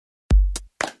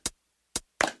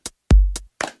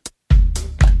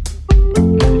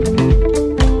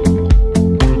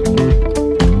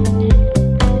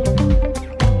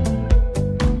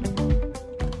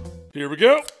we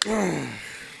go.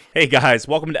 Hey guys,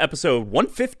 welcome to episode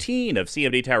 115 of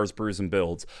CMD Towers, Brews, and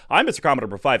Builds. I'm Mr. Commodore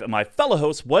Number 5, and my fellow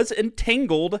host was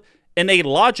entangled in a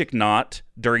logic knot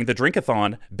during the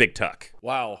Drinkathon, Big Tuck.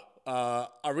 Wow.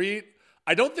 Are we...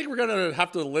 I don't think we're going to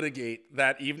have to litigate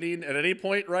that evening at any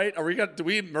point, right? Do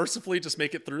we mercifully just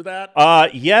make it through that?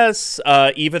 Yes,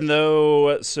 even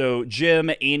though,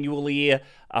 Jim annually,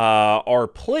 our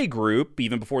play group,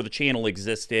 even before the channel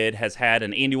existed, has had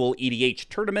an annual EDH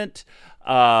tournament.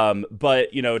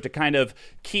 But, to kind of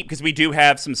keep, because we do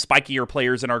have some spikier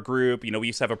players in our group, we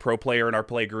used to have a pro player in our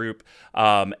play group.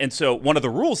 And so one of the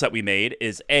rules that we made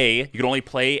is you can only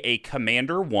play a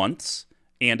commander once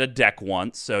and a deck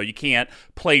once. So you can't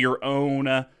play your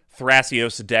own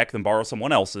Thrasios deck, then borrow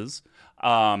someone else's.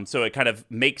 So it kind of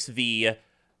makes the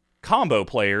combo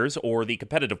players or the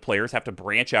competitive players have to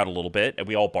branch out a little bit, and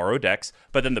we all borrow decks.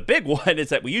 But then the big one is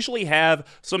that we usually have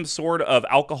some sort of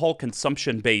alcohol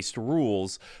consumption-based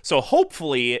rules. So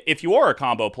hopefully, if you are a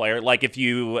combo player, like if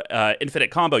you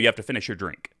infinite combo, you have to finish your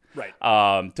drink. Right.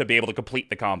 To be able to complete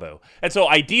the combo. And so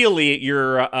ideally,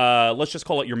 your, let's just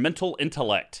call it your mental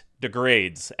intellect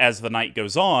degrades as the night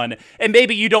goes on, and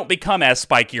maybe you don't become as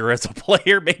spikier as a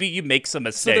player. Maybe you make some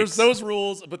mistakes. So there's those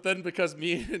rules, but then because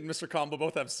me and Mr. Combo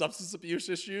both have substance abuse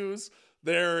issues,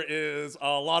 there is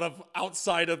a lot of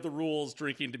outside of the rules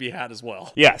drinking to be had as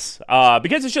well. Yes,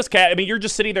 because it's just, you're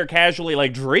just sitting there casually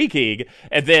like drinking,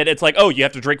 and then it's like, oh, you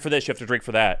have to drink for this, you have to drink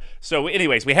for that. So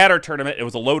anyways, we had our tournament. It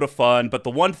was a load of fun, but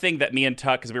the one thing that me and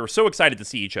Tuck, because we were so excited to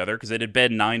see each other, because it had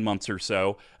been 9 months or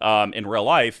so in real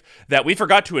life, that we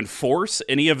forgot to enforce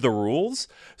any of the rules.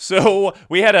 So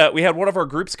we had one of our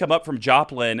groups come up from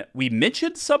Joplin. We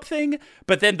mentioned something,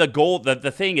 but then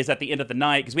the thing is at the end of the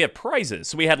night, because we have prizes.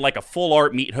 So we had like a full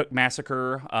art meat hook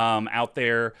massacre out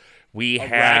there. We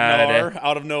had Ragnar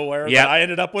out of nowhere that I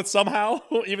ended up with somehow,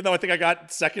 even though I think I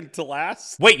got second to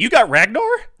last. Wait, you got Ragnar?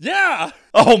 Yeah.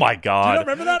 Oh my god. Do you not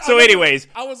remember that? So anyways,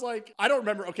 I was like, I don't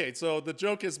remember. Okay, so the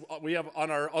joke is we have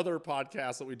on our other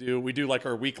podcast that we do like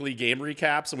our weekly game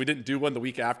recaps, and we didn't do one the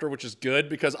week after, which is good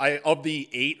because of the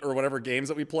 8 or whatever games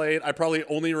that we played, I probably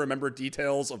only remember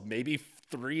details of maybe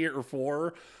 3 or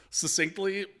 4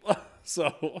 succinctly.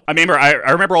 So I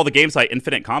remember all the games I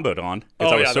infinite comboed on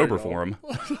because I was sober for them.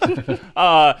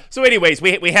 So anyways,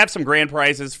 we have some grand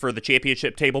prizes for the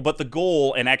championship table, but the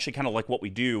goal, and actually kind of like what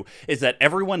we do, is that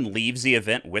everyone leaves the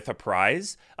event with a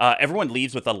prize. Everyone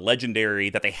leaves with a legendary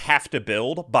that they have to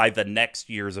build by the next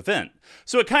year's event.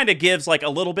 So it kind of gives like a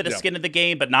little bit of skin in the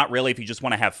game, but not really if you just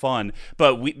want to have fun.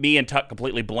 But me and Tuck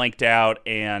completely blanked out,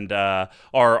 and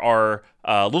our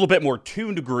a little bit more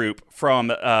tuned group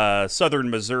from southern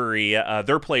Missouri,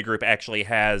 their play group actually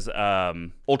has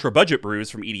Ultra Budget Brews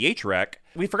from EDH Rec.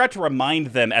 We forgot to remind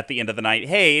them at the end of the night,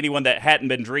 hey, anyone that hadn't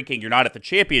been drinking, you're not at the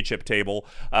championship table,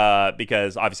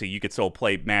 because obviously you could still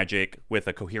play Magic with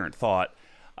a coherent thought.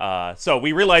 So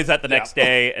we realized that the next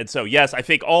day, and so yes, I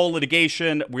think all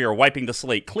litigation, we are wiping the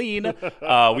slate clean.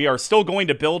 We are still going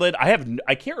to build it.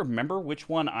 I can't remember which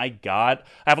one I got.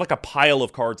 I have like a pile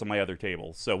of cards on my other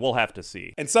table, so we'll have to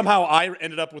see. And somehow I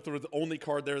ended up with the only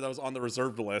card there that was on the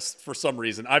reserved list for some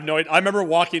reason. I remember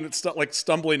walking and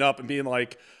stumbling up and being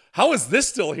like, how is this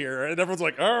still here? And everyone's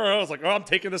like, I was like, I'm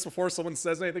taking this before someone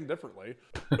says anything differently.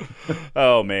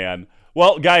 Oh, man.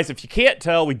 Well, guys, if you can't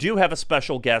tell, we do have a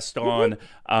special guest on.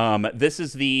 This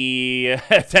is the,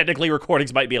 technically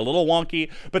recordings might be a little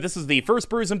wonky, but this is the first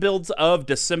Brews and Builds of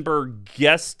December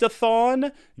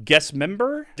Guestathon.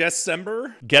 December?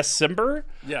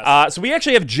 Yes. So we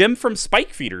actually have Jim from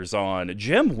Spike Feeders on.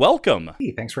 Jim, welcome.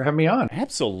 Hey, thanks for having me on.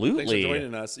 Absolutely. Thanks for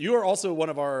joining us. You are also one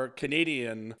of our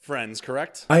Canadian friends,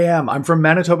 correct? I am. I'm from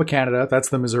Manitoba, Canada. That's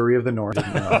the Missouri of the North.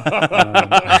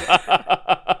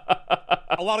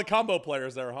 A lot of combo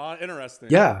players there, huh? Interesting.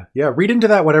 Yeah. Read into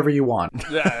that whatever you want.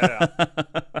 Yeah.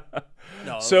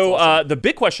 No, so awesome. The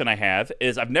big question I have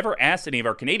is I've never asked any of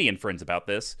our Canadian friends about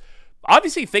this.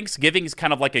 Obviously, Thanksgiving is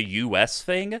kind of like a U.S.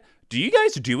 thing. Do you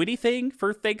guys do anything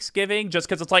for Thanksgiving? Just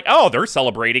because it's like, oh, they're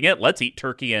celebrating it. Let's eat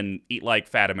turkey and eat like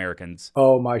fat Americans.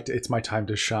 Oh, it's my time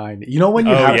to shine. You know when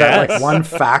you have that like one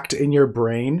fact in your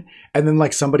brain and then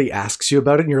like somebody asks you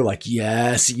about it and you're like,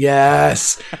 yes.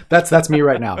 That's me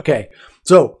right now. Okay.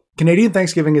 So Canadian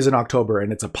Thanksgiving is in October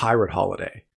and it's a pirate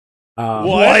holiday.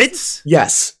 What?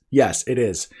 Yes, it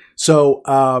is. So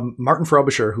Martin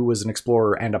Frobisher, who was an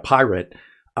explorer and a pirate,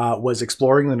 was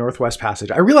exploring the Northwest Passage.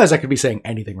 I realize I could be saying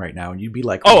anything right now, and you'd be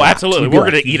like, "Oh, absolutely, we're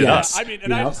going to eat it up." I mean,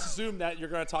 and I just assume that you're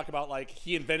going to talk about like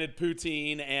he invented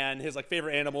poutine, and his like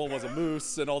favorite animal was a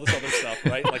moose, and all this other stuff,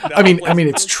 right? Like, I mean,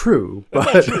 it's true,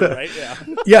 but true, right? Yeah,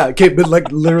 yeah. Okay, but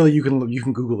like literally, you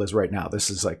can Google this right now. This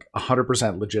is like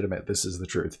 100% legitimate. This is the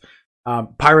truth.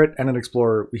 Pirate and an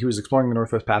explorer. He was exploring the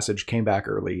Northwest Passage, came back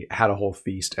early, had a whole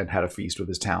feast, and had a feast with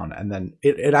his town. And then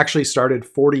it actually started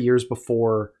 40 years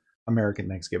before American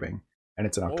Thanksgiving. And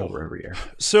it's in October every year.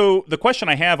 So the question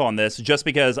I have on this, just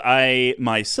because I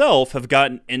myself have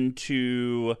gotten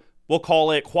into, we'll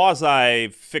call it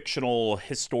quasi-fictional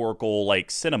historical like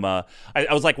cinema.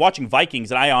 I was like watching Vikings,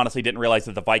 and I honestly didn't realize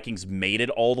that the Vikings made it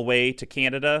all the way to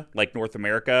Canada, like North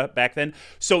America back then.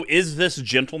 So is this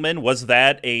gentleman, was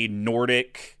that a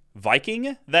Nordic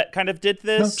Viking that kind of did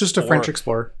this? No, just a French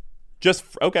explorer.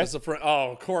 Okay.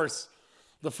 Of course.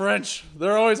 The French,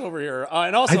 they're always over here.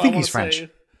 And also, I think he's French.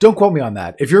 Don't quote me on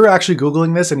that. If you're actually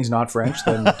Googling this and he's not French,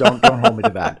 then don't hold me to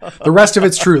that. The rest of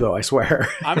it's true, though, I swear.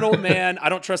 I'm an old man. I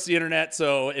don't trust the internet.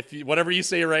 So whatever you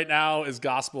say right now is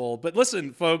gospel. But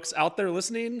listen, folks out there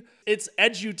listening, it's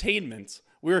edutainment.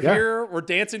 We're here. We're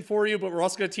dancing for you, but we're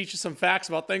also going to teach you some facts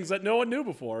about things that no one knew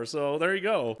before. So there you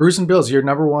go. Bruce and Bill's your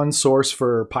number one source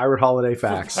for pirate holiday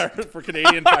facts. For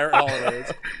Canadian pirate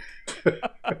holidays.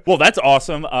 Well, that's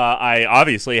awesome. I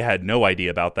obviously had no idea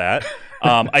about that.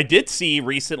 I did see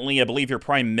recently, I believe your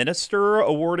prime minister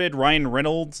awarded Ryan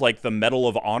Reynolds like the Medal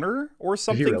of Honor or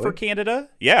something for Canada.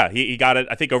 Yeah, he got it,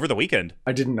 I think, over the weekend.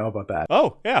 I didn't know about that.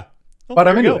 Oh, yeah. Well, but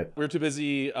I'm into it. We were too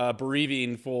busy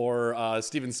bereaving for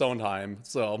Stephen Sondheim.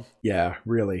 So yeah,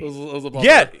 really. It was a bummer.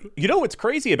 Yeah, you know what's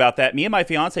crazy about that? Me and my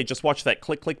fiance just watched that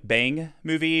Click Click Bang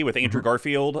movie with Andrew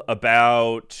Garfield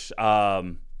about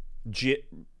Jim?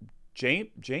 Can't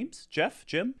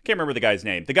remember the guy's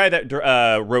name. The guy that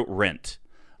wrote Rent.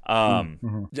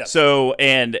 Yes. So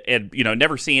and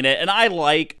never seen it. And I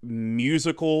like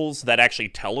musicals that actually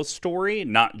tell a story,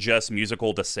 not just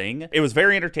musical to sing. It was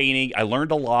very entertaining. I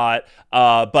learned a lot.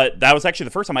 But that was actually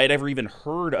the first time I had ever even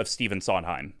heard of Stephen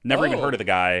Sondheim. Never even heard of the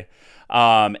guy.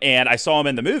 And I saw him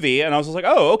in the movie, and I was just like,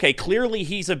 oh, okay, clearly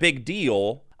he's a big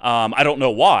deal. I don't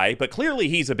know why, but clearly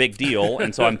he's a big deal,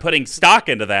 and so I'm putting stock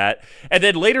into that. And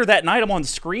then later that night, I'm on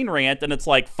Screen Rant, and it's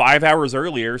like 5 hours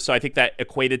earlier, so I think that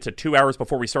equated to 2 hours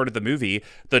before we started the movie.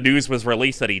 The news was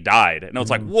released that he died, and I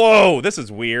was like, whoa, this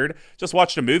is weird. Just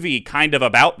watched a movie kind of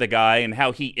about the guy and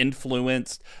how he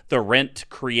influenced the Rent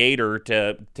creator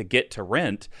to get to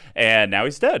Rent, and now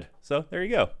he's dead. So there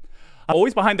you go. I'm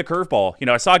always behind the curveball.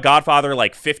 I saw Godfather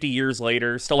like 50 years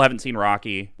later, still haven't seen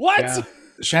Rocky. What? Yeah.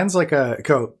 Shan's like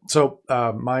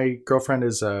my girlfriend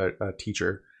is a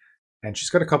teacher, and she's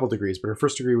got a couple degrees, but her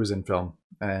first degree was in film,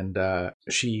 and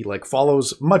she like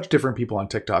follows much different people on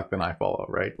TikTok than I follow,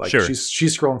 right? Like sure.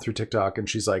 she's scrolling through TikTok, and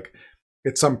she's like,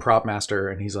 it's some prop master,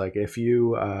 and he's like, if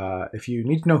you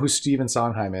need to know who Stephen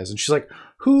Sondheim is, and she's like,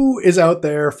 who is out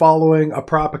there following a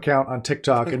prop account on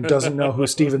TikTok and doesn't know who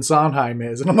Stephen Sondheim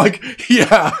is? And I'm like,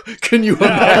 yeah, can you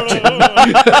imagine?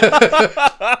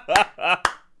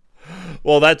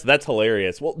 Well, that's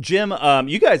hilarious. Well, Jim,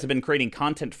 you guys have been creating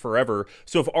content forever.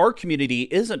 So if our community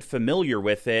isn't familiar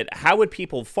with it, how would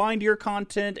people find your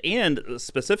content and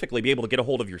specifically be able to get a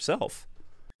hold of yourself?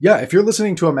 Yeah, if you're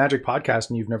listening to a Magic podcast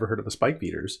and you've never heard of the Spike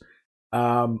Feeders,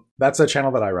 that's a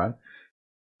channel that I run.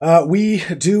 We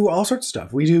do all sorts of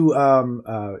stuff. We do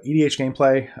EDH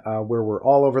gameplay where we're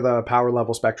all over the power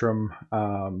level spectrum.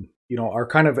 Our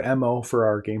kind of MO for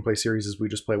our gameplay series is we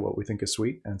just play what we think is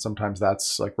sweet. And sometimes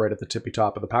that's like right at the tippy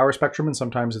top of the power spectrum. And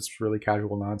sometimes it's really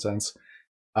casual nonsense.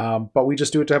 But we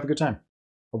just do it to have a good time.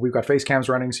 We've got face cams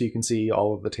running so you can see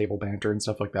all of the table banter and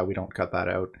stuff like that. We don't cut that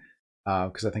out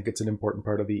because I think it's an important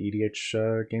part of the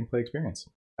EDH gameplay experience.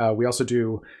 We also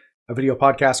do a video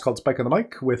podcast called Spike on the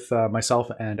Mic with myself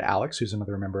and Alex, who's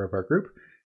another member of our group.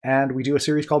 And we do a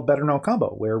series called Better Know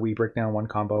Combo, where we break down one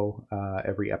combo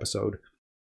every episode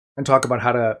and talk about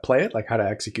how to play it, like how to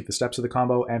execute the steps of the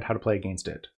combo and how to play against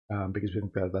it, because we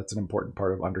think that's an important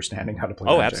part of understanding how to play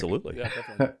Magic. Absolutely. Yeah,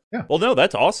 definitely. Yeah. Well, no,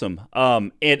 that's awesome.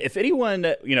 And if anyone,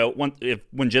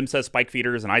 when Jim says Spike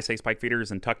Feeders and I say Spike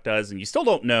Feeders and Tuck does, and you still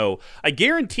don't know, I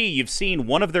guarantee you've seen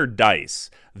one of their dice.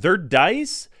 Their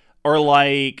dice are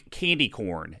like candy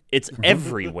corn. It's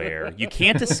everywhere. You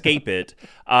can't escape it.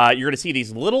 You're going to see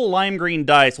these little lime green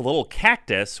dice, a little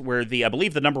cactus, where I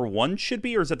believe the number 1 should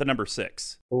be, or is it the number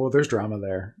 6? Oh, there's drama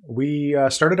there. We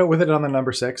started out with it on the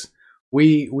number 6.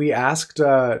 We asked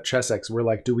Chessex, we're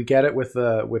like, do we get it with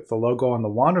the logo on the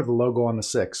 1 or the logo on the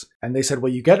 6? And they said,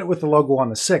 well, you get it with the logo on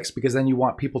the 6 because then you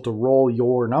want people to roll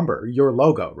your number, your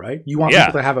logo, right? You want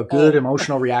people to have a good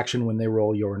emotional reaction when they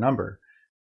roll your number.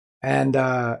 And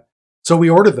so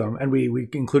we ordered them and we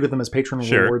included them as patron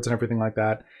rewards and everything like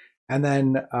that. And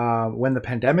then when the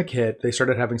pandemic hit, they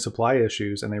started having supply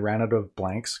issues and they ran out of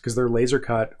blanks because they're laser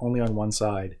cut only on one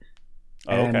side.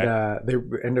 And they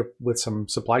ended up with some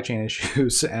supply chain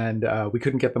issues, and we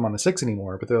couldn't get them on the 6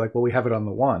 anymore. But they're like, well, we have it on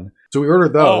the 1. So we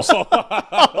ordered those.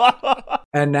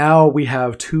 And now we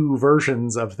have 2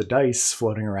 versions of the dice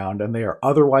floating around, and they are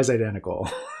otherwise identical.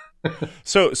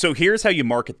 So here's how you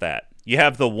market that. You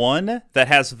have the one that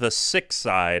has the 6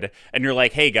 side, and you're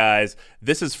like, hey, guys,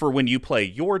 this is for when you play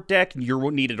your deck, and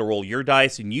you're needed to roll your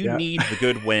dice, and you need the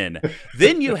good win.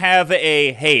 Then you have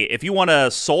hey, if you want to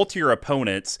salt your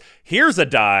opponents, here's a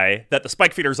die that the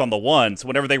spike feeder's on the 1, so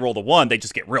whenever they roll the 1, they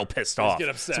just get real pissed off. Get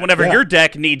upset. So whenever your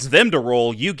deck needs them to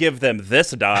roll, you give them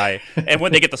this die, and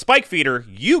when they get the spike feeder,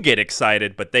 you get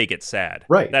excited, but they get sad.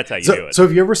 Right. That's how you do it. So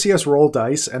if you ever see us roll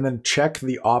dice and then check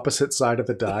the opposite side of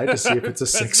the die to see if it's a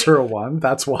 6 or a 1,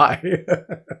 that's why.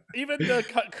 Even the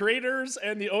creators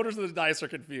and the owners of the dice are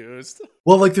confused.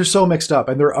 Well, like they're so mixed up,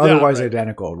 and they're otherwise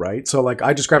identical, right? So like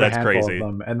I just grab a handful of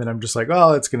them, and then I'm just like,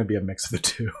 oh, it's going to be a mix of the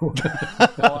 2.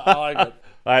 I like it.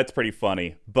 That's pretty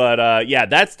funny. But yeah,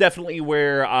 that's definitely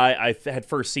where I had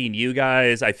first seen you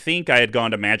guys. I think I had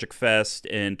gone to Magic Fest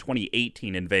in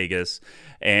 2018 in Vegas,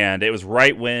 and it was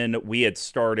right when we had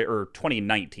started, or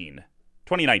 2019.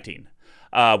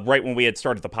 Right when we had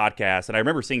started the podcast, and I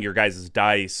remember seeing your guys'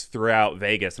 dice throughout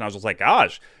Vegas, and I was just like,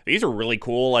 gosh, these are really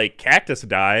cool, like, cactus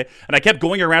die, and I kept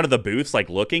going around to the booths, like,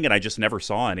 looking, and I just never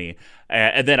saw any,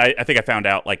 and then I think I found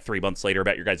out, like, 3 months later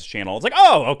about your guys' channel. I was like,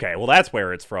 oh, okay, well, that's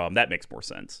where it's from. That makes more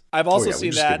sense. I've also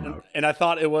seen that, and I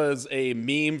thought it was a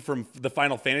meme from the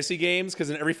Final Fantasy games, because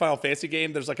in every Final Fantasy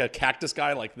game, there's, like, a cactus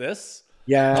guy like this.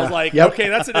 Yeah, I was like, okay,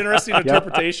 that's an interesting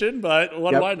interpretation, but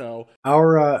what do I know?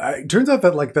 It turns out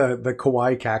that like the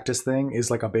kawaii cactus thing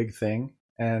is like a big thing.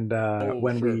 And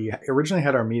we originally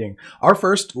had our meeting, our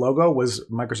first logo was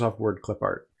Microsoft Word clip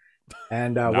art.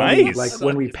 And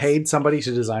when we paid somebody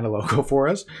to design a logo for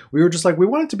us, we were just like, we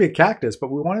want it to be a cactus,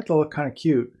 but we want it to look kind of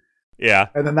cute. Yeah.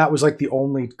 And then that was like the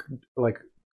only like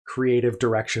creative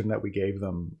direction that we gave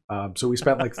them. So we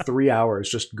spent like 3 hours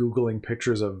just Googling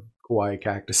pictures of kawaii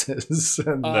cactuses.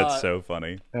 And, that's so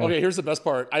funny. Yeah. Okay, here's the best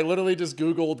part. I literally just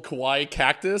Googled kawaii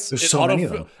cactus. There's so many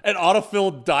of them. And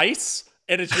autofilled dice,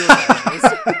 and it's your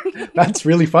dice. That's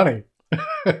really funny.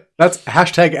 That's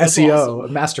hashtag that's SEO,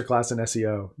 awesome. Masterclass in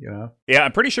SEO, you know? Yeah,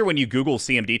 I'm pretty sure when you Google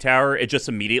CMD Tower, it just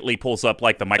immediately pulls up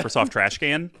like the Microsoft trash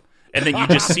can, and then you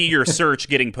just see your search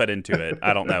getting put into it.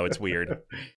 I don't know. It's weird.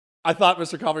 I thought,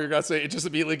 Mr. Cobb, you were going to say it just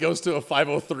immediately goes to a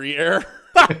 503 error.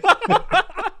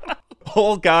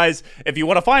 Well, guys, if you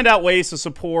want to find out ways to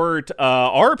support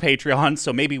our Patreon,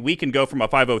 so maybe we can go from a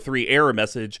 503 error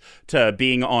message to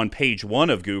being on page 1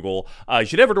 of Google, you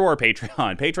should ever to our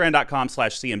Patreon,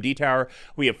 patreon.com/CMD Tower.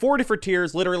 We have 4 different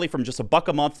tiers, literally from just $1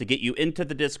 a month to get you into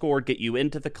the Discord, get you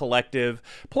into the collective.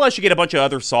 Plus, you get a bunch of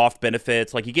other soft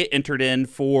benefits, like you get entered in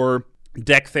for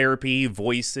deck therapy,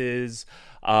 voices.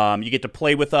 You get to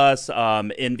play with us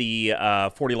in the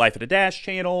 40 Life at a Dash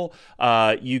channel.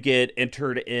 You get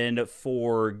entered in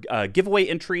for giveaway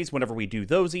entries whenever we do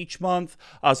those each month.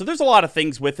 So there's a lot of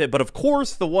things with it. But of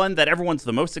course, the one that everyone's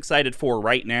the most excited for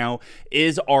right now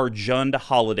is our Jund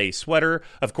holiday sweater.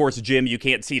 Of course, Jim, you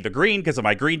can't see the green because of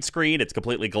my green screen. It's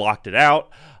completely glocked it out.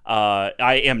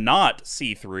 I am not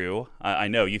see-through. I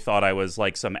know you thought I was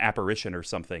like some apparition or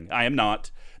something. I am not.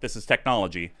 This is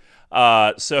technology.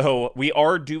 So we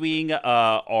are doing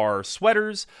our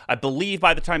sweaters. I believe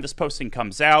by the time this posting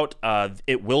comes out,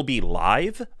 it will be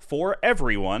live for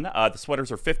everyone. The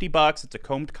sweaters are $50. It's a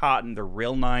combed cotton. They're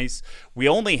real nice. We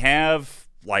only have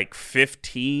like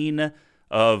 15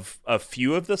 of a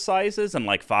few of the sizes and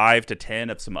like 5 to 10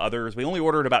 of some others. We only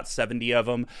ordered about 70 of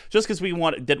them just because we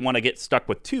didn't want to get stuck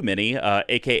with too many,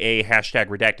 aka hashtag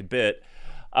redacted bit.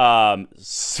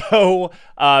 So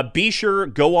be sure,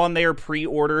 go on there,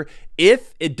 pre-order.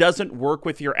 If it doesn't work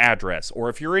with your address, or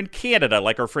if you're in Canada,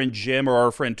 like our friend Jim or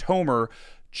our friend Tomer,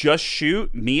 just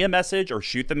shoot me a message or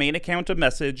shoot the main account a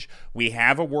message. We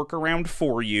have a workaround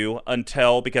for you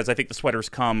because I think the sweaters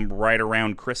come right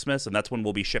around Christmas, and that's when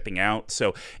we'll be shipping out.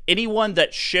 So anyone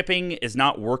that shipping is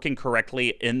not working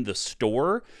correctly in the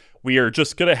store, we are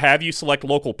just going to have you select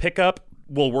local pickup.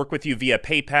 We'll work with you via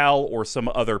PayPal or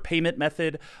some other payment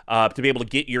method to be able to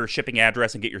get your shipping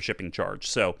address and get your shipping charge.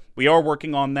 So we are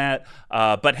working on that.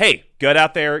 But hey, get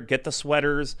out there, get the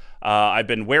sweaters. I've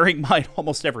been wearing mine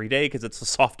almost every day because it's the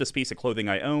softest piece of clothing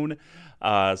I own.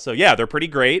 So yeah, they're pretty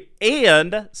great.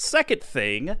 And second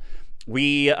thing,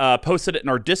 we posted it in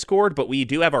our Discord, but we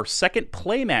do have our second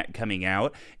playmat coming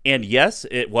out. And yes,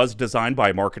 it was designed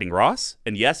by Marketing Ross.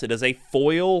 And yes, it is a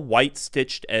foil white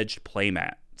stitched edged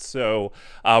playmat. So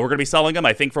we're going to be selling them,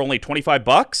 I think, for only $25.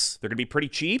 They're going to be pretty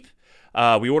cheap.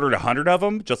 We ordered 100 of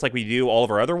them, just like we do all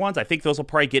of our other ones. I think those will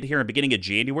probably get here in the beginning of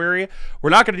January. We're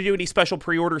not going to do any special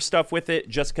pre-order stuff with it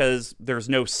just because there's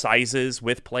no sizes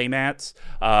with playmats.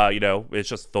 It's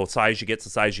just the size you get's the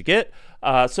size you get.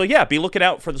 So yeah, be looking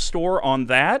out for the store on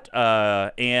that.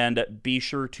 And be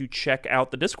sure to check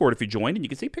out the Discord if you joined, and you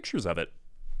can see pictures of it.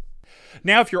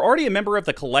 Now, if you're already a member of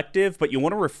the collective, but you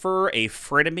want to refer a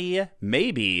frenemy,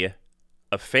 maybe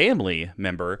a family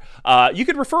member, you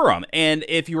could refer them. And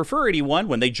if you refer anyone,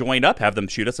 when they join up, have them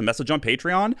shoot us a message on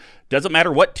Patreon. Doesn't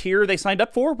matter what tier they signed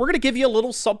up for. We're going to give you a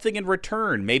little something in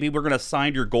return. Maybe we're going to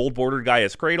sign your gold bordered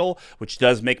Gaia's Cradle, which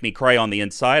does make me cry on the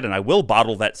inside, and I will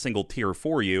bottle that single tier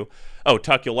for you. Oh,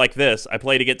 Tuck, you'll like this. I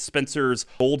played against Spencer's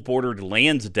gold bordered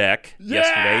lands deck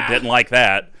yesterday. Didn't like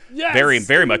that. Yes! Very,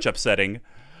 very much upsetting.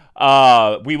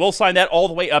 We will sign that all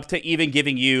the way up to even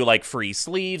giving you like free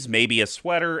sleeves, maybe a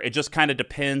sweater. It just kind of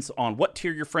depends on what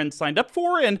tier your friends signed up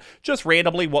for and just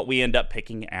randomly what we end up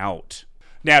picking out.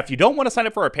 Now, if you don't want to sign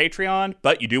up for our Patreon,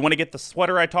 but you do want to get the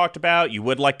sweater I talked about, you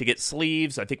would like to get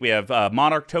sleeves, I think we have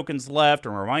Monarch tokens left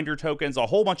and reminder tokens, a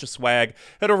whole bunch of swag.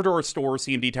 Head over to our store,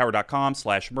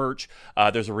 cmdtower.com/merch.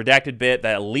 There's a redacted bit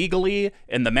that legally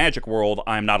in the Magic world,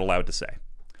 I'm not allowed to say.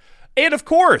 And of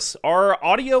course, our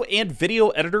audio and video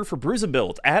editor for Brews and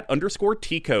Builds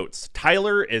 @_tcoats.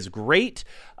 Tyler is great.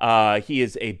 He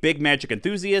is a big Magic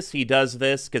enthusiast. He does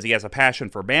this because he has a passion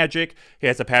for Magic. He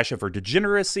has a passion for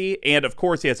degeneracy. And of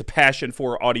course, he has a passion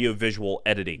for audio-visual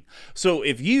editing. So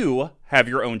if you have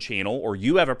your own channel or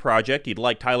you have a project you'd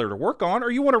like Tyler to work on,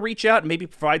 or you want to reach out and maybe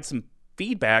provide some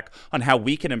feedback on how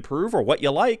we can improve or what you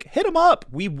like, hit them up.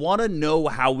 We want to know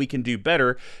how we can do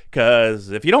better, because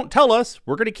if you don't tell us,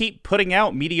 we're going to keep putting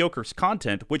out mediocre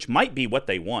content, which might be what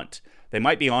they want. They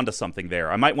might be onto something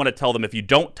there. I might want to tell them, if you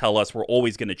don't tell us, we're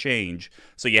always going to change.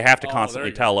 So you have to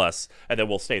constantly tell us, and then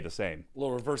we'll stay the same. A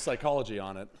little reverse psychology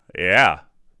on it. Yeah.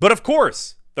 But of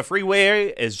course, the free way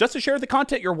is just to share the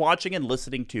content you're watching and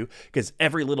listening to, because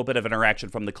every little bit of interaction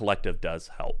from the collective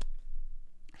does help.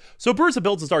 So Brews and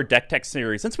Builds is our deck tech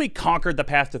series. Since we conquered the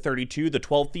path to 32, the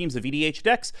 12 themes of EDH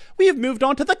decks, we have moved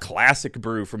on to the classic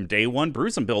brew from day one,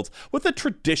 Brews and Builds, with a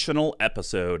traditional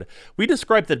episode. We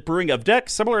described the brewing of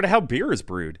decks similar to how beer is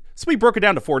brewed. So we broke it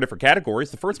down to 4 different categories.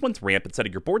 The first one's ramp and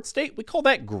setting your board state. We call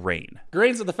that grain.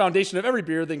 Grains are the foundation of every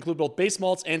beer. They include both base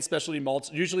malts and specialty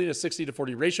malts, usually in a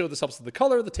 60-40 ratio. This helps with the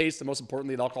color, the taste, and most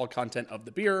importantly, the alcohol content of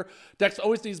the beer. Decks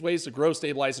always need ways to grow,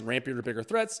 stabilize, and ramp beer to bigger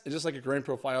threats. And just like a grain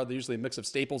profile, they're usually a mix of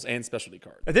staples and specialty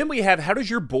cards. And then we have, how does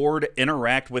your board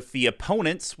interact with the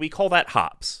opponents? We call that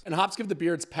hops. And hops give the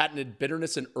beer its patented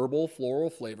bitterness and herbal floral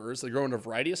flavors. They grow in a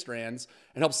variety of strands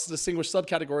and helps distinguish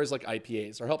subcategories like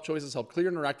IPAs. Our help choices help clear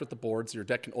and interact with the board so your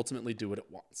deck can ultimately do what it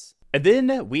wants. And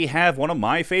then we have one of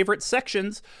my favorite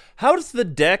sections. How does the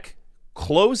deck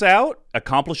close out,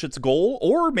 accomplish its goal,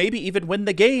 or maybe even win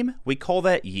the game? We call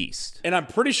that yeast. And I'm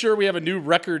pretty sure we have a new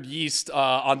record yeast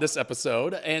on this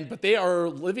episode, but they are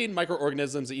living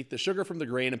microorganisms that eat the sugar from the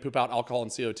grain and poop out alcohol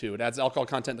and CO2. It adds alcohol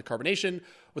content to carbonation.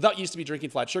 Without yeast, to be drinking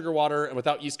flat sugar water, and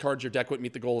without yeast cards, your deck wouldn't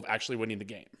meet the goal of actually winning the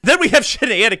game. Then we have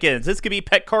shenanigans. This could be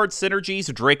pet card synergies,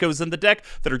 Dracos in the deck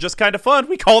that are just kind of fun.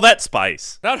 We call that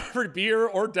spice. Not every beer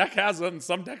or deck has them.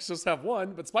 Some decks just have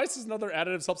one, but spice is another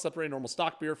additive to help separate normal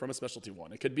stock beer from a specialty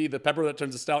one. It could be the pepper that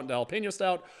turns a stout into jalapeno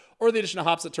stout, or the addition of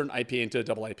hops that turn IPA into a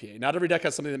double IPA. Not every deck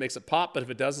has something that makes it pop, but if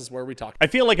it does, is where we talk. I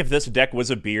feel like if this deck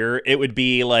was a beer, it would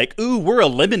be like, ooh, we're a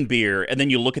lemon beer. And then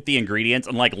you look at the ingredients,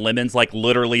 and like lemon's like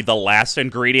literally the last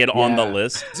ingredient on the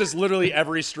list. It's just literally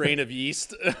every strain of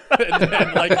yeast and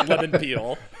like lemon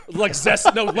peel. Like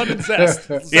zest, no, lemon zest.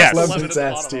 Yes. Lemon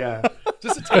zest, yeah.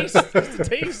 Just a taste, just a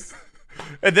taste.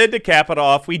 And then to cap it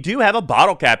off, we do have a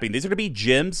bottle capping. These are going to be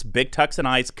Jim's, Big Tucks and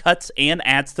I's cuts and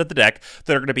adds to the deck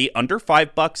that are going to be under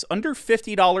 $5, under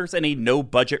 $50, and a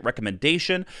no-budget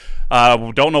recommendation.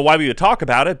 Don't know why we would talk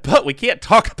about it, but we can't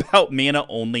talk about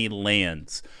mana-only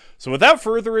lands. So without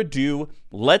further ado,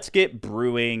 let's get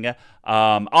brewing.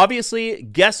 Obviously,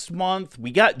 guest month,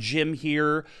 we got Jim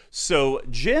here. So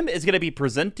Jim is going to be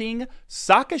presenting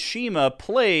Sakashima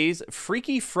Plays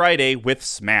Freaky Friday with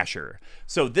Smasher.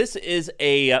 So this is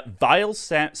a Vial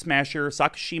Smasher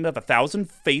Sakashima of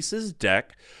 1,000 Faces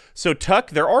deck. So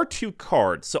Tuck, there are 2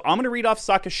 cards. So I'm going to read off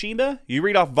Sakashima, you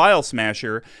read off Vial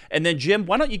Smasher, and then Jim,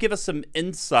 why don't you give us some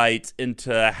insights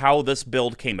into how this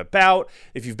build came about,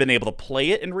 if you've been able to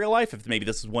play it in real life, if maybe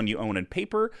this is one you own in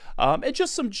paper, and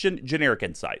just some generic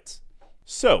insights.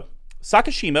 So,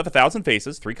 Sakashima of 1,000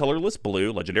 Faces, 3 colorless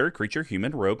blue, legendary creature,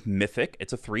 human, rogue, mythic.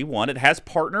 It's a 3/1. It has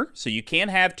partner, so you can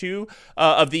have 2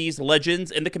 of these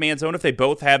legends in the command zone if they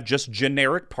both have just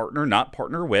generic partner, not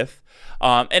partner with.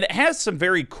 And it has some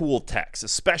very cool text,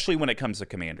 especially when it comes to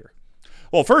commander.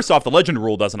 Well, first off, the legend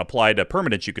rule doesn't apply to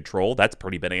permanents you control. That's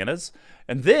pretty bananas.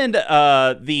 And then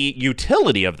the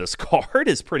utility of this card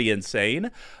is pretty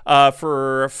insane.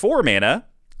 For 4 mana,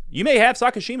 you may have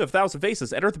Sakashima of Thousand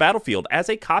Faces enter the battlefield as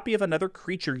a copy of another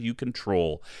creature you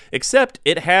control, except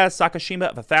it has Sakashima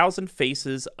of 1,000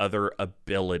 Faces other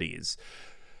abilities.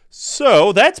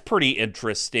 So that's pretty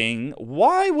interesting.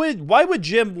 Why would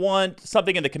Jim want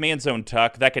something in the command zone,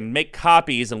 Tuck, that can make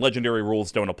copies and legendary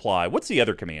rules don't apply? What's the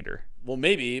other commander? Well,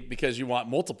 maybe because you want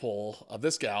multiple of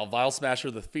this gal, Vile Smasher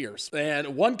the Fierce.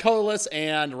 And 1 colorless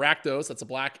and Rakdos, that's a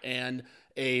black and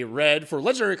a red for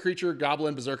legendary creature,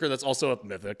 Goblin Berserker, that's also a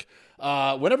mythic.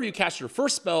 Whenever you cast your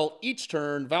first spell each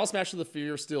turn, Vile Smasher the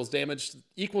Fierce deals damage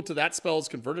equal to that spell's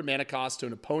converted mana cost to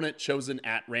an opponent chosen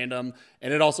at random.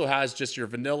 And it also has just your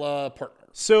vanilla partner.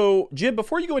 So, Jim,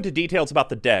 before you go into details about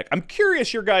the deck, I'm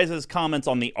curious your guys' comments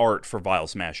on the art for Vile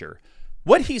Smasher.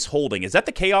 What he's holding, is that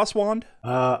the Chaos Wand?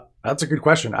 That's a good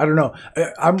question. I don't know.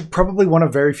 I'm probably one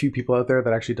of very few people out there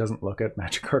that actually doesn't look at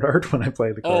Magic card art when I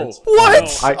play the cards.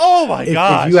 What? Oh my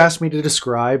gosh. If you asked me to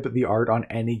describe the art on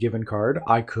any given card,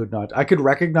 I could not. I could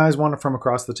recognize one from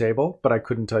across the table, but I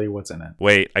couldn't tell you what's in it.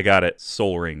 Wait, I got it.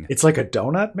 Soul Ring. It's like a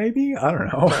donut, maybe? I don't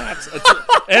know.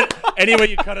 Any way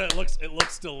you cut it, it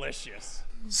looks delicious.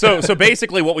 So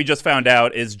basically what we just found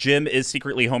out is Jim is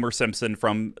secretly Homer Simpson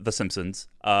from The Simpsons.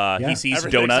 He sees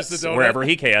donuts wherever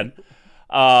he can.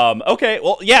 Okay,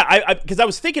 well, yeah, because I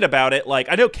was thinking about it, like,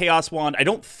 I know Chaos Wand, I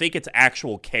don't think it's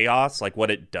actual chaos, like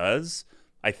what it does,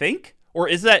 I think. Or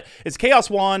is Chaos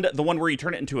Wand the one where you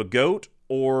turn it into a goat?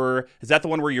 Or is that the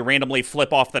one where you randomly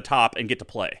flip off the top and get to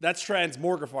play? That's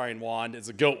Transmogrifying Wand, is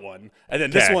a goat one. And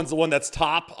then this one's the one that's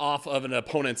top off of an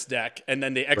opponent's deck, and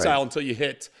then they exile until you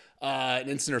hit an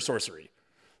instant or sorcery.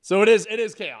 So it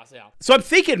is chaos, yeah. So I'm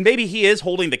thinking maybe he is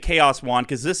holding the Chaos Wand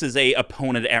because this is a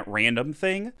opponent at random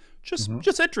thing.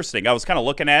 Just interesting. I was kind of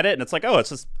looking at it, and it's like, oh, it's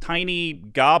this tiny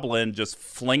goblin just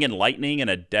flinging lightning in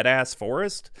a dead-ass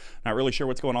forest. Not really sure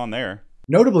what's going on there.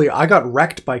 Notably, I got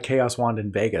wrecked by Chaos Wand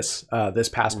in Vegas this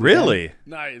past weekend. Really?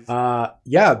 Nice.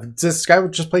 Yeah, this guy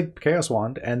would just play Chaos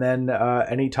Wand, and then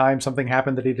anytime something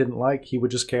happened that he didn't like, he would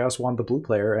just Chaos Wand the blue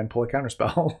player and pull a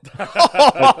counterspell.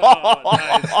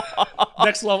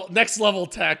 Nice. Next level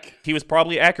tech. He was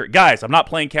probably accurate. Guys, I'm not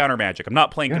playing counter magic. I'm not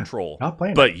playing control. Not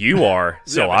playing but you are,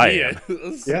 so I am.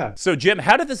 Yeah. So, Jim,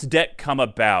 how did this deck come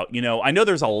about? You know, I know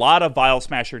there's a lot of Vile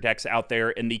Smasher decks out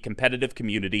there in the competitive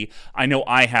community. I know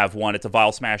I have one. It's a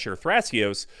Vile Smasher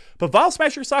Thrasios, but Vile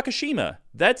Smasher Sakashima,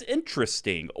 that's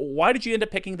interesting. Why did you end up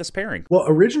picking this pairing? Well,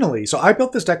 originally, so I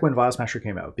built this deck when Vile Smasher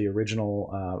came out, the original,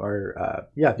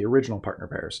 the original partner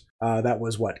pairs. That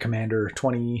was what, Commander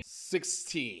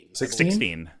 2016? 16.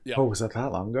 Yep. Oh, was that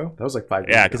long ago? That was like 5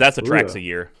 years Yeah, because that's a Trax a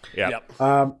year. Yeah.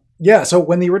 Yep. Yeah, so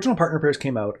when the original partner pairs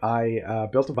came out, I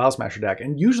built a Vile Smasher deck,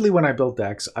 and usually when I build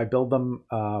decks, I build them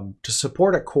to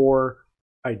support a core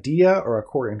idea or a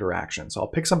core interaction. So I'll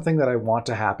pick something that I want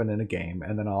to happen in a game,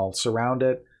 and then I'll surround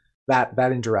it, that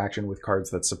interaction, with cards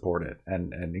that support it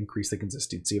and increase the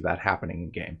consistency of that happening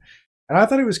in game. And I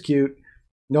thought it was cute,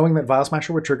 knowing that Vile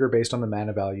Smasher would trigger based on the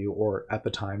mana value, or at the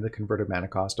time, the converted mana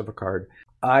cost of a card.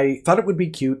 I thought it would be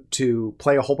cute to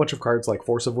play a whole bunch of cards like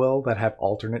Force of Will that have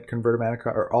alternate converted mana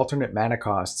or alternate mana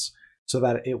costs, so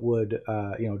that it would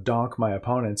donk my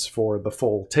opponents for the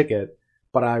full ticket,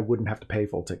 but I wouldn't have to pay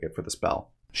full ticket for the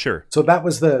spell. Sure. So that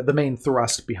was the main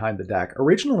thrust behind the deck.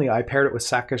 Originally, I paired it with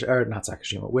Silas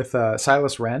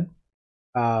Wrenn.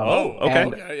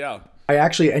 Okay, yeah. I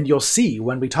actually, and you'll see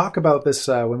when we talk about this,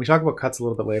 when we talk about cuts a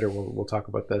little bit later, we'll talk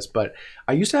about this, but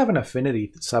I used to have an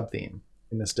affinity sub-theme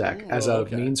in this deck as a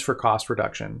means for cost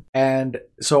reduction. And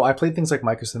so I played things like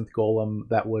Mycosynth Golem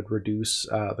that would reduce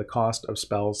the cost of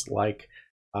spells like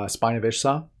Spine of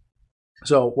Ishsaw.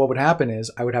 So what would happen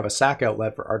is I would have a sack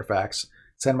outlet for artifacts,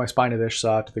 send my Spine of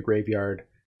Ishsaw to the graveyard,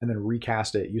 and then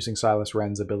recast it using Silas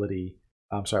Wrenn's ability.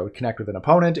 So I would connect with an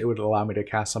opponent. It would allow me to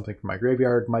cast something from my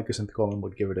graveyard. Mycosynth Golem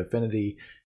would give it affinity,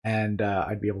 and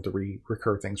I'd be able to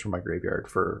recur things from my graveyard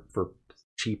for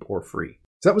cheap or free.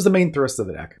 So that was the main thrust of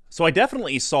the deck. So I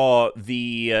definitely saw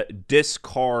the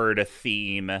discard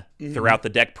theme throughout the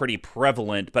deck pretty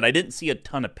prevalent, but I didn't see a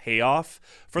ton of payoff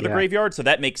for the graveyard, so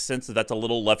that makes sense that's a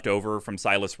little left over from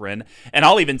Silas Wrenn. And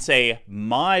I'll even say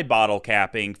my bottle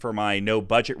capping for my no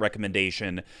budget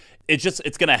recommendation,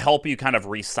 it's going to help you kind of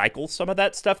recycle some of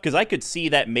that stuff, because I could see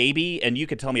that maybe, and you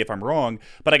could tell me if I'm wrong,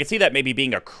 but I could see that maybe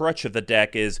being a crutch of the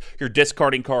deck is you're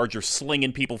discarding cards, you're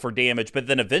slinging people for damage, but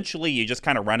then eventually you just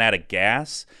kind of run out of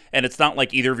gas, and it's not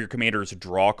like either of your commanders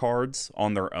draw cards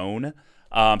on their own.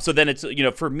 So then it's,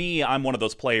 for me, I'm one of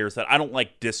those players that I don't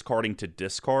like discarding to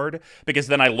discard, because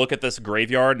then I look at this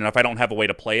graveyard, and if I don't have a way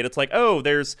to play it, it's like, oh,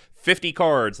 there's 50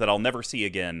 cards that I'll never see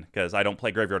again because I don't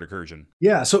play Graveyard Recursion.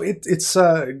 Yeah, so it's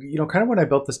kind of when I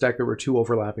built this deck, there were two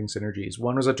overlapping synergies.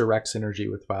 One was a direct synergy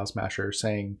with Vial Smasher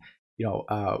saying,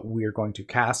 we are going to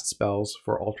cast spells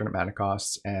for alternate mana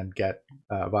costs and get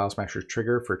Vial Smasher's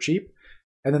trigger for cheap.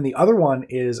 And then the other one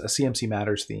is a CMC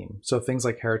Matters theme. So things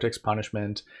like Heretic's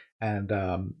Punishment and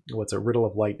Riddle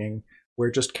of Lightning, where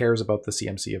it just cares about the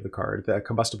CMC of the card. The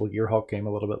Combustible Gearhulk came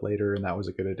a little bit later, and that was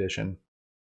a good addition.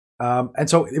 And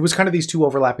so it was kind of these two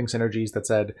overlapping synergies that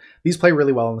said, these play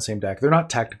really well in the same deck. They're not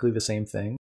technically the same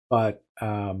thing, but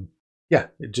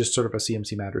it's just sort of a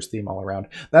CMC Matters theme all around.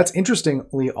 That's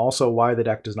interestingly also why the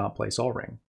deck does not play Sol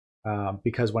Ring.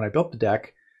 Because when I built the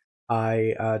deck,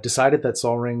 I decided that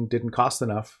Sol Ring didn't cost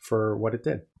enough for what it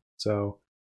did. So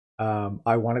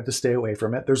I wanted to stay away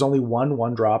from it. There's only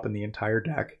one drop in the entire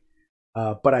deck.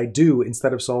 But I do,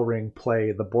 instead of Sol Ring,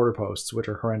 play the Border Posts, which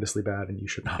are horrendously bad, and you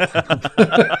should not play them.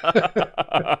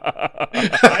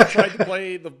 I tried to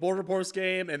play the Border Post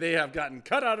game, and they have gotten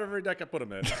cut out of every deck I put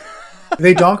them in.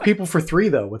 They donk people for 3,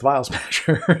 though, with Vial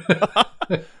Smasher.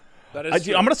 That is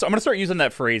I'm gonna start using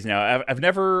that phrase now. I've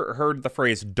never heard the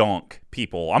phrase donk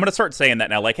people. I'm gonna start saying that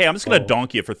now. Like, hey, I'm just gonna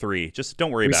donk you for 3. Just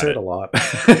don't worry about it. We say it a lot.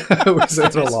 We say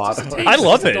it a lot. I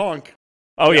love it. Donk.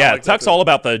 Oh yeah, Tuck's all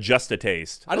about the just a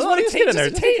taste. I just want to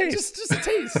taste. Just a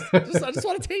taste. I just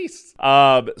want to taste.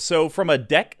 So from a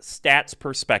deck stats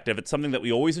perspective, it's something that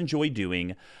we always enjoy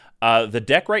doing. The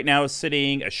deck right now is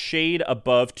sitting a shade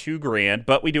above $2,000,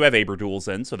 but we do have Aber Duels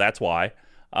in, so that's why.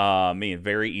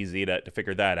 Very easy to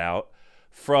figure that out.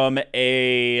 From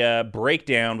a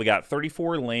breakdown, we got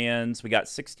 34 lands, we got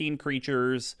 16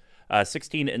 creatures,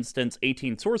 16 instants,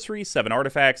 18 sorceries, 7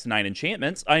 artifacts, 9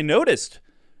 enchantments. I noticed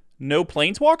no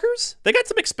planeswalkers. They got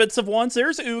some expensive ones.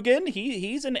 There's Ugin.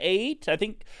 He's an 8. I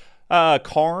think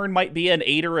Karn might be an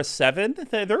 8 or a 7.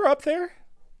 They're up there.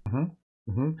 Mm-hmm.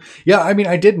 Mm-hmm. Yeah, I mean,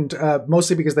 I didn't,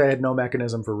 mostly because they had no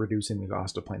mechanism for reducing the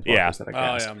cost of planeswalkers that I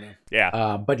cast.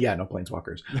 But yeah, no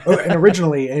planeswalkers. And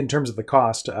originally, in terms of the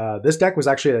cost, this deck was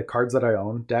actually a cards that I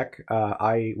own deck.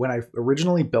 When I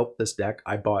originally built this deck,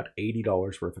 I bought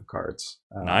 $80 worth of cards.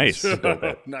 Nice. To build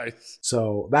it. Nice.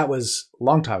 So that was a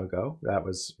long time ago. That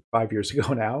was 5 years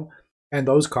ago now. And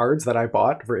those cards that I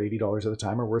bought for $80 at the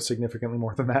time are worth significantly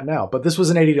more than that now. But this was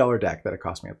an $80 deck that it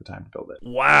cost me at the time to build it.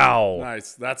 Wow.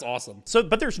 Nice. That's awesome. So,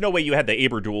 but there's no way you had the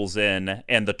Aber Duels in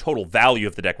and the total value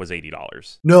of the deck was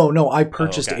 $80. No. I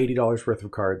purchased $80 worth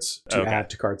of cards to add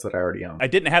to cards that I already own. I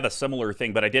didn't have a similar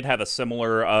thing, but I did have a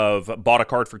similar of bought a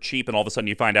card for cheap and all of a sudden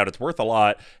you find out it's worth a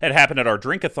lot. It happened at our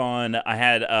Drinkathon. I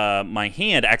had my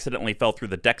hand accidentally fell through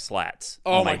the deck slats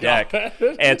on my deck.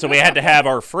 And so we had to have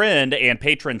our friend and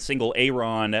patron Single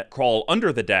Aaron crawl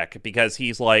under the deck because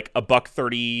he's like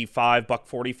 $135,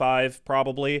 $145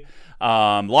 probably.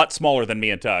 Lot smaller than me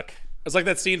and Tuck. It's like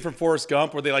that scene from Forrest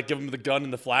Gump where they like give him the gun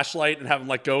and the flashlight and have him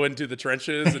like go into the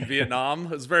trenches in Vietnam. It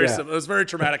was very it was very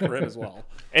traumatic for him as well.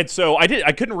 And so I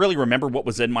couldn't really remember what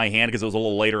was in my hand because it was a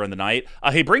little later in the night.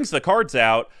 He brings the cards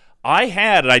out.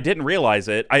 And I didn't realize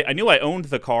it. I knew I owned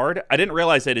the card. I didn't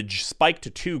realize it had spiked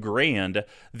to $2,000.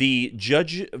 The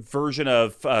Judge version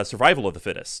of Survival of the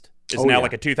Fittest is now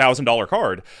like a $2,000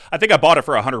 card. I think I bought it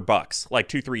for $100 like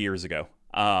 2-3 years ago.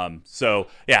 So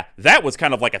yeah, that was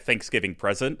kind of like a Thanksgiving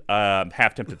present.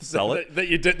 Half tempted to sell it. that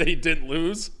you didn't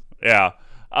lose. Yeah.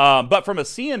 But from a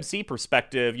CMC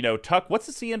perspective, Tuck, what's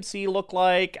the CMC look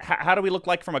like? How do we look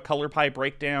like from a color pie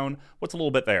breakdown? What's a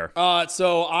little bit there?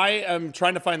 So I am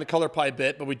trying to find the color pie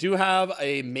bit, but we do have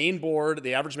a main board.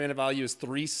 The average mana value is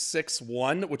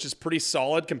 361, which is pretty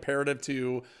solid comparative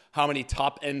to how many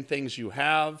top end things you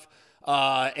have.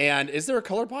 And is there a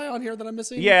color pie on here that I'm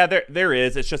missing? Yeah, there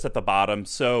is. It's just at the bottom.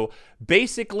 So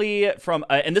basically from,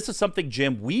 and this is something,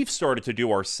 Jim, we've started to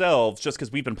do ourselves just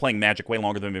because we've been playing Magic way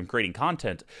longer than we've been creating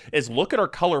content, is look at our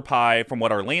color pie from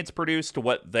what our lands produce to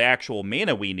what the actual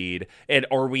mana we need, and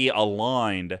are we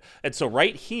aligned? And so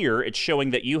right here, it's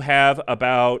showing that you have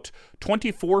about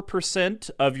 24%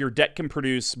 of your deck can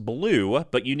produce blue,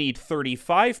 but you need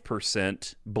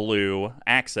 35% blue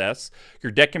access.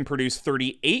 Your deck can produce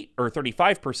 38 or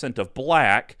 35% of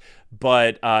black,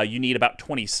 but you need about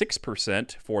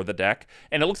 26% for the deck.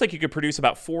 And it looks like you could produce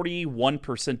about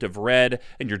 41% of red,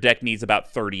 and your deck needs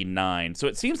about 39. So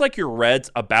it seems like your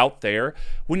red's about there.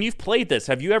 When you've played this,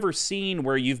 have you ever seen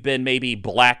where you've been maybe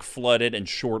black flooded and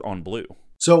short on blue?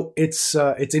 So it's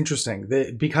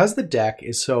interesting because the deck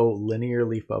is so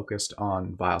linearly focused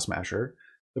on Vial Smasher.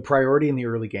 The priority in the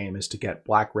early game is to get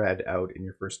black-red out in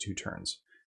your first 2 turns.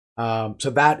 So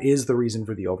that is the reason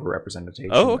for the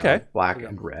overrepresentation of black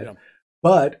and red. Yeah.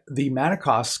 But the mana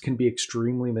costs can be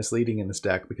extremely misleading in this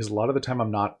deck because a lot of the time I'm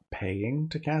not paying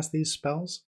to cast these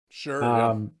spells.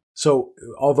 Sure. So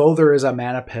although there is a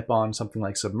mana pip on something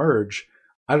like Submerge,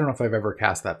 I don't know if I've ever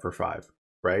cast that for 5,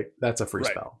 right? That's a free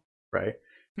spell, right?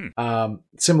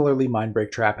 Similarly,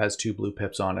 Mindbreak Trap has 2 blue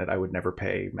pips on it. I would never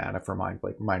pay mana for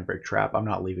Mindbreak Trap. I'm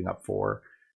not leaving up 4.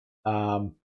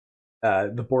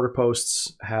 The border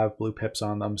posts have blue pips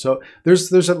on them. So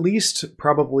there's at least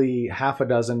probably half a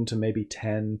dozen to maybe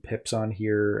 10 pips on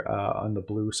here on the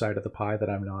blue side of the pie that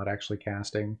I'm not actually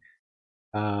casting.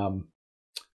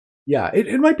 Yeah,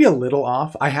 it might be a little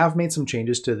off. I have made some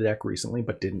changes to the deck recently,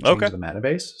 but didn't change the mana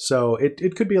base. So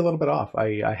it could be a little bit off.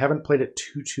 I haven't played it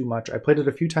too much. I played it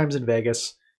a few times in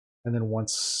Vegas and then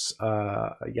once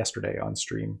yesterday on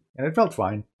stream, and it felt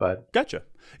fine. But gotcha.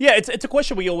 Yeah, it's a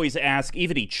question we always ask,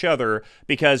 even each other,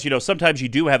 because, sometimes you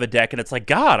do have a deck and it's like,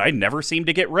 God, I never seem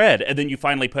to get red. And then you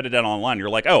finally put it out online. You're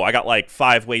like, oh, I got like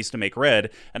 5 ways to make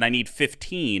red, and I need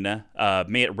 15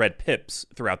 red pips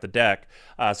throughout the deck.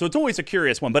 So it's always a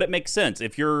curious one, but it makes sense.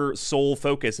 If your sole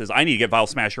focus is, I need to get Vial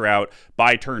Smasher out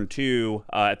by turn 2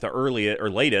 at the earliest or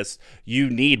latest,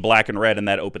 you need black and red in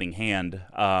that opening hand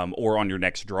or on your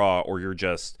next draw, or you're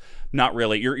just not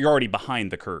really, you're already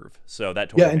behind the curve. So that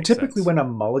totally makes typically sense. When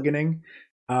I'm mulliganing,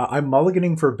 I'm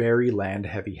mulliganing for very land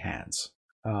heavy hands.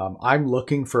 I'm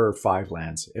looking for 5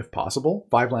 lands if possible.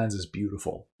 5 lands is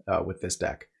beautiful with this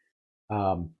deck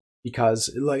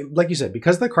because like you said,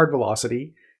 because the card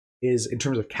velocity is in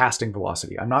terms of casting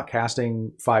velocity. I'm not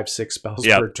casting 5-6 spells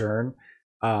per turn.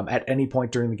 At any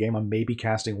point during the game, I'm maybe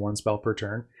casting 1 spell per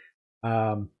turn.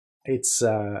 It's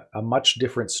a much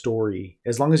different story.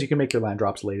 As long as you can make your land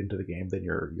drops late into the game, then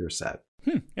you're set.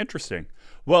 Interesting.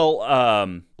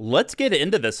 Well, let's get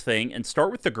into this thing and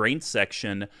start with the grain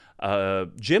section.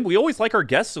 Jim, we always like our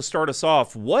guests to start us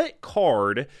off. What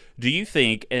card do you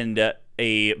think in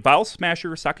a Vial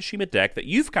Smasher Sakashima deck that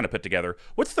you've kind of put together,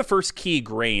 what's the first key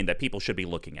grain that people should be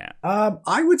looking at?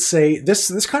 I would say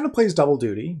this kind of plays double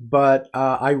duty, but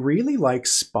I really like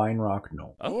Spinerock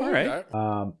Knoll. Oh, all right.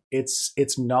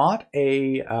 It's not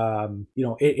a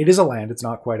it is a land. It's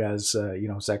not quite as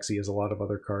sexy as a lot of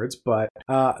other cards, but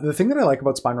the thing that I like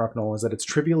about Spinerock Knoll is that it's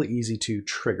trivially easy to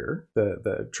trigger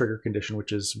the trigger condition,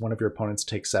 which is one of your opponents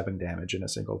takes 7 damage in a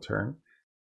single turn.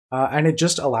 And it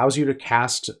just allows you to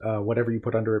cast whatever you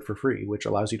put under it for free, which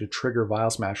allows you to trigger Vial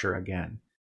Smasher again.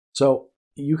 So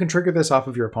you can trigger this off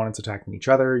of your opponents attacking each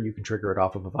other. You can trigger it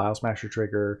off of a Vial Smasher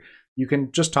trigger. You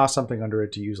can just toss something under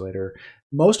it to use later.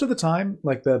 Most of the time,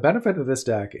 like, the benefit of this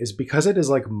deck is because it is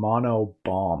like mono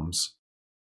bombs.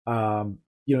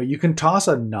 You can toss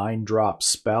a 9-drop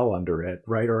spell under it,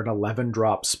 right? Or an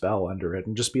 11-drop spell under it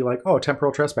and just be like, oh,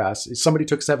 Temporal Trespass. Somebody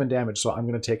took 7 damage, so I'm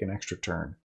going to take an extra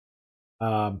turn.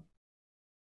 I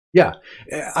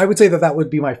would say that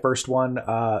would be my first one.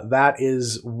 That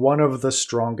is one of the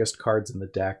strongest cards in the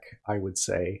deck, I would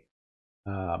say,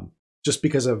 just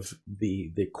because of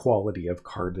the quality of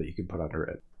card that you can put under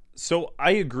it. So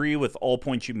I agree with all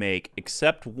points you make,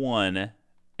 except one,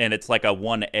 and it's like a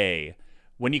 1A.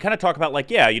 When you kind of talk about, like,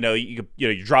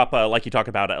 you drop like you talk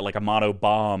about like a mono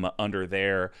bomb under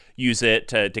there, use it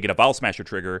to get a Vial Smasher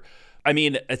trigger. I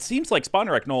mean, it seems like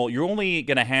Spinerock Knoll, you're only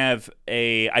going to have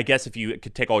I guess if you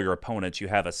could take all your opponents, you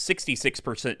have a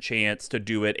 66% chance to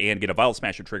do it and get a Vial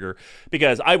Smasher trigger,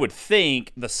 because I would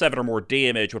think the 7 or more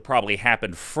damage would probably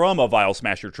happen from a Vial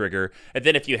Smasher trigger, and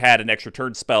then if you had an extra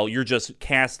turn spell, you're just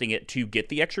casting it to get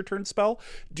the extra turn spell.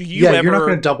 You're not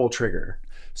going to double trigger.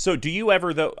 So do you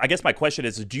ever, though, I guess my question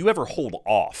is, do you ever hold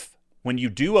off? When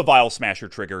you do a Vial Smasher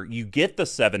trigger, you get the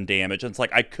 7 damage, and it's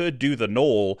like, I could do the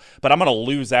Knoll, but I'm going to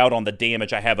lose out on the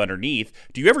damage I have underneath.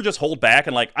 Do you ever just hold back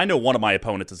and, like, I know one of my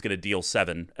opponents is going to deal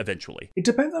 7 eventually? It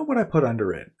depends on what I put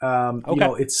under it.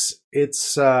 If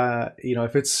it's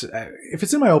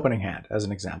in my opening hand, as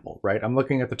an example, right? I'm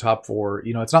looking at the top 4.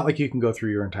 It's not like you can go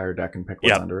through your entire deck and pick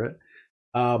what's under it.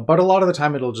 But a lot of the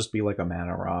time it'll just be like a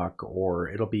mana rock, or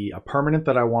it'll be a permanent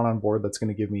that I want on board that's going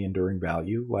to give me enduring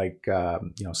value, like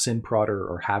Sin Prodder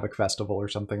or Havoc Festival or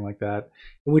something like that.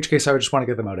 In which case I would just want to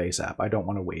get them out ASAP. I don't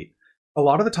want to wait. A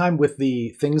lot of the time with the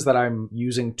things that I'm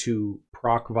using to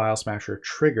proc Vial Smasher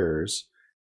triggers,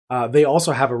 they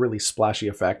also have a really splashy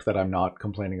effect that I'm not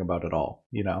complaining about at all.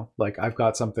 Like I've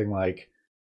got something like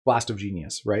Blast of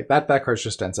Genius, right? That card's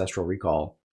just Ancestral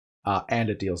Recall, and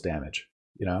it deals damage.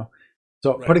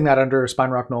 So putting that under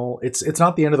Spinerock Knoll, it's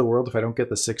not the end of the world if I don't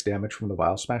get the 6 damage from the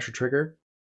Vial Smasher trigger,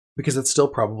 because it's still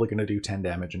probably going to do 10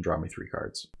 damage and draw me 3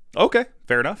 cards. Okay,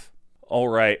 fair enough. All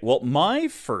right, well, my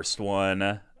first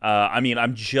one, I mean,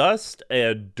 I'm just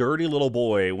a dirty little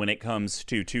boy when it comes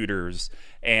to tutors.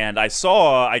 And I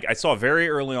saw very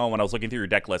early on when I was looking through your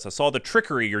deck list, I saw the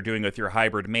trickery you're doing with your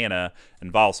hybrid mana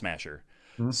and Vial Smasher.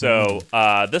 Mm-hmm. So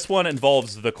this one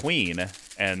involves the Queen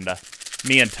and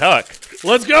me and Tuck.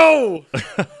 Let's go!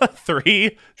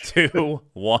 3, 2,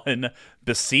 1.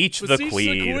 Beseech the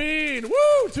Queen. The Queen.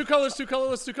 Woo! 2 colors, 2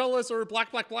 colorless, 2 colorless, or black.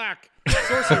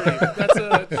 Sorcery.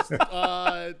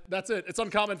 That's it. It's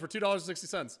uncommon for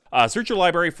 $2.60. Search your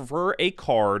library for a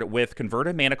card with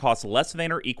converted mana cost less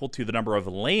than or equal to the number of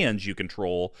lands you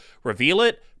control. Reveal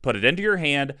it, put it into your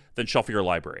hand, then shuffle your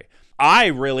library.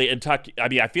 I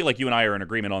feel like you and I are in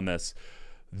agreement on this.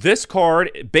 This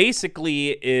card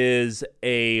basically is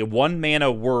a 1 mana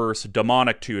worse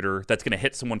demonic tutor that's going to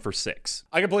hit someone for 6.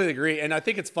 I completely agree. And I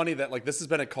think it's funny that like this has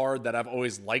been a card that I've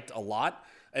always liked a lot.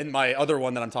 And my other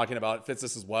one that I'm talking about fits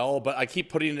this as well. But I keep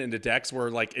putting it into decks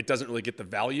where like it doesn't really get the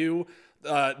value.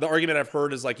 The argument I've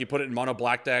heard is like you put it in mono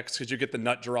black decks because you get the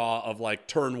nut draw of like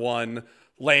turn 1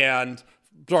 land,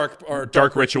 dark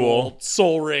ritual,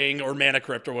 soul ring, or mana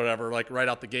crypt or whatever, like right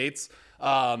out the gates.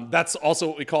 That's also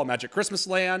what we call Magic Christmas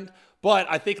Land. But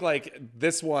I think like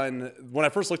this one, when I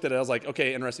first looked at it, I was like,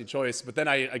 okay, interesting choice. But then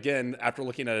after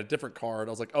looking at a different card,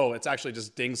 I was like, oh, it's actually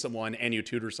just ding someone and you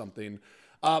tutor something.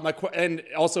 And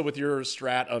also with your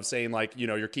strat of saying like,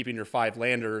 you're keeping your 5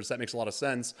 landers, that makes a lot of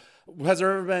sense. Has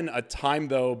there ever been a time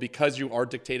though, because you are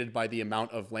dictated by the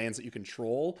amount of lands that you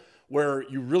control, where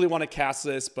you really want to cast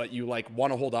this, but you like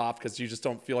want to hold off because you just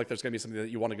don't feel like there's going to be something that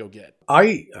you want to go get?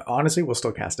 I honestly will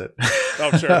still cast it.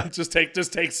 Oh, sure. just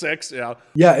take 6. Yeah.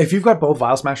 Yeah. If you've got both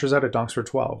Vial Smashers out, it donks for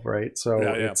 12, right? So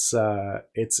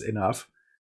it's enough.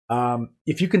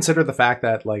 If you consider the fact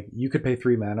that like you could pay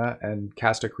 3 mana and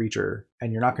cast a creature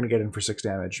and you're not going to get in for 6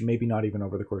 damage, maybe not even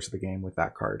over the course of the game with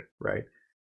that card, right?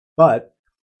 But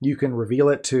you can reveal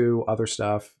it to other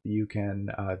stuff. You can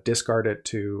discard it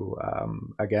to,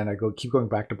 again, keep going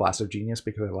back to Blast of Genius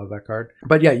because I love that card.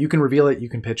 But yeah, you can reveal it, you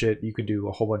can pitch it, you can do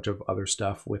a whole bunch of other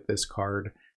stuff with this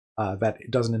card that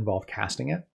doesn't involve casting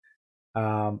it.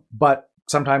 But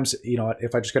sometimes,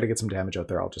 if I just got to get some damage out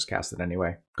there, I'll just cast it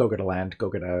anyway. Go get a land, go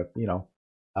get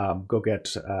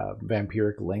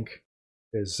Vampiric Link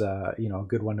is, a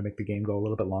good one to make the game go a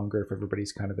little bit longer if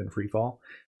everybody's kind of in free fall.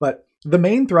 But the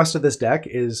main thrust of this deck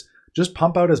is just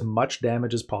pump out as much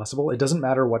damage as possible. It doesn't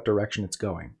matter what direction it's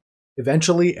going.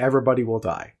 Eventually, everybody will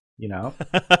die,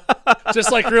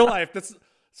 Just like real life. It's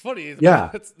funny. Yeah.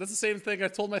 That's the same thing I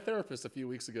told my therapist a few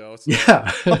weeks ago. So.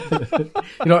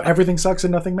 Yeah. Everything sucks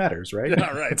and nothing matters, right?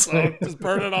 Yeah, right. So just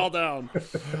burn it all down.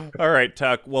 All right,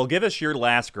 Tuck. Well, give us your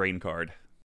last green card.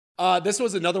 This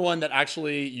was another one that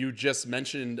actually you just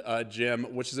mentioned, Jim,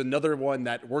 which is another one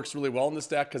that works really well in this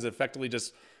deck because it effectively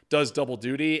just does double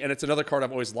duty. And it's another card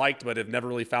I've always liked, but have never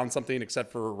really found something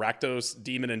except for Rakdos,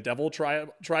 Demon, and Devil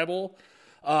Tribal.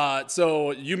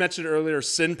 So you mentioned earlier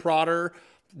Sin Prodder.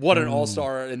 What an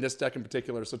all-star in this deck in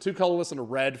particular. So 2 colorless and a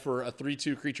red for a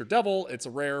 3/2 creature devil. It's a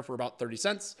rare for about 30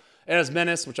 cents. It has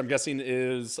Menace, which I'm guessing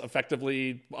is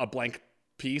effectively a blank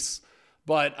piece.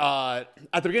 But at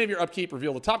the beginning of your upkeep,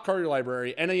 reveal the top card of your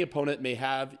library. Any opponent may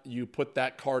have you put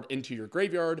that card into your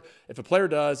graveyard. If a player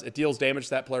does, it deals damage to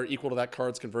that player equal to that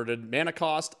card's converted mana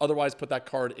cost. Otherwise, put that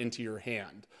card into your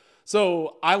hand.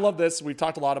 So I love this. We've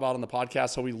talked a lot about on the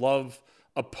podcast how we love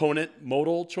opponent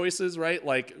modal choices, right?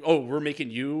 Like, oh, we're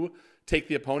making you take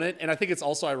the opponent. And I think it's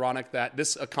also ironic that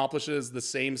this accomplishes the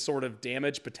same sort of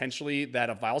damage potentially that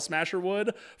a Vial Smasher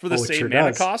would for the same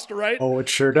mana cost, right? Oh, it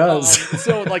sure does.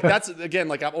 So like that's, again,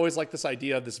 like I've always liked this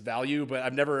idea of this value,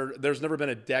 but there's never been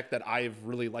a deck that I've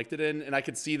really liked it in. And I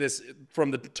could see this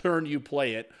from the turn you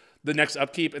play it. The next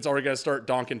upkeep, it's already going to start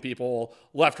donking people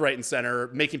left, right, and center,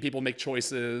 making people make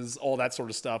choices, all that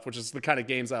sort of stuff, which is the kind of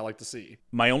games I like to see.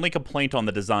 My only complaint on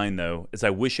the design, though, is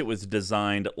I wish it was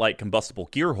designed like Combustible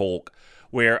Gear Hulk,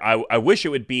 where I wish it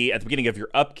would be at the beginning of your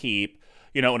upkeep,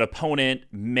 an opponent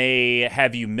may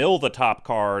have you mill the top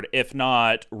card. If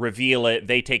not, reveal it.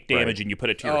 They take damage and you put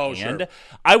it to your hand. Sure.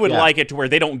 I would like it to where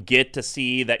they don't get to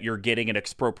see that you're getting an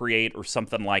expropriate or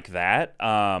something like that.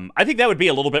 I think that would be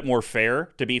a little bit more fair,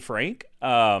 to be frank,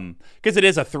 because it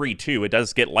is a 3/2. It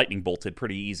does get lightning bolted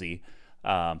pretty easy.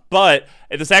 But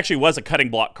this actually was a cutting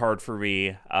block card for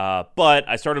me. But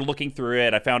I started looking through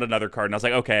it. I found another card and I was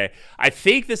like, okay, I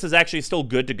think this is actually still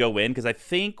good to go in because I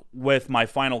think with my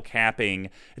final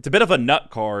capping, it's a bit of a nut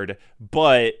card,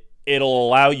 but it'll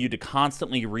allow you to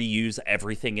constantly reuse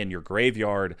everything in your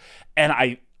graveyard. And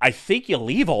I think you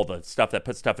leave all the stuff that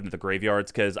puts stuff into the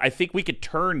graveyards because I think we could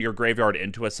turn your graveyard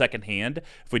into a second hand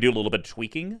if we do a little bit of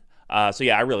tweaking. So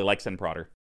yeah, I really like Sin Prodder.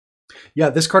 Yeah,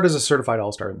 this card is a certified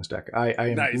all-star in this deck. I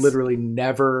am Nice. literally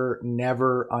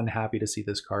never unhappy to see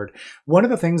this card. One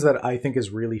of the things that I think is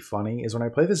really funny is when I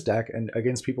play this deck and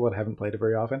against people that haven't played it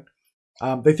very often,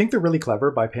 they think they're really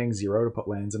clever by paying 0 to put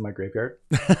lands in my graveyard.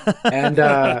 And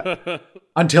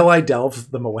until I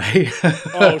delve them away.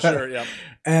 Oh, sure, yeah.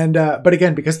 And but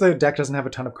again, because the deck doesn't have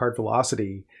a ton of card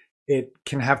velocity, it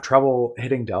can have trouble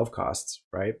hitting delve costs,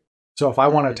 right? So if I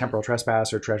want a Temporal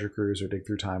Trespass or Treasure Cruise or Dig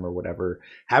Through Time or whatever,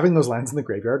 having those lands in the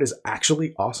graveyard is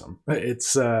actually awesome.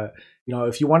 It's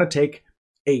if you want to take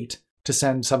 8 to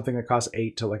send something that costs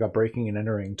 8 to like a Breaking and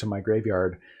Entering to my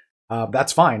graveyard,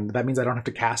 that's fine. That means I don't have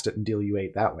to cast it and deal you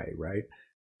 8 that way, right?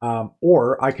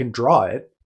 Or I can draw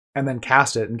it and then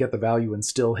cast it and get the value and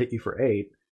still hit you for 8.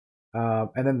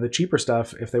 And then the cheaper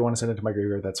stuff, if they want to send it to my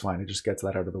graveyard, that's fine. It just gets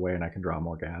that out of the way and I can draw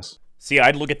more gas. See,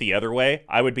 I'd look at the other way.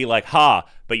 I would be like,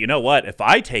 but you know what? If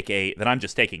I take 8, then I'm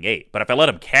just taking 8. But if I let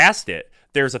them cast it,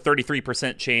 there's a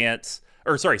 33% chance,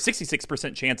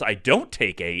 66% chance I don't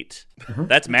take 8.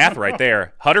 That's math right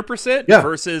there. 100%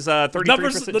 versus 33%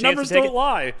 chance. The numbers don't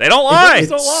lie. They don't lie.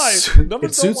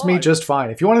 It suits me just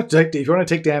fine. If you want to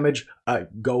take damage,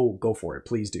 go for it.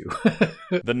 Please do.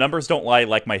 The numbers don't lie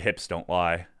like my hips don't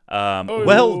lie.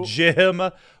 Well, Jim,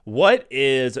 what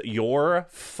is your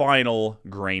final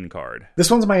grain card?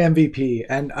 This one's my MVP,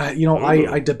 and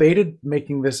I debated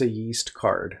making this a yeast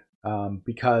card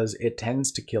because it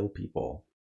tends to kill people.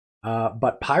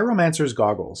 But Pyromancer's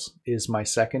Goggles is my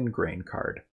second grain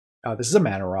card. This is a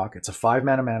mana rock. It's a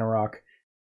 5-mana mana rock,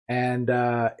 and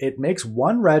it makes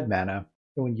 1 red mana.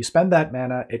 And when you spend that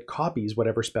mana, it copies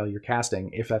whatever spell you're casting.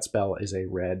 If that spell is a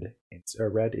red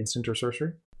instant or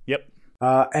sorcery. Yep.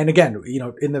 And again,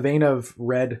 in the vein of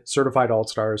red certified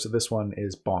all-stars, this one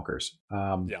is bonkers.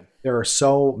 There are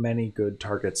so many good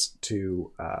targets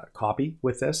to copy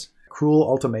with this. Cruel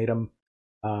Ultimatum.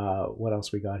 What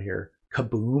else we got here?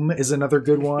 Kaboom is another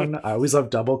good one. I always love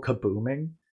double kabooming.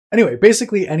 Anyway,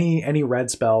 basically any red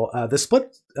spell. The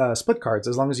split cards,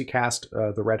 as long as you cast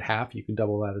the red half, you can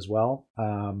double that as well.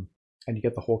 And you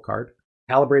get the whole card.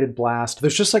 Calibrated Blast.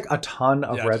 There's just like a ton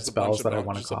of red spells that I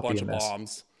want to copy in this.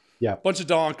 Bombs. Yeah. Bunch of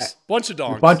donks. Bunch of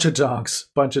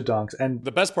donks. And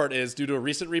the best part is, due to a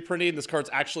recent reprinting, this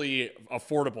card's actually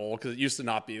affordable because it used to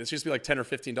not be. This used to be like $10 or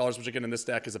 $15, which again in this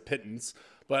deck is a pittance.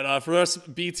 But for us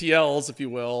BTLs, if you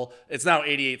will, it's now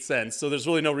 88 cents. So there's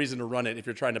really no reason to run it if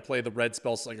you're trying to play the red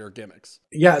Spellslinger gimmicks.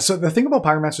 Yeah, so the thing about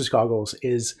Pyromancer's Goggles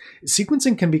is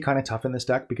sequencing can be kind of tough in this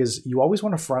deck because you always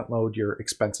want to front load your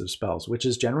expensive spells, which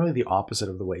is generally the opposite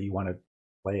of the way you want to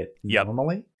play it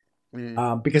normally.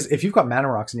 Because if you've got mana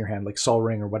rocks in your hand, like Sol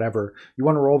Ring or whatever, you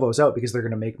want to roll those out because they're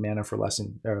going to make mana for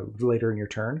later in your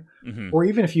turn. Or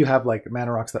even if you have like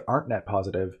mana rocks that aren't net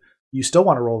positive, you still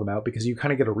want to roll them out because you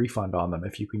kind of get a refund on them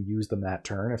if you can use them that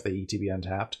turn if they ETB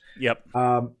untapped. Yep.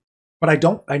 But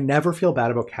I never feel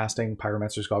bad about casting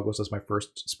Pyromancer's Goggles as my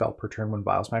first spell per turn when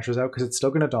Bile Smasher's out because it's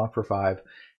still going to donk for 5,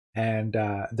 and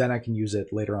then I can use it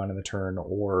later on in the turn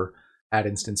or at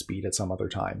instant speed at some other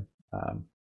time.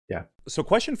 Yeah. So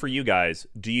question for you guys.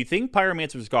 Do you think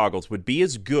Pyromancer's Goggles would be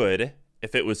as good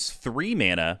if it was 3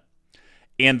 mana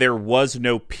and there was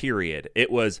no period? It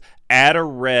was add a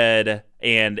red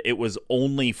and it was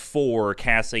only for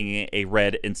casting a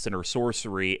red instant or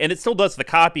sorcery. And it still does the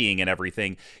copying and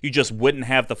everything. You just wouldn't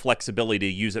have the flexibility to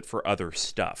use it for other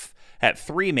stuff. At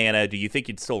 3 mana, do you think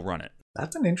you'd still run it?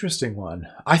 That's an interesting one.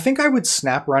 I think I would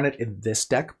snap run it in this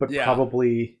deck, but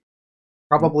probably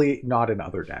not in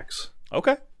other decks.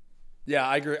 Okay. Yeah,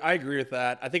 I agree with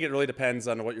that. I think it really depends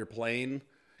on what you're playing.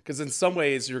 Because in some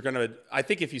ways, I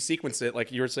think if you sequence it,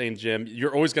 like you were saying, Jim,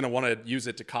 you're always going to want to use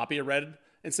it to copy a red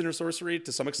instant or sorcery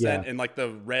to some extent. Yeah. And like the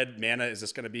red mana is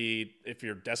just going to be, if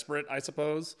you're desperate, I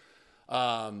suppose.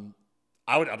 I'd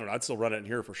still run it in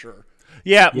here for sure.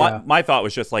 Yeah, my thought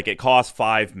was just like it costs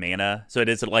 5 mana, so it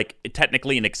is like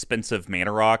technically an expensive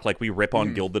mana rock. Like we rip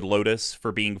on Gilded Lotus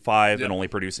for being 5 and only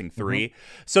producing 3.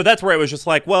 So that's where it was just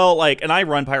like, well, like, and I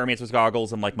run Pyromancer's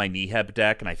Goggles in like my Neheb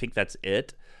deck, and I think that's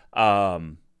it.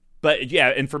 But yeah,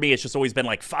 and for me, it's just always been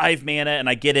like 5 mana, and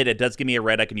I get it. It does give me a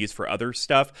red I can use for other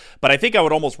stuff. But I think I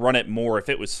would almost run it more if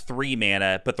it was 3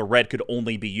 mana, but the red could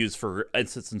only be used for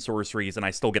instants and sorceries, and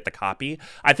I still get the copy.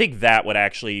 I think that would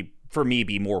actually, for me,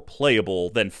 be more playable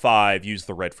than 5, use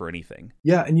the red for anything.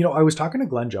 Yeah, and I was talking to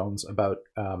Glenn Jones about,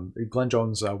 Glenn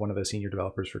Jones, one of the senior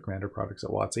developers for Commander products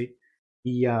at WotC.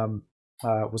 He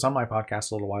was on my podcast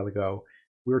a little while ago.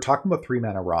 We were talking about 3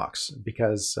 mana rocks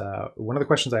because one of the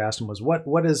questions I asked him was,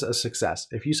 what is a success?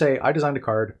 If you say, I designed a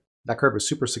card, that card was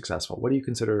super successful, what do you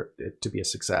consider it to be a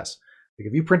success? Like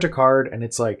if you print a card and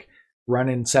it's like run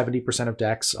in 70% of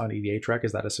decks on EDH Rec.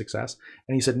 Is that a success?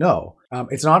 And he said, no,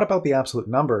 it's not about the absolute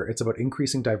number. It's about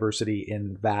increasing diversity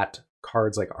in that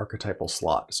card's like archetypal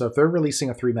slot. So if they're releasing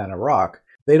a 3-mana rock,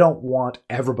 they don't want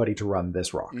everybody to run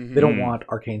this rock. Mm-hmm. They don't want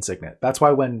Arcane Signet. That's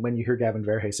why when you hear Gavin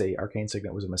Verhey say Arcane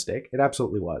Signet was a mistake, it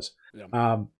absolutely was.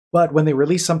 Yeah. But when they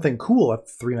release something cool at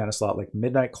the 3-mana slot, like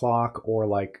Midnight Clock or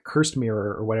like Cursed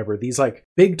Mirror or whatever, these like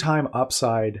big time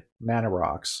upside mana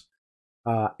rocks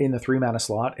in the 3-mana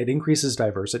slot, it increases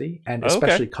diversity and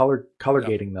especially color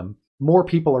gating them. More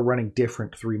people are running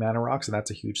different 3-mana rocks, and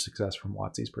that's a huge success from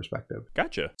WotC's perspective.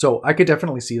 Gotcha. So I could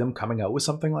definitely see them coming out with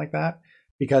something like that,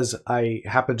 because I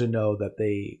happen to know that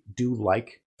they do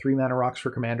like 3-mana rocks for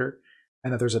Commander,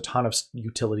 and that there's a ton of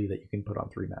utility that you can put on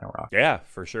 3-mana rock. Yeah,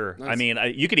 for sure. Nice. I mean,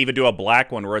 you could even do a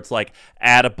black one where it's like,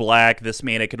 add a black, this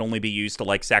mana can only be used to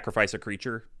like sacrifice a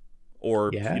creature.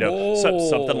 Or,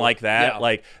 something like that. Yeah.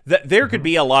 Like, there could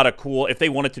be a lot of cool, if they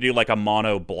wanted to do like a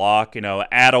mono block,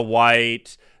 add a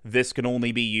white, this can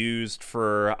only be used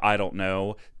for, I don't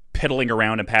know, piddling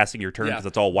around and passing your turn, because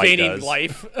that's all white gaining does.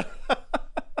 Life.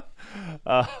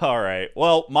 All right.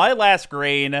 Well, my last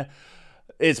grain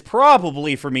is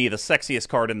probably, for me, the sexiest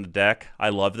card in the deck. I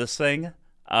love this thing.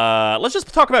 Let's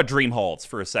just talk about Dream Halls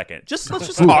for a second. Let's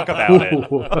just talk about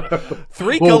it.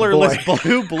 3 colorless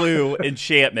blue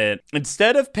enchantment.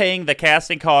 Instead of paying the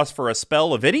casting cost for a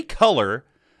spell of any color,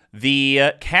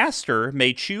 the caster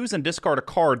may choose and discard a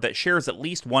card that shares at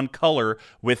least one color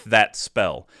with that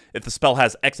spell. If the spell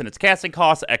has X in its casting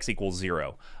cost, X equals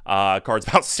 0. Card's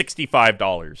about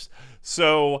 $65.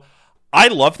 So I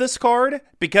love this card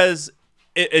because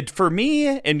it for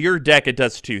me, in your deck, it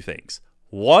does 2 things.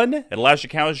 One, it allows you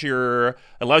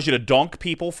to donk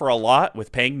people for a lot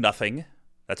with paying nothing.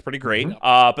 That's pretty great.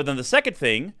 Mm-hmm. But then the second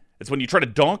thing is when you try to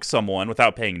donk someone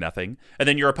without paying nothing, and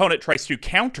then your opponent tries to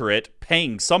counter it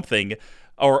paying something,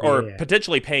 or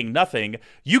potentially paying nothing,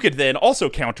 you could then also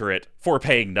counter it for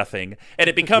paying nothing. And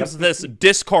it becomes this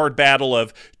discard battle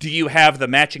of, do you have the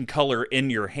matching color in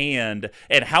your hand,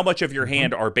 and how much of your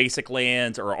hand are basic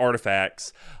lands or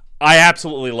artifacts? I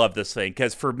absolutely love this thing,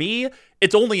 because for me,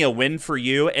 it's only a win for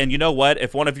you. And you know what?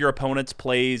 If one of your opponents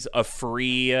plays a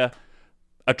free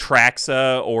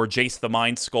Atraxa or Jace the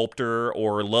Mind Sculptor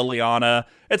or Liliana,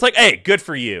 it's like, hey, good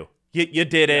for you. You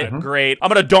did it. Great. I'm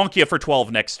going to donk you for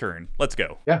 12 next turn. Let's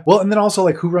go. Yeah. Well, and then also,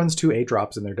 like, who runs 2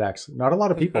 8-drops in their decks? Not a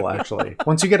lot of people, actually.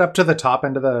 Once you get up to the top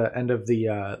end of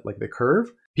the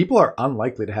curve, people are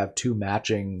unlikely to have 2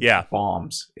 matching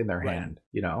bombs in their hand,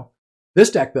 This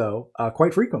deck, though,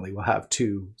 quite frequently will have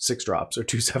 2 6-drops or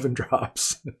 2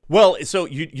 7-drops. Well, so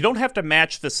you don't have to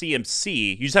match the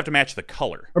CMC. You just have to match the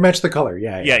color. Or match the color,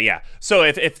 yeah. So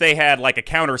if they had like a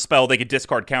counter spell, they could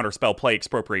discard counter spell, play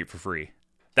Expropriate for free.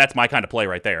 That's my kind of play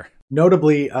right there.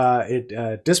 Notably,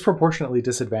 it disproportionately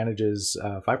disadvantages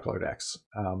 5-color decks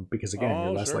because, again,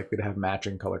 you're less likely to have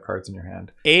matching color cards in your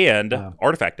hand. And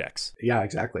artifact decks. Yeah,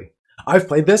 exactly. I've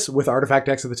played this with artifact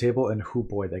decks at the table, and oh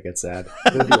boy, they get sad.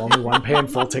 They're the only one paying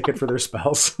full ticket for their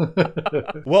spells.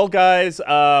 Well, guys,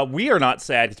 we are not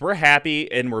sad because we're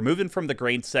happy, and we're moving from the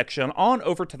grain section on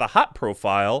over to the hop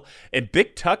profile. And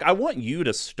Big Tuck, I want you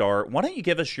to start. Why don't you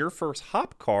give us your first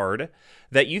hop card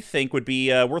that you think would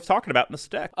be worth talking about in this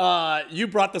deck? You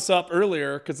brought this up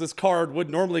earlier because this card would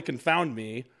normally confound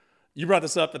me. You brought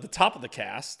this up at the top of the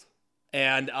cast.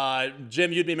 And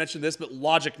Jim, you'd mentioned this, but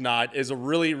Logic Knot is a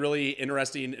really, really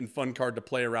interesting and fun card to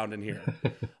play around in here.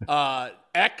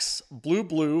 X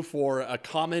blue for a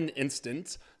common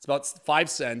instant. It's about 5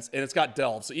 cents, and it's got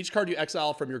Delve. So each card you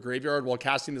exile from your graveyard while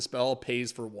casting the spell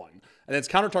pays for 1. And then it's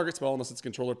counter target spell unless its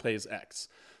controller pays X.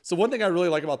 So one thing I really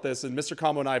like about this, and Mr.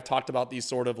 Combo and I have talked about these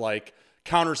sort of like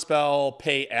counter spell,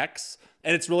 pay X.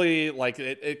 And it's really like,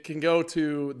 it can go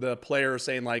to the player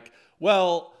saying like,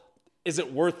 well, is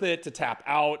it worth it to tap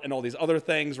out and all these other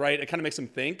things, right? It kind of makes them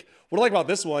think. What I like about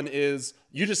this one is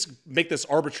you just make this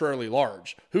arbitrarily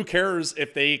large. Who cares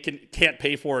if they can't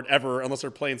pay for it ever unless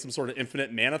they're playing some sort of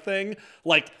infinite mana thing?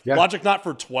 Like, Logic Knot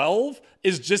for 12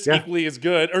 is just equally as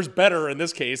good, or is better in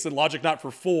this case, than Logic Knot for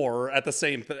 4 at the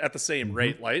same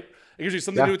rate, right? It gives you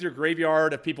something to do with your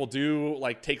graveyard if people do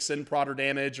like take Sin Prodder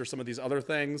damage or some of these other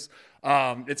things.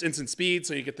 It's instant speed,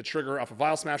 so you get the trigger off of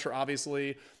Vial Smasher,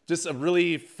 obviously. Just a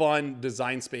really fun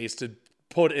design space to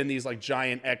put in these like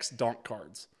giant X donk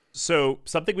cards. So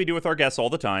something we do with our guests all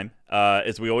the time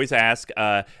is we always ask,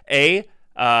 A,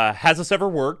 has this ever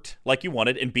worked like you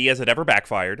wanted? And B, has it ever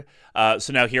backfired?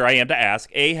 So now here I am to ask,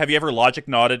 A, have you ever Logic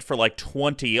Knotted for like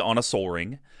 20 on a Soul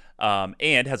Ring?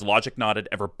 And has Logic Knotted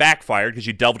ever backfired because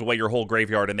you delved away your whole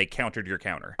graveyard and they countered your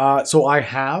counter? So I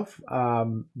have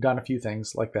done a few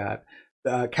things like that.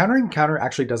 Counter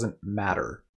actually doesn't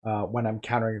matter when I'm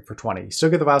countering it for 20. You still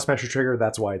get the Vile Smasher trigger.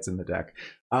 That's why it's in the deck.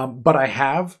 But I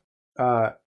have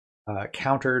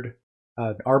countered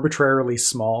an arbitrarily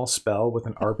small spell with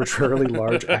an arbitrarily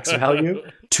large X value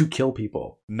to kill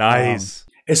people. Nice.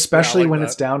 Especially when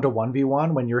it's down to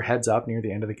 1v1, when you're heads up near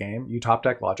the end of the game, you top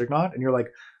deck Logic Knot, and you're like,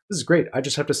 this is great. I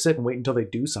just have to sit and wait until they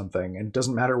do something, and it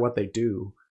doesn't matter what they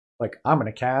do. Like, I'm going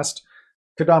to cast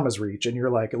Kodama's Reach, and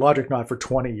you're like, Logic Knot for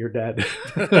 20, you're dead.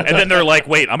 And then they're like,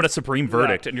 wait, I'm going to Supreme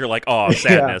Verdict, and you're like, oh,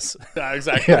 sadness. Yeah,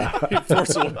 exactly.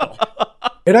 Force of will.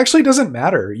 It actually doesn't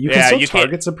matter. You can still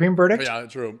target Supreme Verdict. Yeah,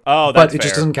 true. Oh, that's But it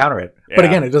just doesn't counter it. Yeah. But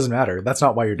again, it doesn't matter. That's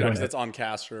not why you're doing it. It's on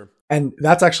cast, sure. And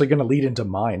that's actually going to lead into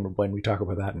mine when we talk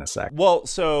about that in a sec. Well,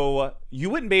 so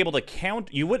you wouldn't be able to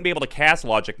cast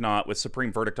Logic Knot with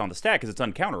Supreme Verdict on the stack because it's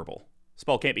uncounterable.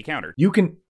 Spell can't be countered. You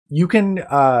can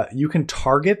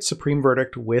target Supreme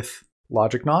Verdict with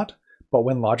Logic Knot, but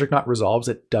when Logic Knot resolves,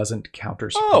 it doesn't counter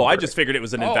Supreme Verdict. I just figured it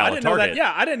was an invalid target.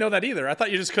 I didn't know that either. I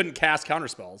thought you just couldn't cast counter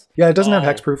spells. Yeah, it doesn't have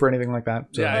hexproof or anything like that.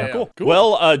 So, Cool.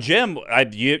 Well, Jim,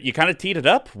 you kind of teed it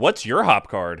up. What's your hop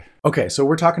card? Okay, so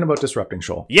we're talking about Disrupting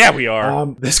Shoal. Yeah, we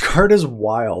are. This card is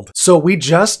wild. So we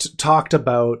just talked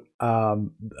about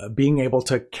being able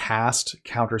to cast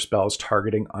counter spells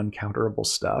targeting uncounterable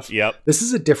stuff. Yep. This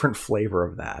is a different flavor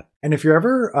of that. And if you're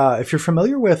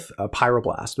familiar with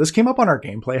Pyroblast, this came up on our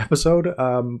gameplay episode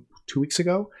 2 weeks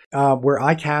ago, where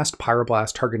I cast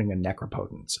Pyroblast targeting a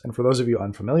Necropotence. And for those of you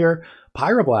unfamiliar,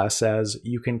 Pyroblast says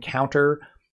you can counter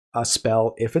a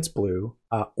spell if it's blue,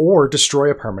 or destroy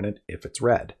a permanent if it's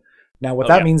red. Now, what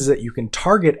that means is that you can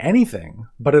target anything,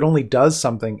 but it only does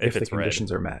something if the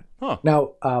conditions are met. Huh.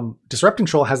 Now, Disrupting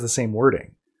Shoal has the same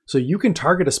wording. So you can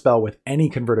target a spell with any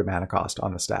converted mana cost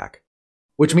on the stack,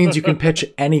 which means you can pitch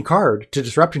any card to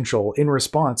Disrupting Shoal in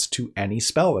response to any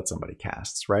spell that somebody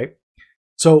casts, right?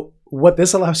 So what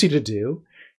this allows you to do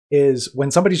is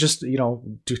when somebody's just,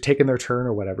 taking their turn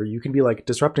or whatever, you can be like,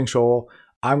 Disrupting Shoal,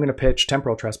 I'm going to pitch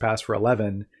Temporal Trespass for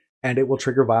 11, and it will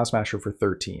trigger Vile Smasher for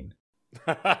 13.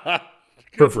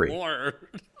 For free.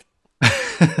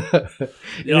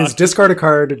 Is discard a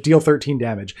card, deal 13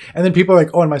 damage. And then people are like,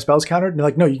 oh, and my spell's countered? And they're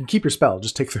like, no, you can keep your spell.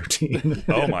 Just take 13.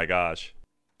 Oh my gosh.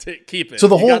 Keep it. So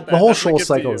the whole Shoal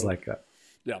cycle is like that.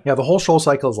 Yeah, the whole Shoal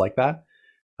cycle is like that.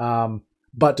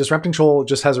 But Disrupting Shoal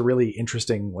just has a really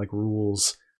interesting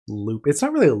rules loop. It's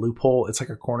not really a loophole. It's like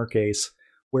a corner case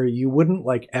where you wouldn't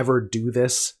ever do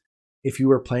this if you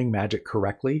were playing Magic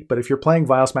correctly. But if you're playing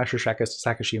Vile Smasher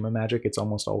Sakashima Magic, it's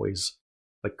almost always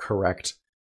correct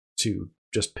to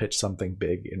just pitch something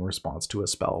big in response to a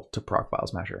spell to proc Vile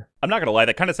Smasher. I'm not gonna lie,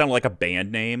 that kind of sounded like a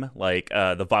band name, like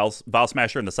the Vile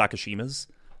Smasher and the Sakashimas.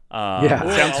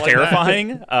 Sounds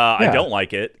terrifying. I don't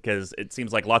like it because it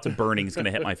seems like lots of burning is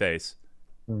gonna hit my face.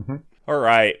 Mm-hmm. All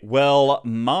right. Well,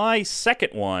 my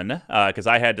second one, because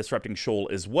I had Disrupting Shoal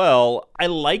as well, I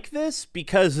like this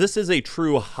because this is a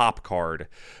true hop card,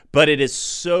 but it is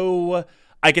so...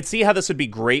 I could see how this would be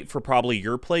great for probably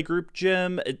your play group,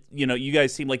 Jim. You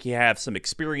guys seem like you have some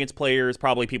experienced players,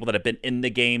 probably people that have been in the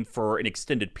game for an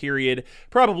extended period,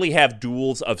 probably have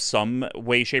duels of some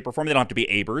way, shape, or form. They don't have to be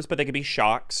Abers, but they could be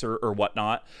Shocks or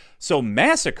whatnot. So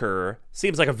Massacre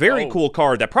seems like a very cool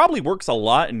card that probably works a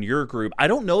lot in your group. I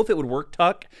don't know if it would work,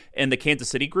 Tuck, in the Kansas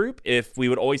City group, if we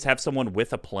would always have someone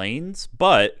with a Plains,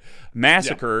 but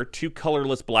Massacre, 2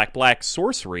 colorless black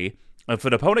sorcery. If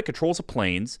an opponent controls a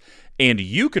Plains and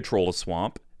you control a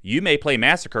swamp, you may play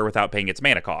Massacre without paying its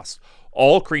mana cost.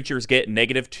 All creatures get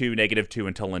 -2/-2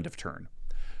 until end of turn.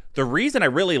 The reason I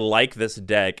really like this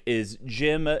deck is,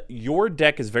 Jim, your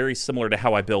deck is very similar to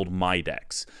how I build my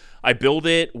decks. I build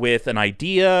it with an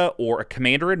idea or a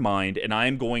commander in mind, and I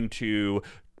am going to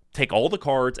take all the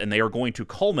cards and they are going to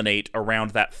culminate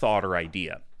around that thought or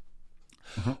idea.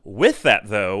 Mm-hmm. With that,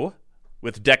 though,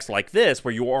 with decks like this,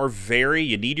 where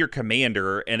you need your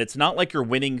commander, and it's not like you're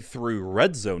winning through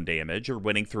red zone damage or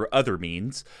winning through other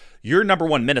means. Your number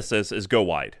one nemesis is go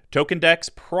wide. Token decks,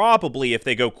 probably, if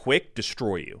they go quick,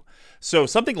 destroy you. So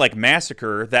something like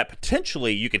Massacre that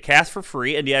potentially you could cast for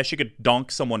free, and yes, you could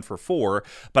donk someone for 4,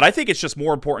 but I think it's just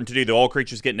more important to do the all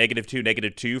creatures get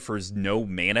 -2/-2 for no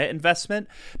mana investment,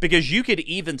 because you could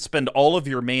even spend all of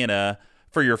your mana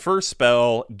for your first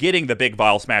spell, getting the big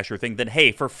Vile Smasher thing, then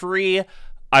hey, for free,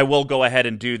 I will go ahead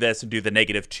and do this and do the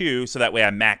 -2, so that way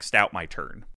I maxed out my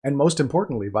turn. And most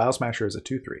importantly, Vile Smasher is a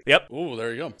 2/3. Yep. Ooh,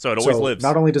 there you go. So it always lives.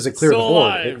 Not only does it clear the board,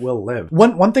 alive. It will live.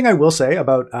 One thing I will say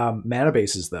about mana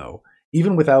bases, though,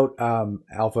 even without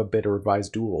Alpha, Beta,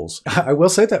 Revised duels, I will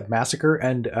say that Massacre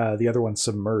and the other one,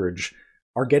 Submerge,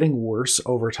 are getting worse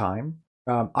over time.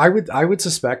 I would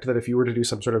suspect that if you were to do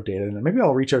some sort of data, and maybe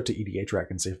I'll reach out to EDHREC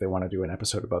and see if they want to do an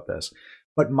episode about this.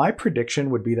 But my prediction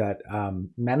would be that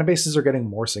mana bases are getting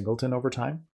more singleton over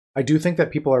time. I do think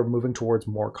that people are moving towards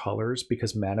more colors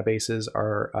because mana bases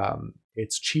are,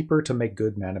 it's cheaper to make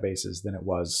good mana bases than it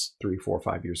was 3, 4,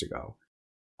 5 years ago.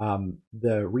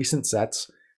 The recent sets,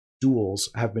 duels,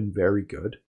 have been very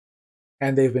good.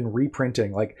 And they've been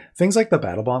reprinting, like things like the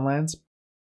Battle Bond lands.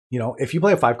 You know, if you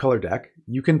play a 5-color deck,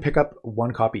 you can pick up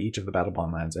 1 copy each of the Battle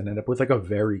Bond lands and end up with like a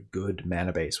very good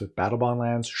mana base with Battle Bond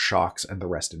lands, shocks, and the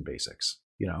rest in basics.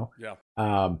 You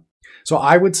know, so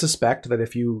I would suspect that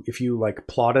if you like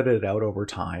plotted it out over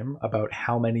time about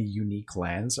how many unique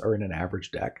lands are in an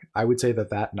average deck, I would say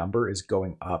that number is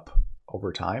going up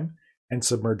over time, and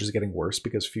Submerge is getting worse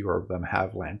because fewer of them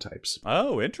have land types.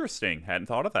 Oh, interesting. Hadn't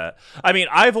thought of that. I mean,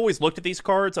 I've always looked at these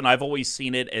cards and I've always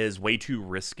seen it as way too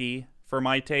risky for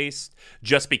my taste,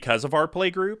 just because of our play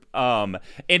group. And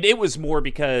it was more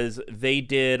because they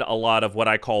did a lot of what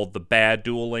I called the bad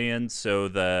dual lands, so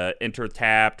the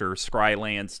Intertapped or Scry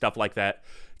lands, stuff like that,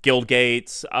 Guild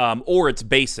Gates, or it's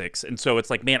basics. And so it's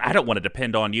like, man, I don't want to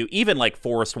depend on you. Even like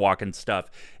Forest Walk and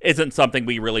stuff isn't something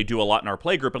we really do a lot in our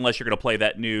play group unless you're going to play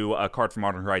that new card from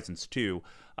Modern Horizons 2,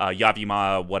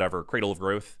 Yavima, whatever, Cradle of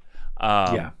Growth.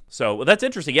 So that's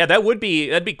interesting. Yeah, that'd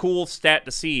be cool stat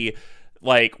to see.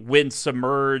 Like when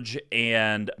Submerge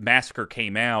and Massacre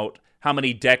came out, how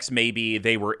many decks maybe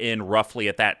they were in roughly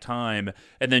at that time,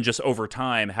 and then just over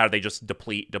time, how do they just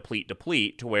deplete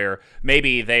to where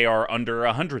maybe they are under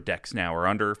 100 decks now or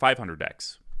under 500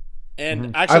 decks.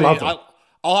 And actually,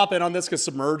 I'll hop in on this because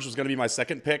Submerge was going to be my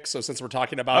second pick. So since we're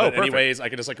talking about it anyways, I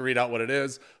can just like read out what it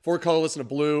is. 4 colorless and a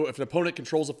blue. If an opponent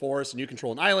controls a forest and you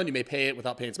control an island, you may pay it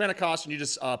without paying its mana cost, and you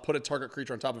just put a target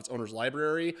creature on top of its owner's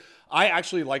library. I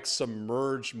actually like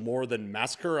Submerge more than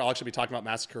Massacre. I'll actually be talking about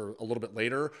Massacre a little bit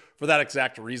later for that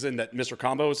exact reason that Mr.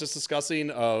 Combo was just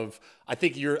discussing. I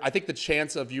think the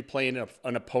chance of you playing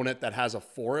an opponent that has a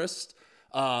forest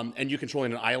and you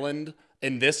controlling an island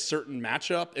in this certain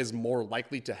matchup is more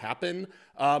likely to happen.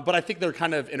 But I think they're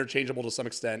kind of interchangeable to some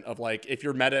extent of like, if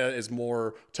your meta is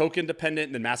more token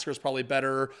dependent, then Massacre is probably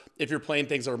better. If you're playing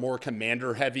things that are more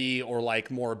commander heavy or like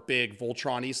more big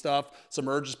Voltron-y stuff,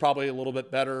 Submerge is probably a little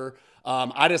bit better.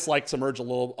 I just like Submerge a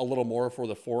little more for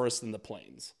the forest than the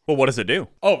plains. Well, what does it do?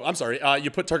 Oh, I'm sorry.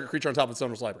 You put target creature on top of its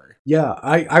owner's library. Yeah,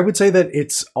 I would say that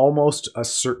it's almost a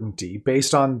certainty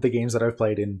based on the games that I've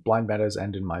played in blind metas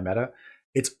and in my meta.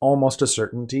 It's almost a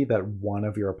certainty that one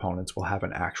of your opponents will have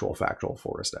an actual factual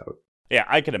forest out. Yeah,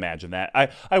 I can imagine that.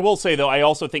 I will say, though, I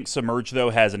also think Submerge, though,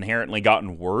 has inherently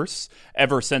gotten worse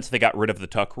ever since they got rid of the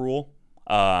Tuck rule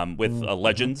with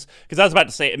Legends. Because I was about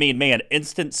to say, I mean, man,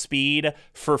 instant speed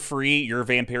for free, your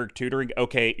Vampiric Tutoring.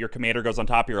 Okay, your commander goes on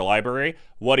top of your library.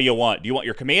 What do you want? Do you want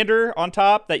your commander on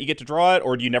top that you get to draw it,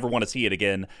 or do you never want to see it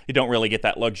again? You don't really get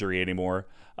that luxury anymore.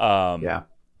 Yeah.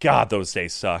 God, those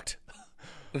days sucked.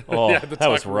 Oh, yeah,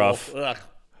 that was rough.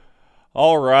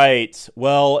 All right.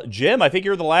 Well, Jim, I think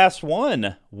you're the last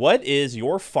one. What is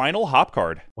your final hop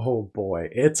card? Oh, boy.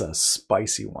 It's a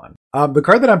spicy one. The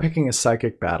card that I'm picking is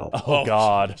Psychic Battle. Oh,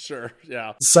 God. Sure,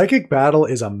 yeah. Psychic Battle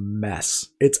is a mess.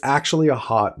 It's actually a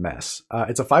hot mess.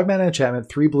 It's a 5-mana enchantment,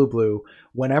 3 blue.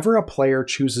 Whenever a player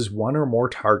chooses one or more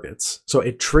targets, so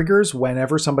it triggers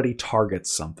whenever somebody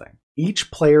targets something.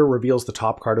 Each player reveals the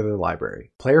top card of their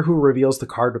library. Player who reveals the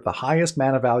card with the highest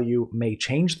mana value may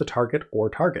change the target or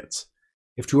targets.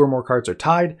 If 2 or more cards are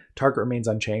tied, target remains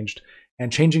unchanged,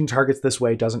 and changing targets this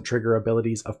way doesn't trigger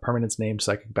abilities of permanents named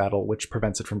Psychic Battle, which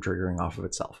prevents it from triggering off of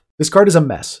itself. This card is a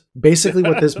mess. Basically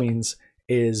what this means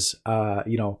is,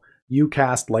 you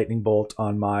cast Lightning Bolt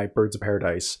on my Birds of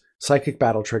Paradise, Psychic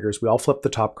Battle triggers, we all flip the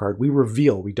top card, we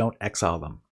reveal, we don't exile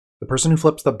them. The person who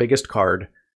flips the biggest card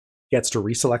gets to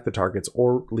reselect the targets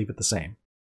or leave it the same.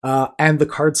 And the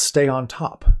cards stay on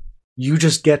top. You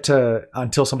just get to,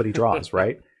 until somebody draws,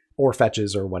 right? Or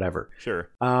fetches or whatever. Sure.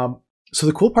 So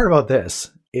the cool part about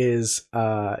this is,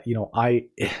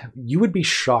 you would be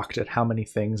shocked at how many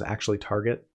things actually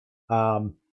target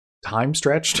time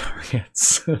stretch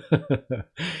targets.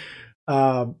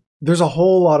 There's a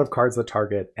whole lot of cards that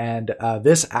target, and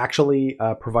this actually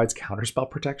provides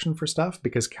counterspell protection for stuff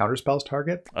because counterspells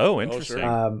target. Oh,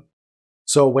 interesting.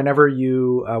 So whenever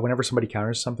somebody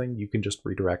counters something, you can just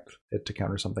redirect it to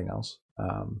counter something else.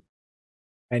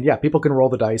 And yeah, people can roll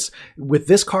the dice with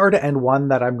this card and one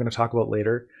that I'm going to talk about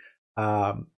later.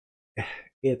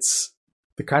 It's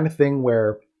the kind of thing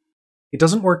where it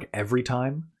doesn't work every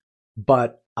time,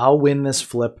 but I'll win this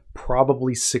flip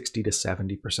probably 60 to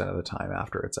 70% of the time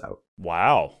after it's out.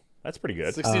 Wow. That's pretty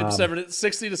good. 60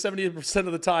 to 70%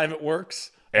 of the time it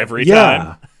works. Every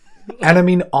time. And I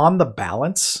mean, on the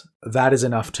balance, that is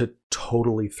enough to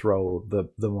totally throw the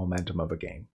momentum of a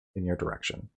game in your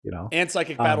direction, you know? And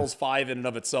Psychic Battle's 5 in and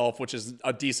of itself, which is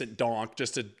a decent donk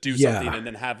just to do something and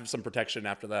then have some protection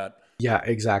after that. Yeah,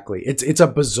 exactly. It's a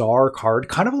bizarre card,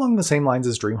 kind of along the same lines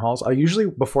as Dream Halls. I usually,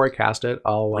 before I cast it,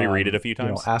 I'll reread it a few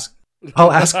times.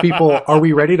 I'll ask people, are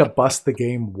we ready to bust the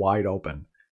game wide open?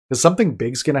 Because something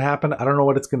big's going to happen. I don't know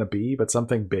what it's going to be, but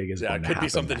something big is going to happen. Yeah, it could be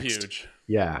something next. huge.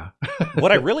 Yeah.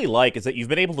 What I really like is that you've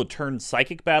been able to turn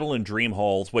Psychic Battle and Dream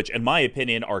Halls, which in my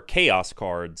opinion are chaos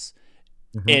cards,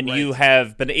 and you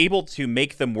have been able to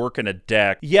make them work in a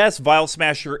deck. Yes, Vial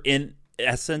Smasher in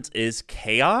essence is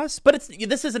chaos, but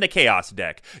this isn't a chaos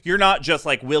deck. You're not just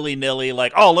like willy-nilly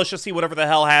like, oh, let's just see whatever the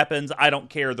hell happens, I don't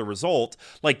care the result.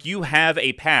 Like, you have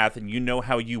a path and you know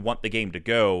how you want the game to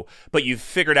go, but you've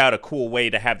figured out a cool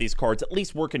way to have these cards at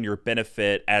least work in your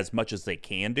benefit as much as they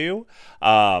can do,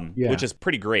 which is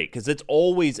pretty great, because it's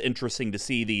always interesting to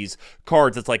see these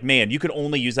cards. It's like, man, you could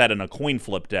only use that in a coin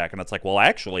flip deck, and it's like, well,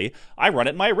 actually, I run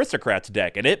it in my Aristocrats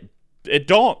deck, and it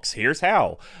donks. Here's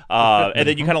how. And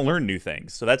then you kind of learn new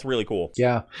things. So that's really cool.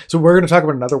 Yeah. So we're going to talk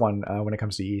about another one when it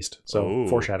comes to Yeast. So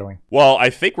foreshadowing. Well,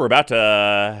 I think we're about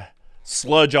to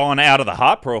sludge on out of the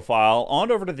hot profile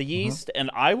on over to the Yeast. And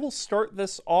I will start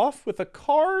this off with a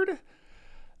card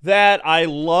that I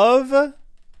love.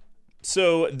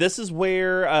 So this is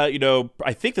where,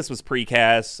 I think this was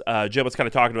precast. Joe was kind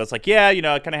of talking to us like, I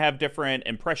kind of have different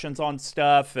impressions on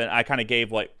stuff. And I kind of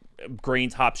gave like,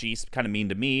 grains, hops, yeast kind of mean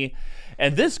to me.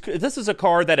 And this is a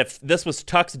card that if this was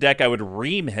Tuck's deck, I would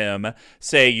ream him,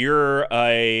 say you're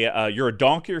a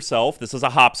donk yourself. This is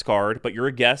a hops card, but you're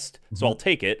a guest, so I'll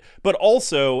take it. But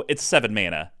also, it's 7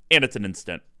 mana, and it's an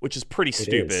instant, which is pretty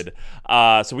stupid.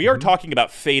 So we are talking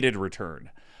about Fated Return.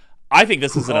 I think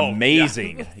this is an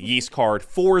amazing Yeast card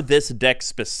for this deck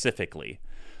specifically.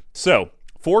 So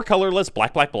 4 colorless,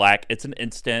 black, black, black. It's an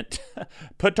instant.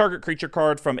 Put target creature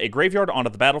card from a graveyard onto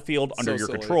the battlefield under your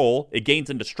control. It gains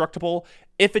indestructible.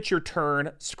 If it's your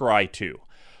turn, scry 2.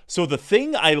 So the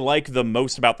thing I like the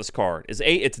most about this card is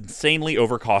A, it's insanely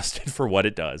overcosted for what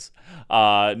it does.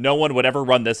 No one would ever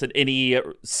run this in any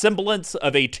semblance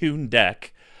of a tuned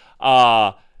deck.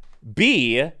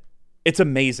 B, it's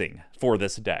amazing for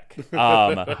this deck.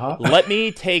 Let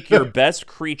me take your best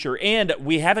creature, and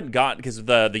we haven't gotten, because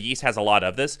the Yeast has a lot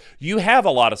of this, you have a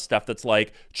lot of stuff that's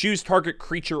like, choose target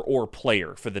creature or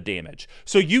player for the damage.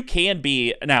 So you can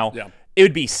be, it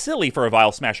would be silly for a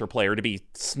Vial Smasher player to be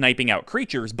sniping out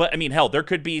creatures, but I mean, hell, there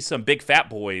could be some big fat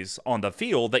boys on the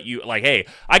field that you, like, hey,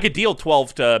 I could deal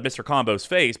 12 to Mr. Combo's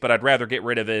face, but I'd rather get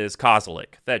rid of his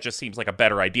Kozilek. That just seems like a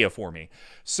better idea for me.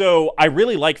 So I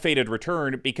really like Fated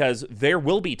Return because there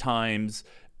will be times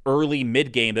early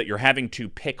mid-game that you're having to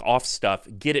pick off stuff,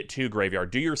 get it to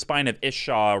graveyard, do your Spine of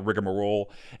Isha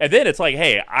rigmarole, and then it's like,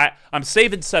 hey, I'm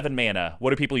saving 7 mana.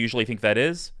 What do people usually think that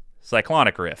is?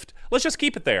 Cyclonic Rift. Let's just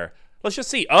keep it there. Let's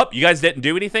just see. You guys didn't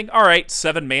do anything? All right,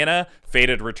 7 mana,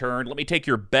 Fated Return. Let me take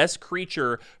your best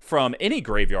creature from any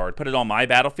graveyard, put it on my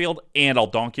battlefield, and I'll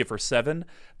donk you for 7.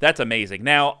 That's amazing.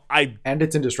 Now, And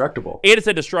it's indestructible.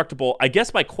 I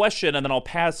guess my question, and then I'll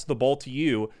pass the ball to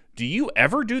you, do you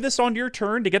ever do this on your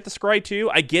turn to get the Scry 2?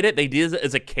 I get it. They did it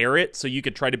as a carrot, so you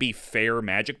could try to be fair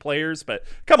Magic players, but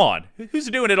come on. Who's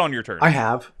doing it on your turn? I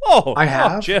have. I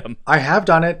have. Jim. I have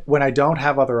done it when I don't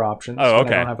have other options. Oh, okay.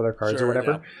 When I don't have other cards or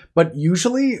whatever. Yeah. But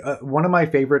usually, one of my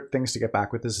favorite things to get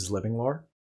back with this is Living Lore.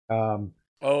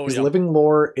 Living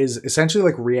Lore is essentially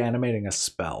like reanimating a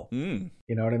spell. You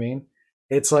know what I mean?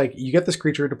 It's like you get this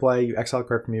creature to play, you exile a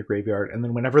card from your graveyard, and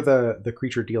then whenever the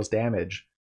creature deals damage,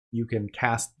 you can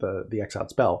cast the exiled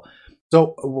spell.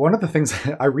 So one of the things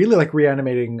I really like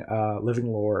reanimating Living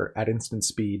Lore at instant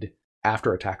speed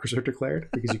after attackers are declared,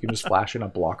 because you can just flash in a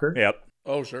blocker. Yep.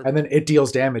 Oh, sure. And then it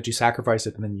deals damage, you sacrifice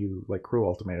it, and then you like Cruel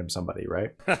Ultimatum somebody,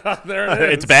 right? There it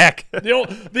is. It's back.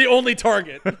 The only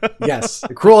target. Yes.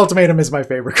 Cruel Ultimatum is my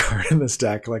favorite card in this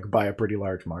deck, like by a pretty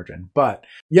large margin. But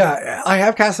yeah, I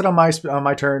have cast it on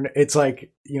my turn. It's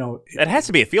like, it has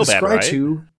to be a feel bad, right?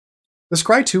 The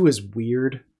Scry 2 is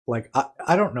weird. Like,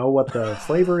 I don't know what the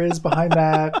flavor is behind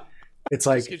that. It's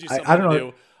like, I don't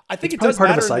know. I think it does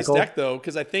matter in this deck, though,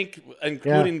 because I think,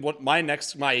 including what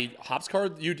my hops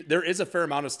card, there is a fair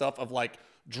amount of stuff of like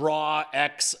draw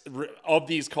X of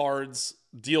these cards,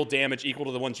 deal damage equal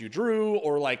to the ones you drew,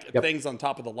 or like things on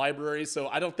top of the library. So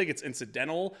I don't think it's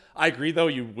incidental. I agree, though,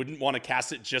 you wouldn't want to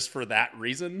cast it just for that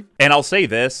reason. And I'll say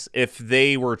this, if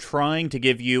they were trying to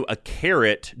give you a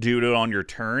carrot, do it on your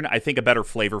turn, I think a better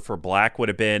flavor for black would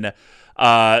have been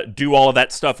do all of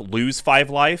that stuff, lose 5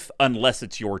 life, unless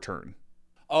it's your turn.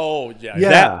 Oh,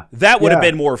 yeah. That would have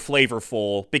been more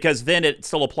flavorful, because then it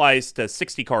still applies to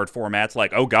 60 card formats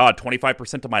like, oh god,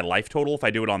 25% of my life total if I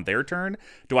do it on their turn.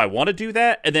 Do I want to do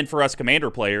that? And then for us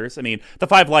Commander players, I mean, the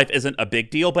 5 life isn't a big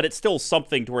deal, but it's still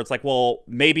something to where it's like, well,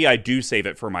 maybe I do save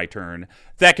it for my turn.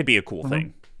 That could be a cool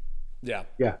thing. Yeah.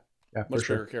 Yeah, much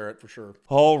bigger carrot for sure.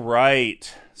 All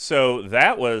right. So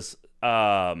that was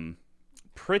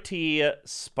pretty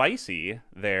spicy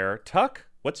there. Tuck,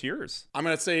 what's yours? I'm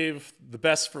going to save the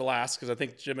best for last because I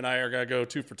think Jim and I are going to go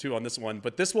 2 for 2 on this one.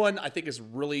 But this one I think is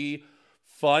really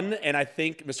fun. And I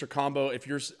think, Mr. Combo, if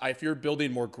you're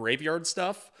building more graveyard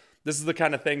stuff, this is the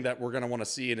kind of thing that we're going to want to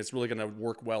see, and it's really going to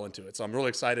work well into it. So I'm really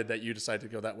excited that you decided to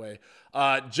go that way.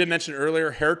 Jim mentioned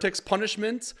earlier, Heretic's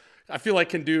Punishment. I feel like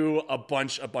can do a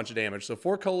bunch of damage. So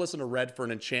 4 colorless and a red for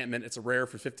an enchantment. It's a rare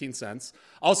for 15 cents.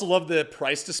 I also love the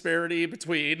price disparity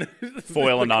between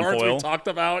foil and non-foil. Cards we talked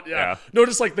about. Yeah.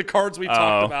 Notice like the cards we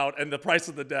talked about and the price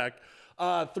of the deck.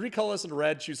 3 colorless and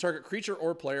red. Choose target creature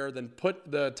or player. Then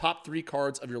put the top 3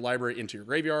 cards of your library into your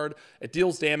graveyard. It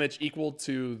deals damage equal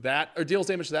to that, or deals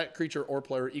damage to that creature or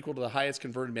player equal to the highest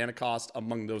converted mana cost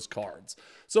among those cards.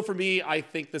 So for me, I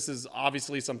think this is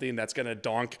obviously something that's going to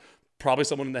donk probably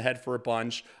someone in the head for a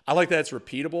bunch. I like that it's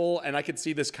repeatable, and I could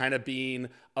see this kind of being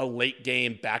a late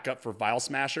game backup for Vial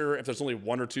Smasher if there's only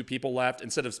 1 or 2 people left.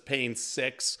 Instead of paying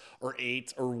 6 or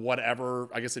 8 or whatever,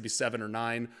 I guess it'd be 7 or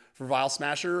 9 for Vial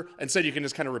Smasher. Instead, you can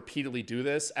just kind of repeatedly do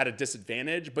this at a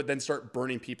disadvantage, but then start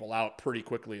burning people out pretty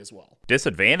quickly as well.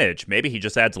 Disadvantage? Maybe he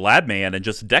just adds Labman and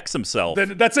just decks himself.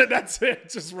 Then that's it.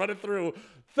 Just run it through.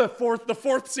 The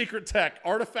fourth secret tech: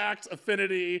 Artifact,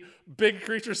 Affinity, big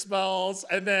creature spells,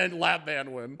 and then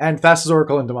Labman win. And Thassa's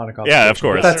Oracle and Demonic Obligation. Yeah, of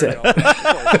course. That's it. Of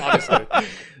course, obviously.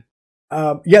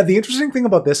 The interesting thing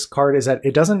about this card is that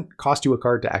it doesn't cost you a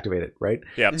card to activate it, right?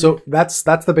 Yeah. So that's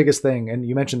the biggest thing, and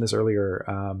you mentioned this earlier.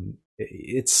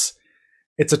 It's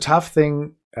a tough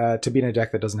thing to be in a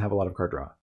deck that doesn't have a lot of card draw,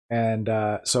 and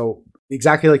so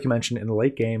exactly like you mentioned in the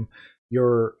late game.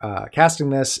 You're casting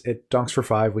this, it donks for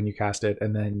 5 when you cast it,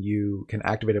 and then you can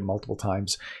activate it multiple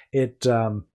times. It's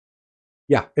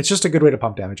just a good way to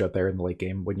pump damage out there in the late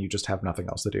game when you just have nothing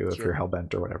else to do if you're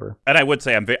hellbent or whatever. And I would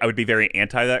say I would be very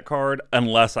anti that card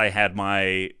unless I had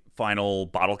my final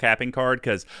bottle capping card,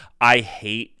 because I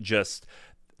hate just,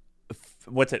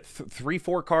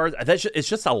 3-4 cards? It's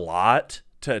just a lot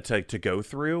to go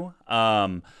through.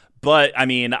 But I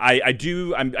mean,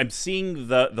 I'm seeing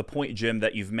the point, Jim,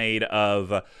 that you've made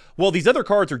of, well, these other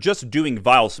cards are just doing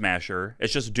Vial Smasher.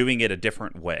 It's just doing it a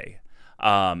different way.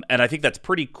 And I think that's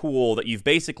pretty cool that you've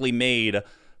basically made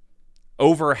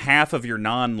over half of your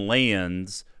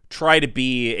non-lands try to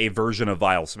be a version of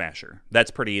Vial Smasher. That's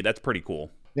pretty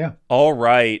cool. Yeah. All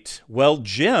right. Well,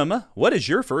 Jim, what is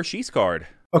your first Sheath card?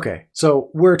 Okay, so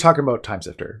we're talking about Time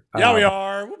Sifter. Yeah, we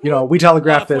are. We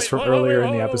telegraphed this from earlier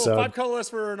in the episode. 5 colorless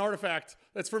for an artifact.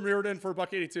 That's for Mirrodin for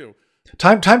 $1.82.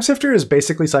 Time Sifter is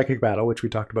basically Psychic Battle, which we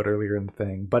talked about earlier in the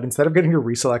thing. But instead of getting to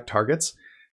reselect targets,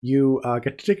 you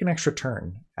get to take an extra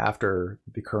turn after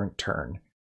the current turn.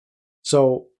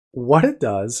 So what it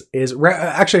does is,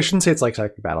 actually, I shouldn't say it's like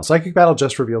Psychic Battle. Psychic Battle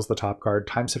just reveals the top card.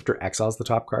 Time Sifter exiles the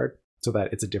top card so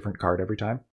that it's a different card every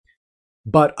time.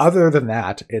 But other than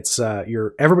that, it's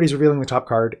everybody's revealing the top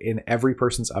card in every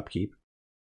person's upkeep.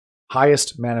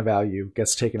 Highest mana value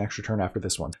gets to take an extra turn after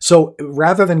this one. So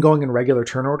rather than going in regular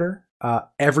turn order,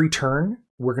 every turn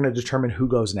we're going to determine who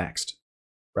goes next,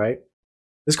 right?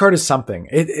 This card is something.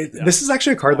 This is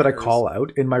actually a card that I call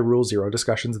out in my Rule Zero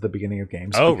discussions at the beginning of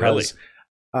games. Oh, because,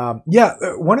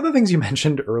 really? One of the things you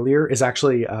mentioned earlier is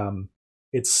actually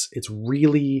it's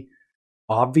really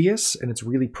obvious and it's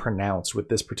really pronounced with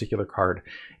this particular card,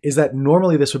 is that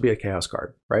normally this would be a chaos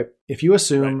card, right? If you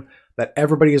assume that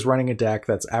everybody is running a deck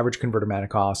that's average converted mana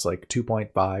cost like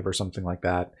 2.5 or something like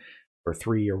that, or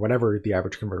 3 or whatever the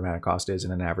average converted mana cost is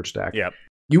in an average deck,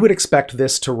 you would expect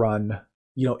this to run,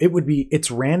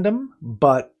 it's random,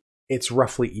 but it's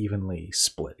roughly evenly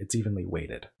split. It's evenly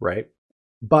weighted, right?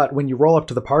 But when you roll up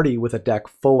to the party with a deck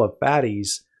full of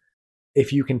baddies,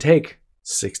 if you can take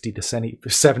 60 to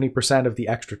 70% of the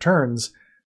extra turns,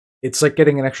 it's like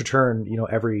getting an extra turn,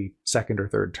 every second or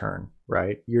third turn,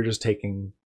 right? You're just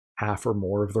taking half or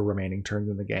more of the remaining turns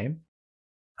in the game.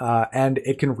 And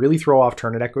it can really throw off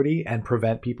turn equity and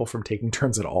prevent people from taking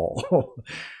turns at all.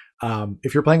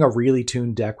 If you're playing a really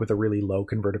tuned deck with a really low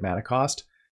converted mana cost,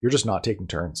 you're just not taking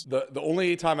turns. The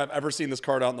only time I've ever seen this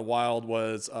card out in the wild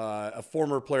was a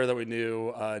former player that we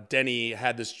knew, Denny,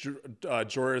 had this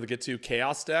Jorah the Get-To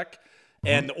Chaos deck.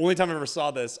 And the only time I ever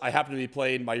saw this, I happened to be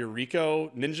playing my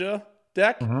Yuriko Ninja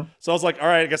deck. So I was like, all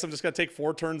right, I guess I'm just gonna take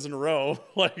 4 turns in a row.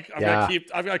 Like I'm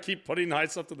gonna keep putting high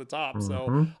stuff to the top.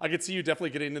 So I could see you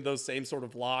definitely getting into those same sort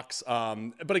of blocks.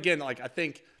 But again, like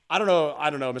I don't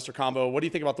know, Mr. Combo. What do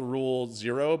you think about the rule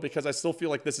 0? Because I still feel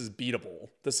like this is beatable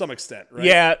to some extent, right?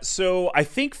 Yeah, so I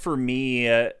think for me,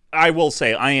 I will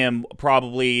say I am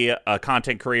probably a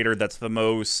content creator that's the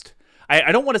most,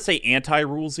 I don't want to say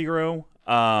anti-rule 0,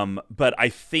 but I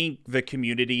think the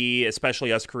community,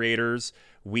 especially us creators,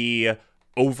 we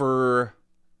over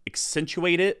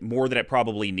accentuate it more than it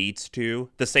probably needs to.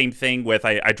 The same thing with,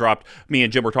 I dropped, me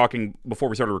and Jim were talking before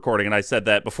we started recording, and I said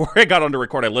that before I got on to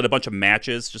record, I lit a bunch of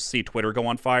matches just to see Twitter go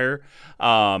on fire.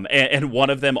 And one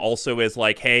of them also is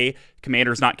like, hey,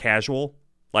 Commander's not casual.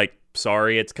 Like,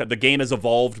 sorry, the game has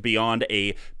evolved beyond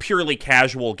a purely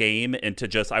casual game into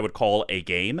just, I would call, a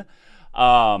game.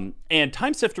 And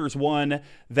Time Sifter's one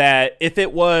that if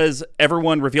it was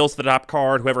everyone reveals the top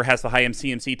card, whoever has the high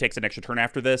MCMC takes an extra turn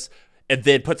after this, and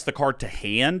then puts the card to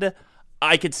hand,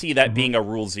 I could see that being a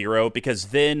rule 0, because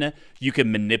then you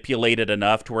can manipulate it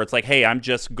enough to where it's like, hey, I'm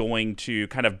just going to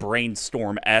kind of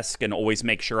brainstorm-esque and always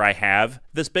make sure I have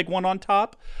this big one on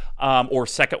top, or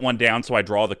second one down so I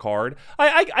draw the card.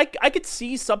 I could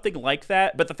see something like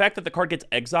that, but the fact that the card gets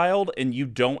exiled and you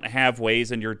don't have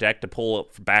ways in your deck to pull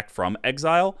it back from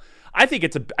exile, I think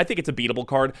it's a beatable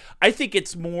card. I think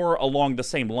it's more along the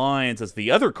same lines as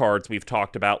the other cards we've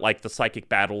talked about, like the Psychic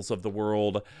Battles of the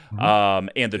world,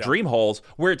 and the Dream Halls,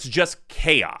 where it's just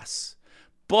chaos.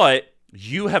 But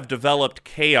you have developed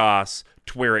chaos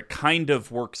to where it kind of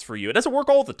works for you. It doesn't work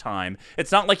all the time.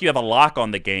 It's not like you have a lock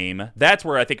on the game. That's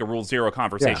where I think a rule 0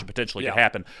 conversation potentially could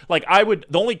happen. Like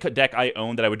the only deck I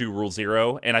own that I would do rule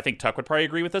 0, and I think Tuck would probably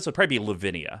agree with this, would probably be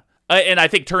Lavinia. And I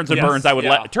think Turns and Burns,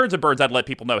 I'd let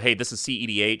people know, hey, this is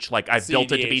CEDH. Like, I've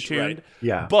built it to be tuned. Right.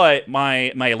 Yeah. But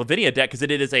my Lavinia deck, because it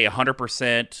is a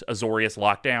 100% Azorius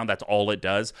lockdown, that's all it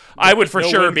does. I would for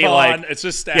sure be like, it's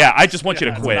just stats. Yeah, I just want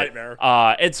you to quit.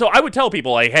 And so I would tell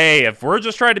people, like, hey, if we're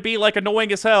just trying to be like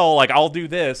annoying as hell, like, I'll do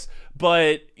this.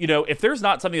 But, you know, if there's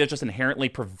not something that just inherently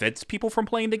prevents people from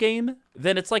playing the game,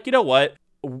 then it's like, you know what?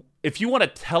 If you want to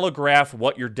telegraph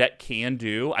what your deck can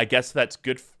do, I guess that's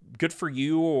good for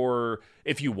you, or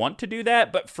if you want to do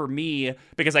that. But for me,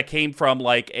 because I came from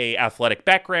like a athletic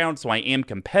background, so I am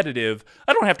competitive,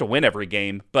 I don't have to win every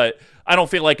game, but I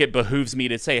don't feel like it behooves me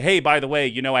to say, hey, by the way,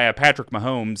 you know, I have Patrick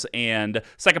Mahomes, and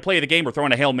second play of the game, we're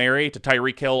throwing a Hail Mary to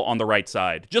Tyreek Hill on the right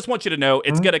side. Just want you to know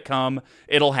it's going to come.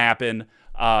 It'll happen.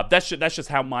 That's just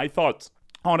how my thoughts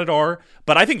on it are.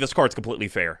 But I think this card's completely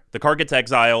fair. The card gets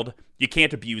exiled. You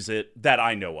can't abuse it, that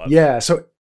I know of. Yeah, so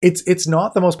it's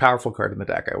not the most powerful card in the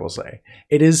deck, I will say.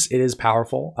 It is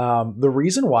powerful. The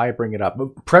reason why I bring it up,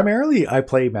 primarily I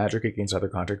play Magic against other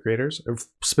content creators,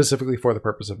 specifically for the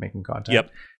purpose of making content. Yep.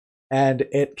 And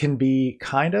it can be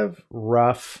kind of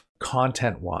rough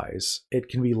content-wise. It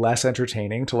can be less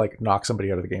entertaining to like knock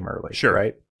somebody out of the game early. Sure.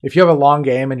 Right? If you have a long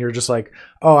game and you're just like,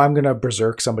 oh, I'm going to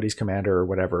berserk somebody's commander or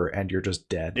whatever, and you're just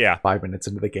dead 5 minutes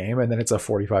into the game, and then it's a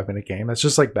 45-minute game, that's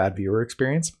just like bad viewer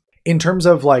experience. In terms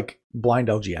of like blind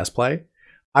LGS play,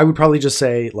 I would probably just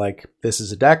say like, this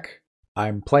is a deck.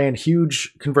 I'm playing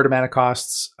huge converted mana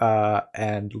costs,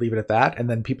 and leave it at that. And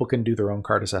then people can do their own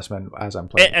card assessment as I'm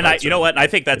playing. And you know what? I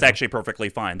think that's actually perfectly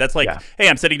fine. That's like, hey,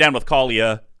 I'm sitting down with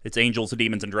Kalia. It's Angels,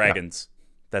 Demons, and Dragons.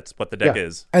 That's what the deck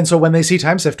is. And so when they see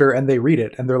Time Sifter and they read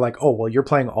it and they're like, oh, well, you're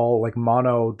playing all like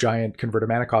mono giant converted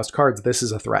mana cost cards, this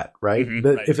is a threat, right?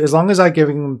 If as long as I'm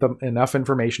giving them enough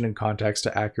information and context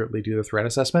to accurately do the threat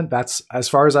assessment, that's, as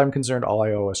far as I'm concerned, all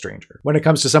I owe a stranger. When it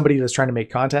comes to somebody that's trying to make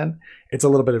content, it's a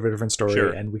little bit of a different story.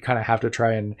 Sure. And we kind of have to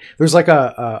try and, there's like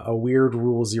a weird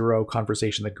rule 0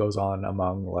 conversation that goes on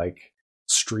among like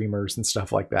streamers and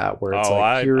stuff like that, where it's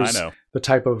here's the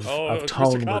type of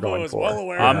tone we're going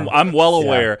for. I'm well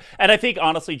aware. And I think,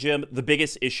 honestly, Jim, the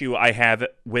biggest issue I have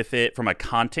with it from a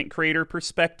content creator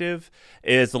perspective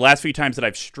is the last few times that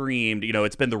I've streamed, you know,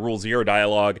 it's been the Rule 0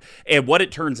 dialogue, and what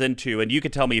it turns into, and you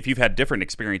can tell me if you've had different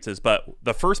experiences, but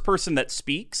the first person that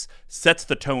speaks sets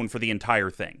the tone for the entire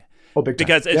thing. Oh, big time.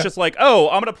 Because it's just like, oh,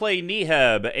 I'm going to play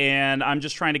Neheb, and I'm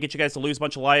just trying to get you guys to lose a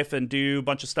bunch of life and do a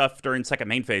bunch of stuff during second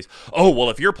main phase. Oh, well,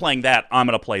 if you're playing that, I'm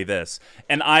going to play this.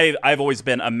 And I've always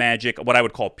been a Magic, what I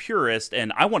would call purist,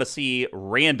 and I want to see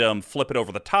random flip it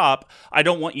over the top. I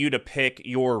don't want you to pick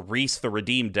your Reese the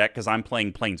Redeemed deck because I'm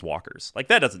playing Planeswalkers. Like,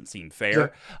 that doesn't seem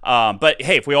fair. Yeah. But,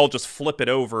 hey, if we all just flip it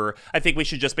over, I think we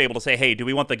should just be able to say, hey, do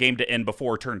we want the game to end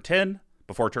before turn 10,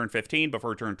 before turn 15,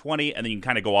 before turn 20, and then you can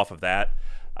kind of go off of that.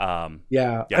 I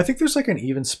think there's like an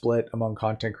even split among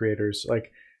content creators.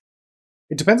 Like,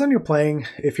 It depends on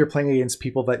if you're playing against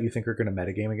people that you think are going to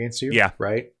metagame against you. Yeah.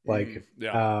 Right. Like,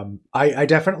 I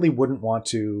definitely wouldn't want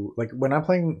to, like, when I'm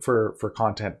playing for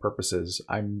content purposes,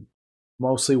 I'm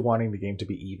mostly wanting the game to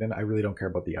be even. I really don't care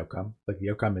about the outcome. Like,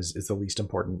 the outcome is the least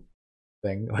important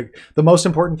thing. Like, the most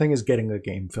important thing is getting the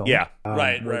game filmed. Yeah.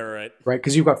 Right.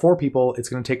 Because you've got 4 people. It's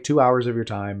going to take 2 hours of your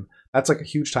time. That's like a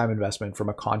huge time investment from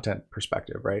a content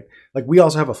perspective, right? Like, we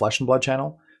also have a Flesh and Blood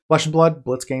channel. Flesh and Blood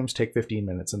Blitz games take 15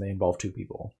 minutes and they involve 2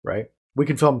 people, right? We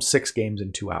can film 6 games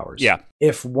in 2 hours. Yeah.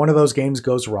 If one of those games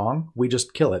goes wrong, we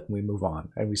just kill it and we move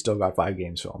on, and we still got 5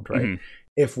 games filmed, right? Mm-hmm.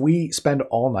 If we spend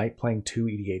all night playing 2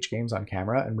 EDH games on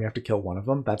camera and we have to kill one of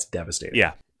them, that's devastating.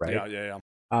 Yeah. Right. Yeah.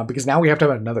 Because now we have to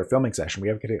have another filming session. We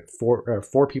have to get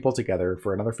 4 people together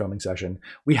for another filming session.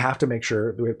 We have to make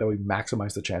sure that we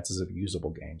maximize the chances of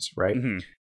usable games, right?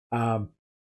 Mm-hmm.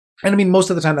 And I mean, most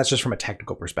of the time that's just from a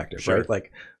technical perspective, sure. right?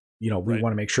 Like, we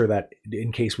want to make sure that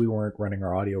in case we weren't running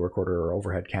our audio recorder or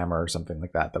overhead camera or something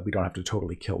like that, that we don't have to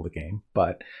totally kill the game.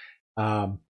 But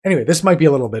anyway, this might be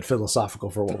a little bit philosophical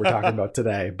for what we're talking about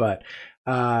today. But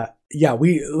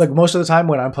we, like, most of the time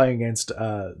when I'm playing against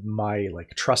my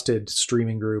like trusted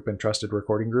streaming group and trusted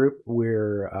recording group,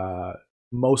 we're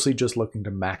mostly just looking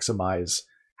to maximize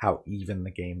how even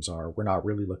the games are. We're not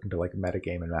really looking to like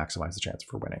metagame and maximize the chance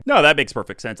for winning. No, that makes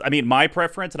perfect sense. I mean, my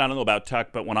preference, and I don't know about Tuck,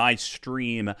 but when I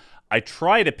stream, I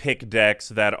try to pick decks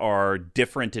that are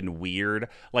different and weird.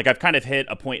 Like, I've kind of hit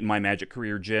a point in my Magic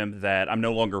career, Jim, that I'm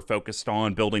no longer focused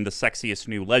on building the sexiest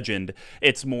new legend.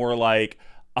 It's more like,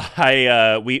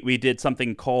 we did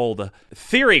something called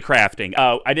theory crafting.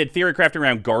 I did theory crafting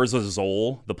around Garza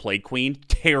Zol, the Plague Queen,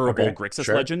 terrible Grixis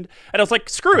legend. And I was like,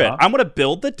 screw it. I'm going to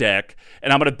build the deck,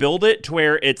 and I'm going to build it to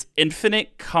where it's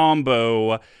infinite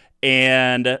combo.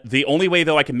 And the only way,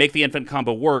 though, I can make the infinite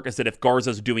combo work is that if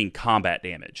Garza's doing combat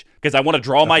damage. Because I want to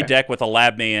draw my deck with a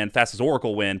Lab Man, Fastest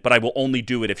Oracle Wind, but I will only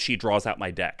do it if she draws out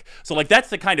my deck. So, like, that's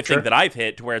the kind of thing that I've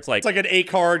hit to where it's like... It's like an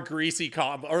 8-card greasy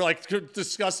combo, or like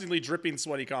disgustingly dripping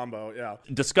sweaty combo, yeah.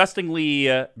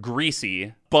 Disgustingly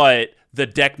greasy, but the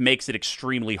deck makes it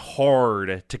extremely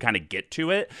hard to kind of get to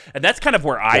it. And that's kind of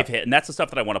where I've hit, and that's the stuff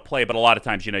that I want to play. But a lot of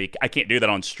times, I can't do that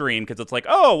on stream because it's like,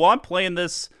 oh, well, I'm playing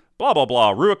this... blah, blah,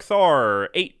 blah, Ruach Thar,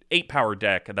 8 power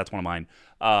deck. That's one of mine.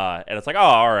 And it's like, oh,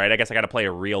 all right, I guess I got to play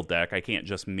a real deck. I can't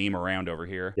just meme around over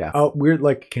here. Yeah. Oh, we're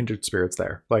like kindred spirits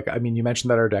there. Like, I mean, you mentioned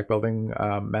that our deck building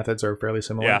methods are fairly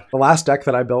similar. Yeah. The last deck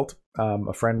that I built,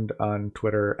 a friend on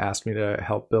Twitter asked me to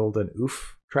help build an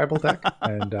oof tribal deck.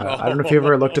 And I don't know if you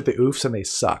ever looked at the oofs, and they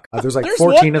suck. There's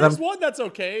 14 of them. There's one that's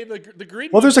okay. The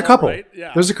green Well, there's a couple. Right?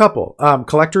 Yeah. There's a couple.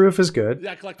 Collector Oof is good.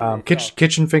 Yeah, Collector Oof.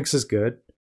 Kitchen Finks is good.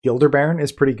 Gilder Baron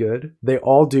is pretty good. They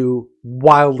all do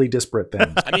wildly disparate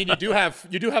things. I mean, you do have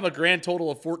a grand total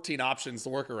of 14 options to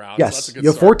work around. Yes, so that's a good you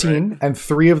have start, 14, right? and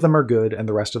 3 of them are good, and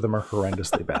the rest of them are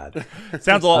horrendously bad.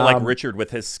 Sounds a lot like Richard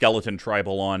with his skeleton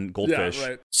tribal on Goldfish. Yeah,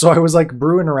 right. So I was like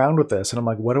brewing around with this, and I'm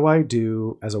like, what do I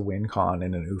do as a win con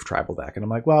in an Oof tribal deck? And I'm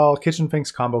like, well, Kitchen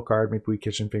Finks combo card, maybe we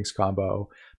Kitchen Finks combo.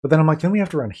 But then I'm like, then we have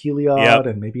to run Heliod,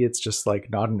 and maybe it's just like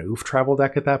not an Oof tribal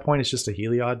deck at that point. It's just a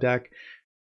Heliod deck.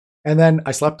 And then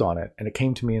I slept on it, and it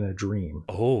came to me in a dream.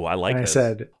 Oh, I like it. And I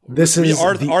said, this is...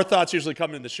 Our thoughts usually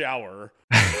come in the shower.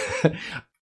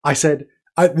 I said,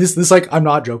 this like, I'm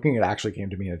not joking. It actually came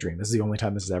to me in a dream. This is the only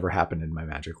time this has ever happened in my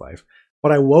Magic life.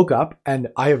 But I woke up, and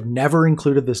I have never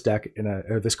included this deck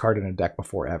this card in a deck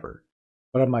before, ever.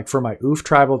 But I'm like, for my Oof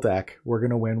tribal deck, we're going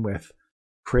to win with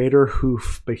Crater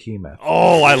Hoof Behemoth.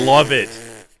 Oh, I love it.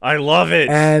 I love it.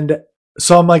 And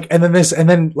so I'm like, and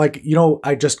then like,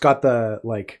 I just got the,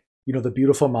 like, the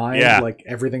beautiful mind, like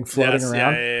everything floating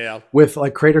around. Yeah. With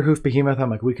like Crater Hoof Behemoth, I'm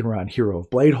like, we can run Hero of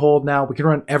Bladehold now. We can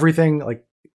run everything like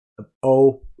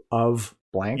O of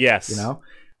blank. Yes.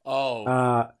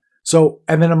 So,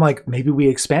 and then I'm like, maybe we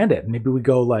expand it. Maybe we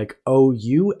go like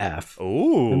OUF.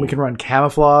 Ooh. And we can run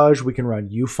Camouflage. We can run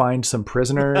You Find Some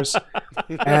Prisoners.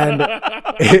 and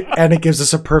it gives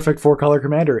us a perfect 4-color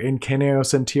commander in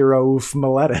Kineos and Tiro Oof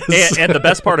Meletis. And the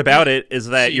best part about it is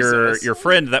that your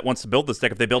friend that wants to build this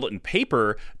deck, if they build it in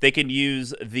paper, they can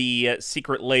use the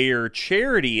Secret Lair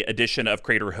charity edition of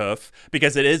Crater Hoof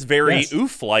because it is very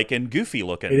Oof-like and goofy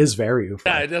looking. It is very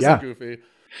Oof-like. Yeah, it does look goofy.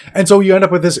 And so you end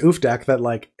up with this Oof deck that,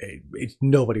 like,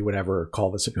 nobody would ever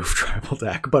call this an Oof tribal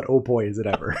deck, but oh boy, is it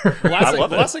ever. The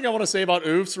last thing I want to say about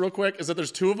Oofs real quick is that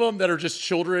there's 2 of them that are just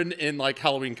children in, like,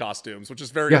 Halloween costumes, which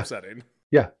is very upsetting.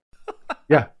 Yeah.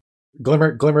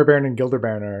 Glimmer Baron and Gilder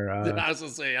Baron are... I was going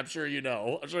to say, I'm sure you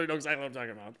know exactly what I'm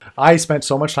talking about. I spent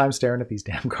so much time staring at these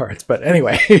damn cards, but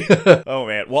anyway. Oh,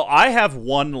 man. Well, I have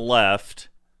one left.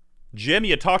 Jim,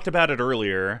 you talked about it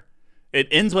earlier. It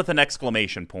ends with an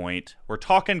exclamation point. We're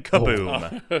talking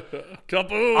Kaboom. Oh.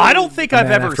 Kaboom! I don't think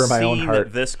I've ever seen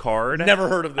this card. Never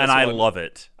heard of this and one. I love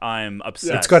it. I'm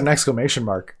obsessed. It's got an exclamation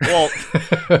mark. Well,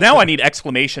 now I need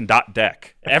exclamation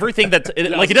deck. Everything that's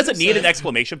it doesn't need an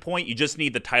exclamation point. You just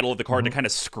need the title of the card to kind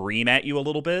of scream at you a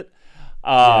little bit.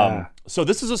 So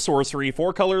this is a sorcery,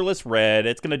 4 colorless red.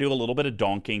 It's going to do a little bit of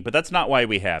donking, but that's not why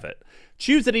we have it.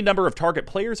 Choose any number of target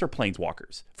players or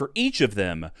planeswalkers. For each of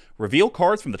them, reveal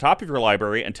cards from the top of your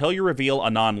library until you reveal a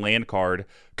non-land card.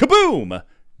 Kaboom!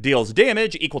 Deals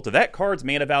damage equal to that card's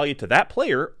mana value to that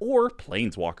player or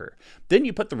planeswalker. Then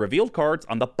you put the revealed cards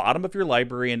on the bottom of your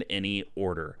library in any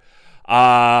order.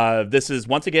 This is,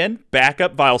 once again,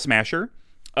 backup Vial Smasher.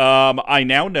 I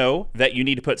now know that you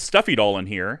need to put Stuffy Doll in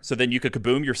here, so then you could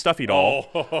kaboom your Stuffy Doll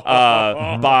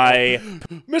by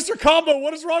Mr. Combo.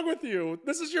 What is wrong with you?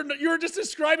 You were just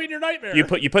describing your nightmare.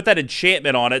 You put that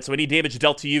enchantment on it, so any damage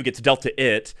dealt to you gets dealt to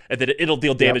it, and then it'll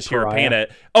deal damage to your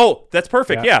opponent. Oh, that's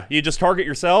perfect. Yeah, you just target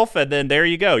yourself, and then there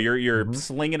you go. You're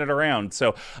slinging it around.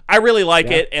 So I really like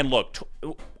it. And look.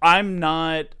 I'm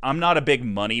not a big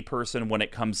money person when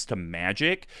it comes to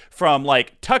Magic. From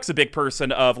like Tuck's a big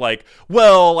person of like,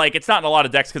 well, like it's not in a lot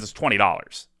of decks because it's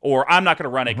 $20, or I'm not going to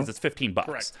run it because it's $15.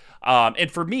 Correct. And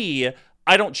for me,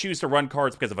 I don't choose to run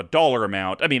cards because of a dollar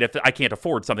amount. I mean, if I can't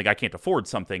afford something, I can't afford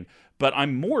something. But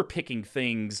I'm more picking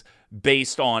things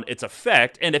based on its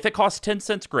effect. And if it costs 10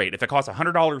 cents, great. If it costs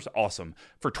 $100, awesome.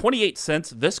 For 28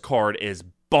 cents, this card is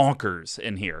bonkers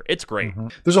in here. It's great.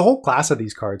 There's a whole class of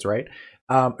these cards, right?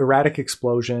 Erratic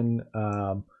Explosion.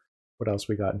 What else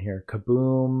we got in here?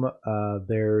 Kaboom.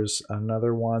 There's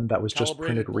another one that was just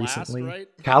printed recently. Right?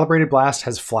 Calibrated Blast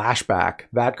has Flashback.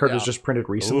 That card was just printed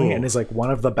recently and is like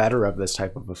one of the better of this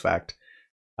type of effect.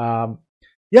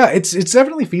 It's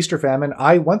definitely feast or famine.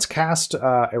 I once cast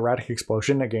Erratic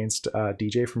Explosion against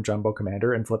DJ from Jumbo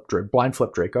Commander and blind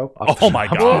flip Draco. Oh my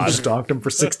god! Just donked him for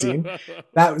 16.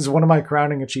 That was one of my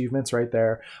crowning achievements right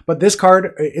there. But this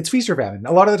card, it's feast or famine.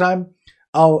 A lot of the time,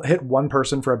 I'll hit one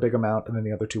person for a big amount, and then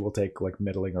the other two will take like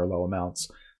middling or low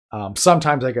amounts.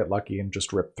 Sometimes I get lucky and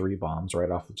just rip 3 bombs right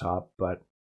off the top, but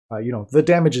the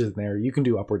damage is in there. You can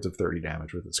do upwards of 30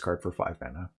 damage with this card for 5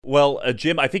 mana. Well,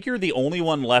 Jim, I think you're the only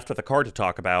one left with a card to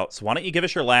talk about. So why don't you give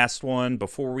us your last one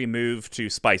before we move to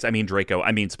Spice? Draco.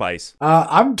 Spice.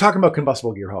 I'm talking about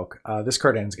Combustible Gearhulk. This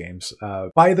card ends games.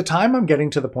 By the time I'm getting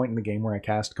to the point in the game where I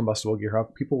cast Combustible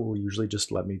Gearhulk, people will usually just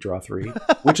let me draw 3,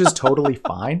 which is totally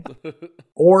fine.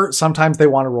 Or sometimes they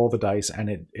want to roll the dice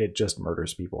and it just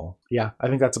murders people. Yeah, I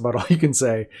think that's about all you can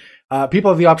say.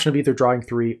 People have the option of either drawing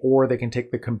 3 or they can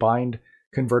take the combined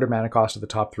converted mana cost of the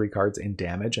top 3 cards in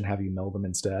damage and have you mill them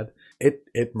instead. It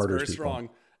murders people. Strong.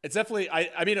 It's definitely,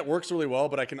 I mean, it works really well,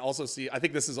 but I can also see, I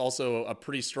think this is also a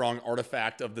pretty strong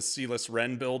artifact of the Sealess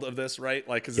Wren build of this, right?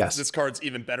 Like, because this card's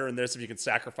even better in this if you can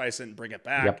sacrifice it and bring it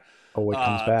back. Yep. Oh, it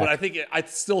comes back. But I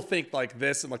still think like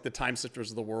this and like the Time Sifters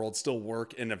of the world still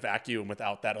work in a vacuum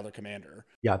without that other commander.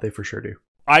 Yeah, they for sure do.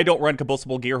 I don't run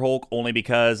Combustible Gearhulk only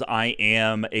because I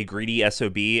am a greedy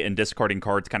SOB and discarding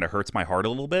cards kind of hurts my heart a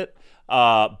little bit.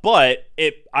 But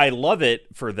I love it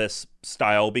for this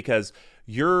style because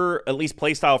your at least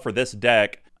play style for this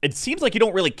deck, it seems like you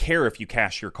don't really care if you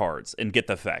cast your cards and get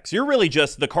the effects. You're really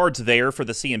just the cards there for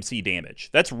the CMC damage.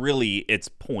 That's really its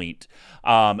point.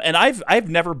 And I've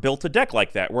never built a deck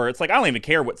like that where it's like I don't even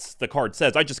care what the card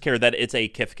says. I just care that it's a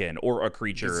Kifkin or a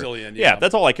creature. Gazillion, yeah,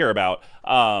 that's all I care about.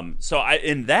 So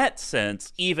in that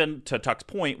sense, even to Tuck's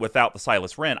point, without the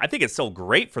Sealess Wren, I think it's still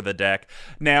great for the deck.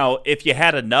 Now, if you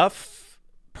had enough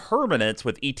permanents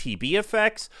with ETB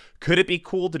effects, could it be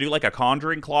cool to do like a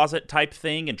Conjuring Closet type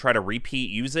thing and try to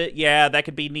use it? Yeah, that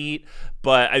could be neat,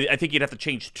 but I think you'd have to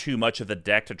change too much of the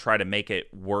deck to try to make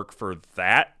it work for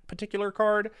that particular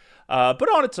card. But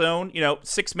on its own,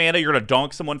 6 mana, you're going to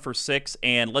donk someone for 6,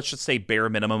 and let's just say bare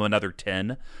minimum another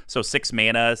 10. So 6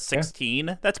 mana,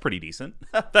 16, that's pretty decent.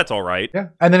 That's all right. Yeah,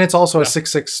 and then it's also a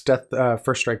 6/6 death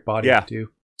first strike body too.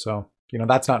 So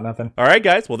that's not nothing. All right,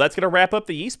 guys. Well, that's going to wrap up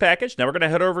the Yeast package. Now we're going to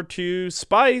head over to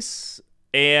Spice.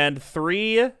 And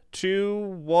 3, 2,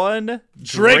 1,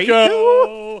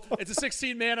 Draco! It's a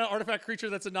 16 mana artifact creature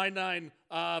that's a 9/9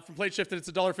 from Plate Shifted.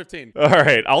 It's $1.15. All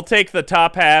right. I'll take the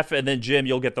top half, and then Jim,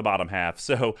 you'll get the bottom half.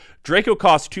 So Draco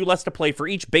costs 2 less to play for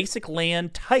each basic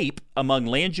land type among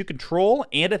lands you control,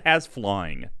 and it has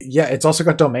flying. Yeah, it's also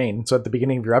got domain. So at the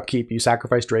beginning of your upkeep, you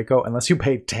sacrifice Draco unless you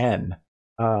pay 10.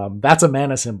 That's a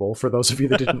mana symbol for those of you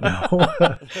that didn't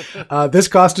know. This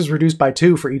cost is reduced by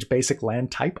 2 for each basic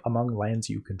land type among lands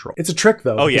you control. It's a trick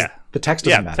though. Oh yeah. The text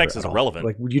doesn't matter. Text is irrelevant.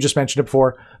 Like you just mentioned it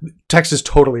before. Text is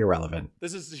totally irrelevant.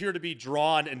 This is here to be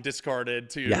drawn and discarded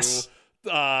to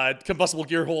Combustible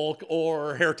Gear Hulk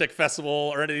or Heretic Festival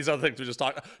or any of these other things we just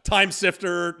talked. Time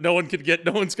Sifter. No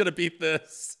one's gonna beat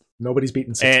this. Nobody's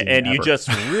beaten 16 and you just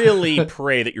really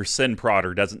pray that your Sin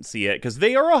Prodder doesn't see it, because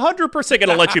they are 100% going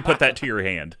to let you put that to your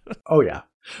hand. Oh, yeah.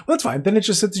 Well, that's fine. Then it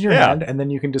just sits in your hand, and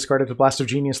then you can discard it to Blast of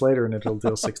Genius later, and it'll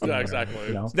deal 16. Yeah, exactly.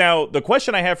 You know? Now, the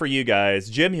question I have for you guys,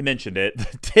 Jim, you mentioned it,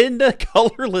 the 10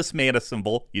 colorless mana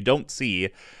symbol you don't see.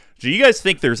 Do you guys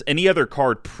think there's any other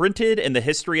card printed in the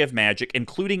history of Magic,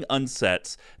 including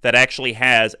unsets, that actually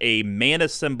has a mana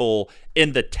symbol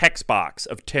in the text box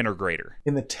of 10 or greater?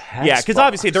 In the text Yeah, because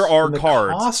obviously there are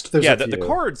cards. Cost, the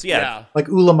cards, Like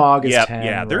Ulamog is 10,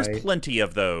 Yeah, there's right? plenty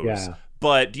of those. Yeah.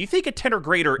 But do you think a 10 or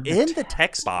greater in the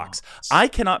text box? I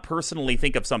cannot personally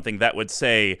think of something that would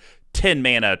say 10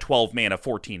 mana, 12 mana,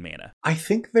 14 mana. I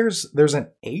think there's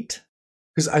an 8,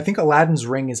 because I think Aladdin's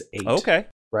Ring is 8. Okay.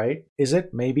 Right? Is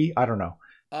it? Maybe? I don't know.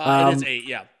 It is 8,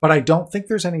 yeah. But I don't think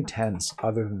there's any 10s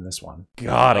other than this one.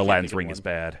 God, Aladdin's Ring is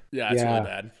bad. Yeah, it's really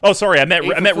bad. Oh, sorry, I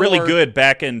meant really good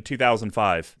back in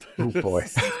 2005. Oh boy.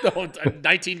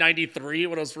 1993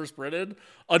 when it was first printed.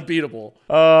 Unbeatable.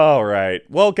 All right.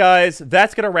 Well, guys,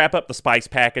 that's going to wrap up the Spice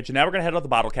package. And now we're going to head on the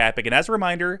bottle capping. And as a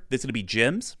reminder, this is going to be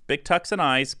Jim's, Big Tucks and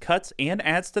I's, cuts and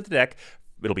adds to the deck.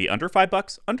 It'll be under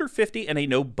 $5, under 50, and a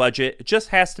no budget. It just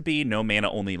has to be no mana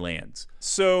only lands.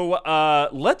 So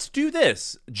let's do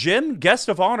this. Jim, guest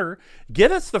of honor,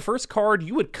 give us the first card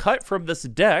you would cut from this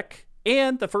deck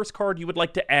and the first card you would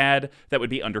like to add that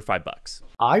would be under $5.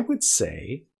 I would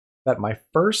say that my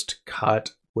first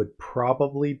cut would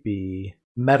probably be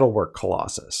Metalwork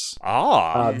Colossus.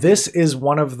 This is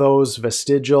one of those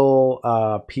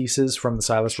vestigial pieces from the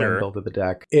Silas Ring build of the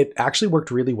deck. It actually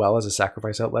worked really well as a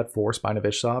sacrifice outlet for Spine of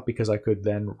Ishsaw, because I could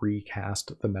then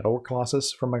recast the Metalwork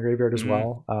Colossus from my graveyard as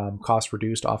well. Cost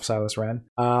reduced off Silas Ren.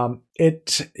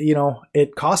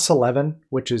 It costs 11,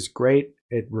 which is great.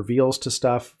 It reveals to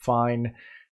stuff fine.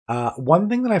 One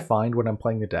thing that I find when I'm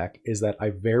playing the deck is that I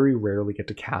very rarely get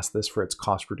to cast this for its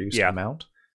cost reduced amount,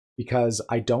 because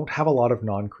I don't have a lot of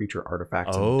non-creature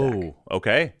artifacts in the deck.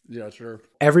 Okay. Yeah, sure.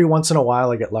 Every once in a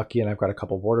while I get lucky and I've got a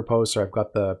couple border posts, or I've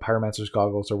got the Pyromancer's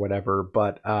Goggles or whatever,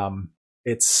 but I'm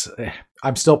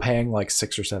still paying like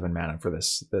 6 or 7 mana for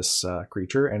this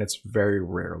creature, and it's very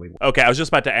rarely. Okay, I was just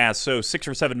about to ask, so 6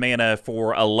 or 7 mana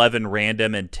for 11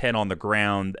 random and 10 on the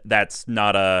ground, that's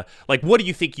not a... Like, what do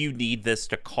you think you need this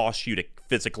to cost you to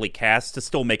physically cast to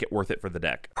still make it worth it for the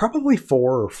deck? Probably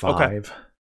 4 or 5. Okay.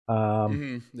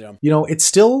 It's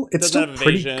still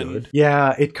pretty good.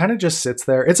 Yeah, it kind of just sits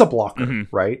there. It's a blocker,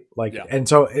 right? Like, and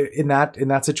so in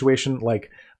that situation, like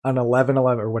an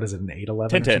 11-11, or what is it, an 8-11 or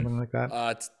something like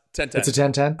that? It's 10-10. It's a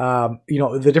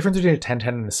 10-10. The difference between a 10-10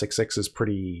 and a 6-6 is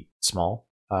pretty small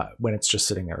when it's just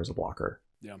sitting there as a blocker.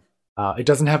 Yeah. It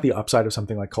doesn't have the upside of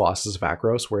something like Colossus of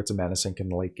Akros, where it's a mana sink in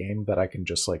the late game that I can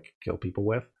just like kill people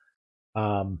with.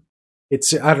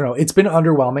 I don't know. It's been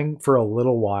underwhelming for a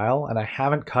little while, and I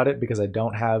haven't cut it because I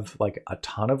don't have like a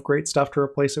ton of great stuff to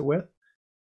replace it with.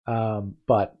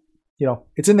 But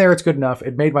it's in there. It's good enough.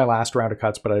 It made my last round of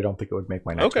cuts, but I don't think it would make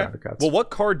my next round of cuts. Well, what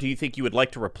card do you think you would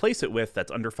like to replace it with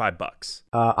that's under $5?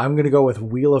 I'm going to go with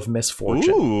Wheel of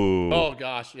Misfortune. Ooh. Oh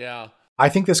gosh, yeah. I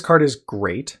think this card is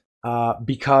great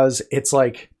because it's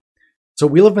like, so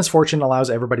Wheel of Misfortune allows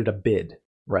everybody to bid,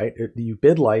 right? You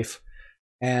bid life.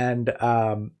 And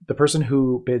the person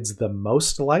who bids the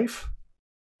most life,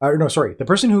 the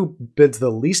person who bids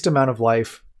the least amount of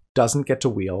life doesn't get to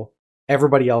wheel.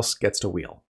 Everybody else gets to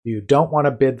wheel. You don't want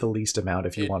to bid the least amount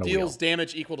if you want to wheel. It deals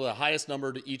damage equal to the highest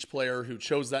number to each player who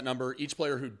chose that number. Each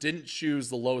player who didn't choose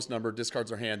the lowest number discards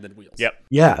their hand, then wheels. Yep.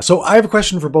 Yeah, so I have a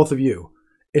question for both of you.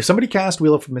 If somebody cast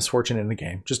Wheel of Misfortune in the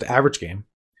game, just average game,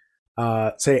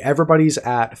 say everybody's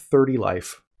at 30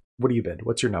 life, what do you bid?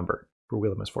 What's your number for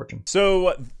Wheel of Misfortune?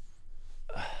 So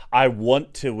I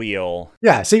want to wheel.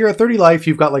 Yeah, so you're at 30 life,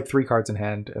 you've got like 3 cards in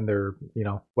hand, and they're,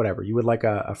 whatever. You would like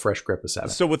a fresh grip of 7.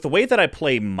 So with the way that I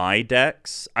play my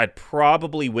decks, I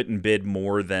probably wouldn't bid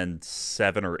more than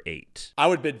 7 or 8. I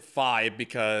would bid 5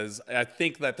 because I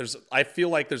think that I feel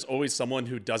like there's always someone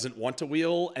who doesn't want to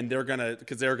wheel, and they're gonna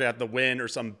have the win or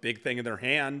some big thing in their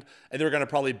hand, and they're gonna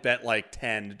probably bet like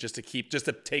 10 just to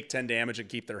take 10 damage and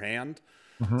keep their hand.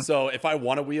 Mm-hmm. So if I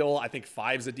want to wheel, I think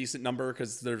 5 is a decent number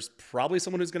because there's probably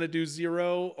someone who's going to do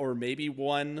 0 or maybe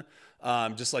 1,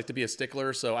 just like to be a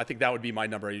stickler. So I think that would be my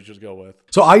number I usually go with.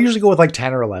 So I usually go with like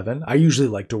 10 or 11. I usually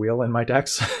like to wheel in my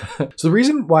decks. So the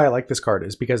reason why I like this card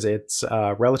is because it's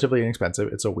relatively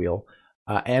inexpensive. It's a wheel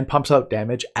and pumps out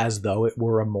damage as though it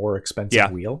were a more expensive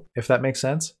wheel, if that makes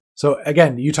sense. So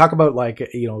again, you talk about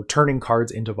like, turning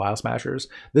cards into Vial Smashers.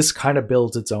 This kind of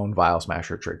builds its own Vial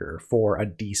Smasher trigger for a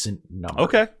decent number.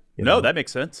 Okay. No, that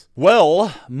makes sense.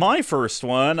 Well, my first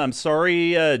one, I'm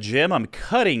sorry, Jim, I'm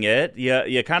cutting it.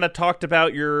 You kind of talked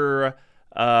about your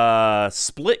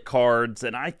split cards,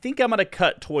 and I think I'm going to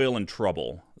cut Toil and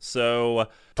Trouble. So,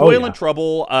 Toil and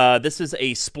Trouble, this is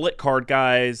a split card,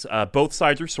 guys. Both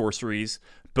sides are sorceries.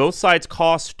 Both sides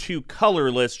cost 2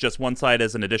 colorless, just one side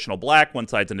is an additional black, one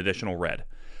side's an additional red.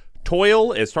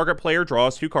 Toil is target player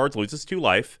draws 2 cards, loses 2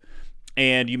 life,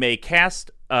 and you may cast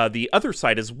the other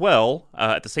side as well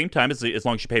at the same time as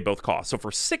long as you pay both costs. So for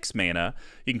 6 mana,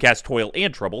 you can cast Toil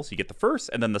and Trouble, so you get the first,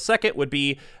 and then the second would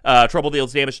be Trouble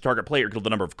deals damage to target player equal to the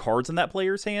number of cards in that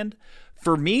player's hand.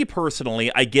 For me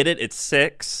personally, I get it, it's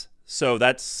 6, so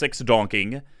that's 6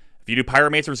 donking. If you do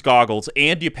Pyromancer's Goggles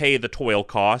and you pay the Toil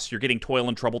cost, you're getting Toil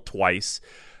and Trouble twice.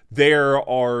 There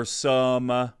are some,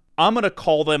 I'm going to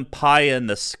call them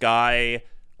pie-in-the-sky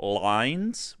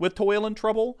lines with Toil and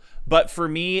Trouble, but for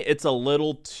me, it's a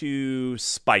little too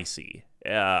spicy.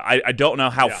 I don't know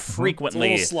how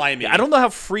frequently. It's a little slimy. I don't know how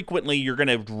frequently you're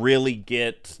going to really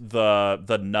get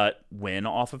the nut win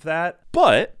off of that,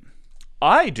 but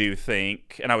I do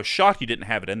think, and I was shocked you didn't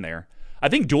have it in there, I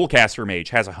think Dualcaster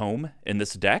Mage has a home in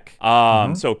this deck.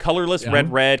 So colorless,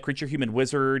 red, creature, human,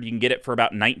 wizard. You can get it for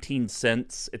about 19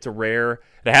 cents. It's a rare.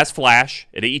 It has flash.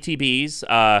 It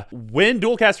ETBs. When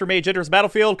Dualcaster Mage enters the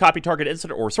battlefield, copy target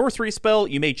instant or sorcery spell.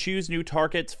 You may choose new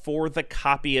targets for the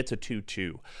copy. It's a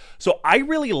 2/2. So I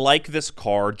really like this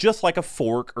card, just like a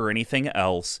fork or anything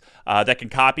else that can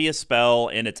copy a spell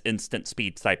and it's instant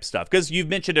speed type stuff. Because you've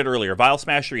mentioned it earlier, Vial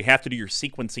Smasher, you have to do your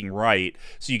sequencing right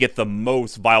so you get the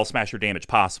most Vial Smasher damage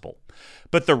possible.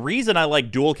 But the reason I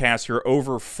like Dualcaster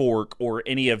over Fork or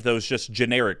any of those just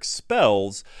generic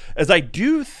spells is I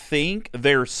do think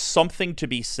there's something to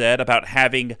be said about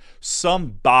having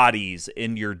some bodies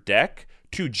in your deck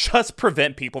to just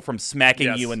prevent people from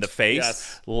smacking you in the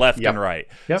face left and right.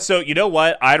 So you know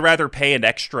what? I'd rather pay an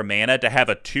extra mana to have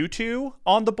a 2/2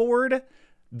 on the board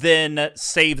than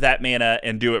save that mana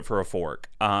and do it for a fork.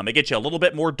 It gets you a little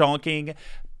bit more donking,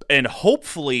 and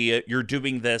hopefully you're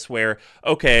doing this where,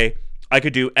 okay, I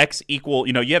could do X equal,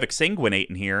 you have Exsanguinate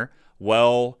in here.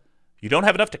 Well, you don't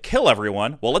have enough to kill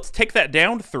everyone. Well, let's take that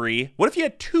down 3. What if you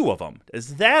had 2 of them?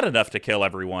 Is that enough to kill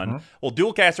everyone? Well,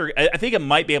 Dualcaster, I think it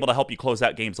might be able to help you close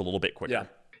out games a little bit quicker.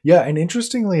 Yeah, and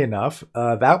interestingly enough,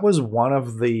 that was one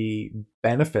of the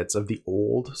benefits of the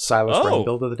old Silas Wren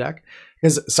build of the deck.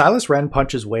 Because Silas Wren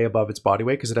punches way above its body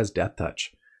weight because it has Death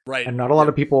Touch. Right. And not a lot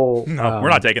of people we're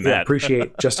not taking that.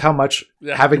 appreciate just how much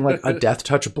having like a Death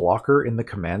Touch blocker in the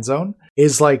command zone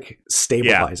is like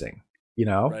stabilizing,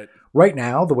 Right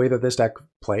now, the way that this deck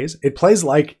plays, it plays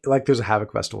like there's a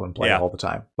Havoc Festival in play all the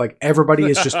time. Like everybody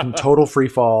is just in total free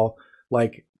fall.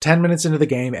 Like 10 minutes into the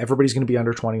game, everybody's going to be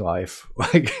under 20 life.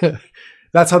 Like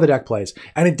that's how the deck plays.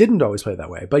 And it didn't always play that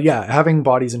way. But yeah, having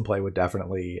bodies in play would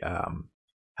definitely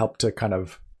help to kind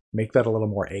of make that a little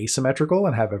more asymmetrical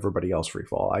and have everybody else free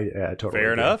fall. I totally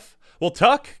Fair agree. enough. Well,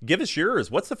 Tuck, give us yours.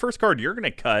 What's the first card you're going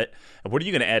to cut? And what are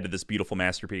you going to add to this beautiful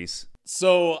masterpiece?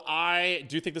 So I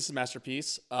do think this is a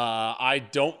masterpiece. I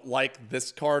don't like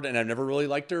this card, and I've never really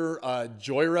liked her.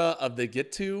 Joyra of the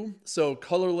Get To. So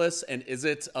colorless, and is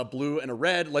it a blue and a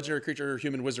red? Legendary creature,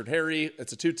 human, wizard, Harry.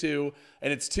 It's a 2/2,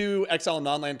 and it's 2 exile a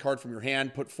non-land card from your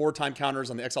hand. Put 4 time counters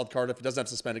on the exiled card. If it doesn't have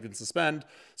suspend, it can suspend.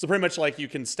 So pretty much like you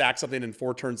can stack something, and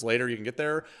 4 turns later you can get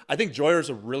there. I think Joyra is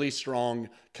a really strong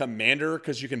commander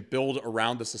because you can build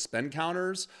around the suspend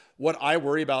counters. What I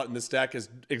worry about in this deck is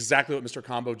exactly what Mr.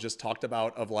 Combo just talked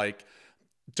about, of like,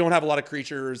 don't have a lot of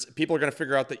creatures. People are going to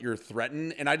figure out that you're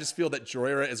threatened. And I just feel that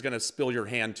Joyra is going to spill your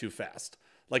hand too fast.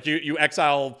 Like you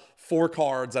exile 4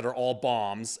 cards that are all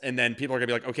bombs, and then people are going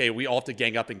to be like, okay, we all have to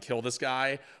gang up and kill this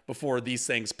guy before these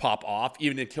things pop off,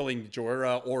 even in killing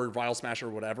Joyra or Vial Smasher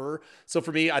or whatever. So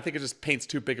for me, I think it just paints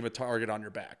too big of a target on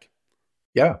your back.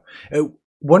 Yeah.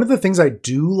 One of the things I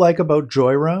do like about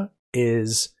Joyra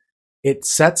is it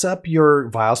sets up your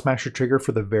Vial Smasher trigger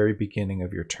for the very beginning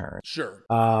of your turn. Sure.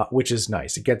 Which is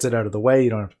nice. It gets it out of the way.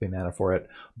 You don't have to pay mana for it.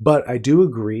 But I do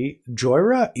agree,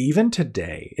 Joyra, even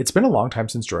today, it's been a long time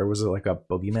since Joyra was like a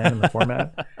boogeyman in the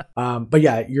format. But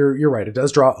yeah, you're right. It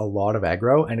does draw a lot of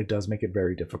aggro, and it does make it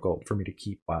very difficult for me to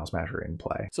keep Vial Smasher in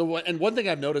play. So, and one thing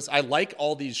I've noticed, I like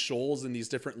all these shoals and these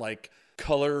different like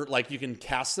color, like you can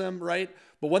cast them, right?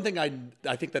 But one thing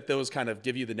I think that those kind of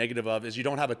give you the negative of is you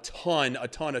don't have a ton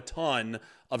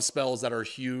of spells that are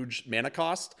huge mana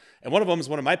cost. And one of them is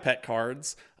one of my pet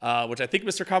cards, which I think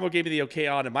Mr. Combo gave me the okay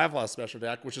on in my last special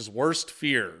deck, which is Worst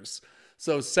Fears.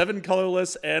 So 7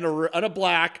 colorless and a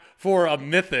black for a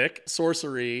mythic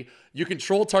sorcery. You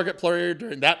control target player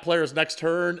during that player's next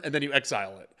turn, and then you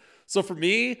exile it. So for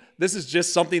me, this is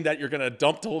just something that you're going to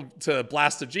dump to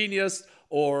Blast of Genius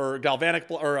or Galvanic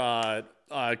or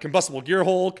Combustible Gear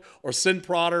Hulk or Sin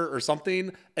Prodder or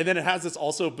something. And then it has this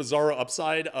also bizarro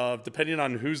upside of, depending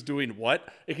on who's doing what,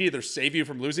 it can either save you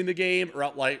from losing the game or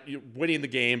outright winning the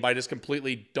game by just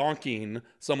completely donking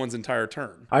someone's entire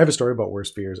turn. I have a story about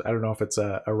Worst Fears. I don't know if it's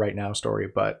a right now story,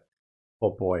 but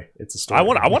oh boy, it's a story. I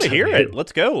want to hear it.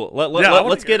 Let's go.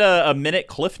 Let's get a minute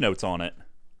Cliff Notes on it.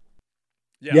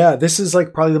 Yeah, this is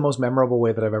like probably the most memorable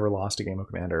way that I've ever lost a game of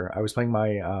Commander. I was playing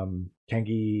my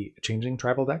Kengi Changeling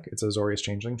Tribal deck. It's a Azorius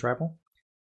Changeling Tribal.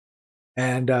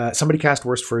 And somebody cast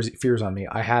Worst Fears on me.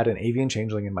 I had an Avian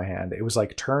Changeling in my hand. It was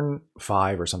like turn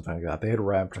 5 or something like that. They had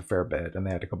ramped a fair bit, and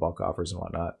they had to go bulk offers and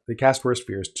whatnot. They cast Worst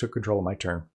Fears, took control of my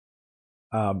turn.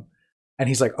 And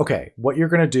he's like, okay, what you're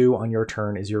going to do on your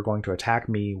turn is you're going to attack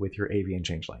me with your Avian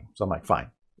Changeling. So I'm like,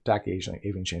 fine, attack the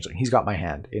Avian Changeling. He's got my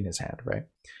hand in his hand, right?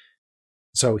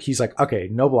 So he's like, okay,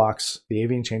 no blocks. The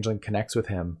Avian Changeling connects with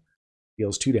him,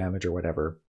 deals 2 damage or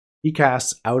whatever. He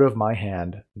casts out of my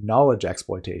hand Knowledge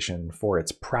Exploitation for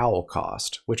its Prowl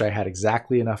cost, which I had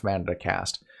exactly enough mana to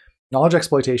cast. Knowledge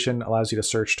Exploitation allows you to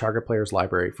search target player's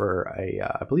library for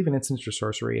I believe an instant or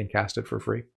sorcery and cast it for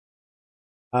free.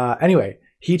 Anyway,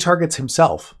 he targets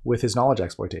himself with his Knowledge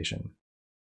Exploitation.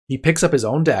 He picks up his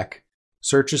own deck,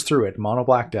 searches through it, mono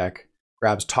black deck,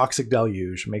 grabs Toxic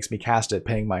Deluge, makes me cast it,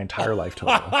 paying my entire life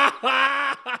total.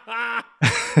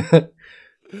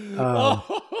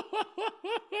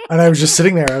 And I was just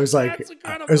sitting there. I was like,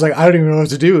 I don't even know what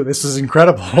to do. This is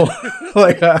incredible.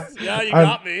 Like, yeah, you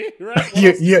got me. Right?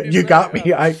 You got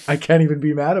me. I can't even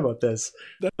be mad about this.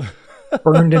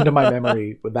 Burned into my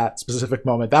memory with that specific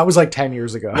moment. That was like 10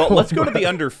 years ago. Well, let's go to the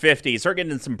under 50. Start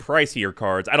getting in some pricier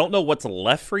cards. I don't know what's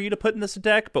left for you to put in this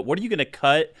deck, but what are you going to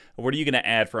cut? Or what are you going to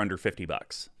add for under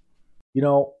 $50? You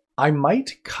know, I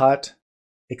might cut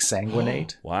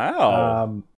Exsanguinate.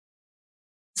 Wow.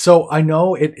 So I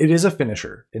know it is a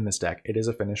finisher in this deck. It is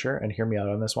a finisher, and hear me out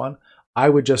on this one. I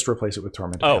would just replace it with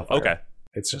Tormented Hellfire. Okay.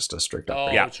 It's just a strict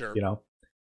upgrade. Yeah, sure. You know?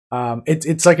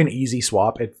 It's like an easy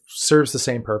swap. It serves the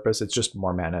same purpose. It's just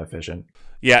more mana efficient.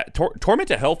 Yeah,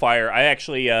 Tormented Hellfire, I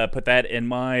actually put that in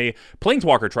my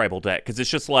Planeswalker tribal deck, because it's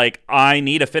just like, I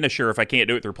need a finisher if I can't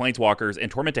do it through Planeswalkers, and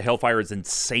Tormented Hellfire is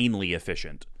insanely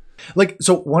efficient. Like,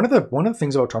 so one of the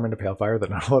things about Tormented Hellfire that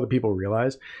not a lot of people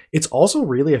realize, it's also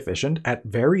really efficient at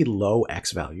very low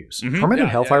X values. Mm-hmm. Tormented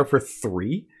Hellfire for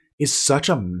 3 is such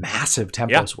a massive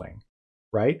tempo swing,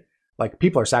 right? Like,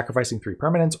 people are sacrificing 3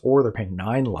 permanents, or they're paying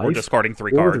 9 life, or discarding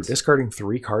 3 or cards. They're discarding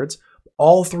 3 cards.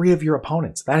 All 3 of your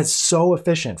opponents. That is so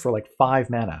efficient for like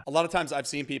 5 mana. A lot of times I've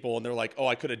seen people and they're like, oh,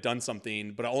 I could have done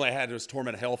something, but all I had was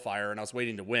Torment Hellfire and I was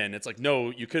waiting to win. It's like,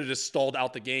 no, you could have just stalled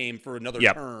out the game for another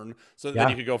turn so that then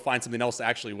you could go find something else to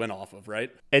actually win off of, right?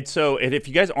 And so, if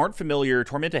you guys aren't familiar,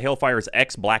 Tormented Hellfire is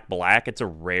X Black. It's a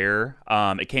rare.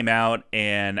 It came out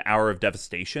in Hour of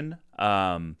Devastation.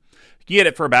 You get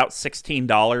it for about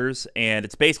 $16, and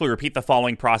it's basically repeat the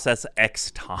following process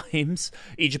X times.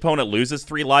 Each opponent loses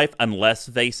 3 life unless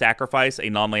they sacrifice a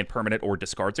non-land permanent or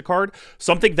discards a card.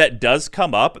 Something that does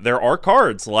come up, there are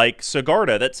cards like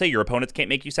Sigarda that say your opponents can't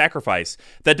make you sacrifice.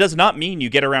 That does not mean you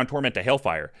get around Torment to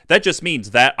Hellfire. That just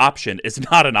means that option is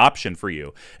not an option for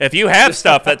you. If you have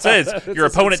stuff that says your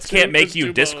opponents can't make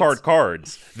you discard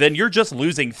cards, then you're just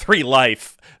losing 3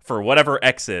 life for whatever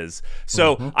X is.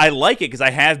 So I like it because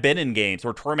I have been in games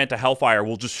where Torment to Hellfire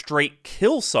will just straight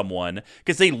kill someone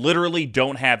because they literally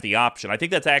don't have the option. I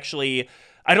think that's actually,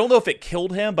 I don't know if it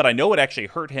killed him, but I know it actually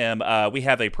hurt him. We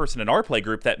have a person in our play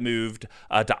group that moved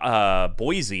to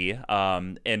Boise,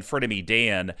 and Frenemy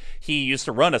Dan. He used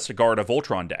to run a Sigarda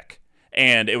Voltron deck.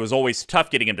 And it was always tough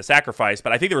getting him to sacrifice,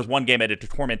 but I think there was one game I did to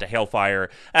Torment to Hellfire.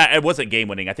 It wasn't game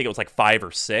winning. I think it was like 5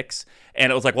 or 6.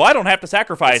 And it was like, well, I don't have to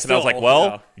sacrifice. And I was like,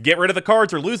 well, get rid of the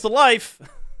cards or lose the life.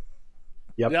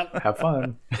 Yep. Have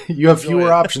fun. You have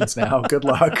fewer options now. Good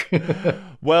luck.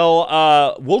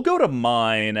 Well, we'll go to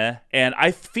mine. And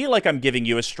I feel like I'm giving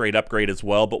you a straight upgrade as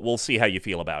well, but we'll see how you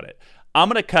feel about it. I'm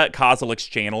going to cut Kozilek's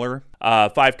Channeler.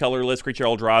 5 colorless creature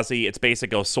Eldrazi. It's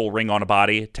basic, a Soul Ring on a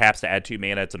body. Taps to add 2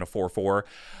 mana. It's in a 4/4.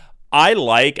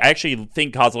 I actually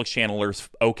think Kozilek's Channeler's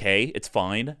okay. It's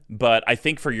fine. But I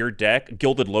think for your deck,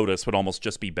 Gilded Lotus would almost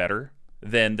just be better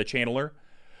than the Channeler.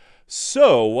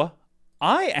 So,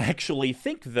 I actually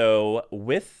think, though,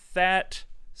 with that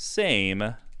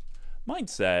same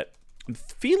mindset, I'm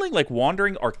feeling like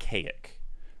Wandering Archaic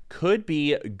could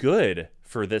be good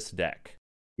for this deck.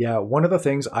 Yeah, one of the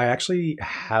things I actually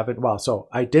haven't, so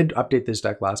I did update this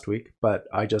deck last week, but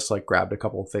I just like grabbed a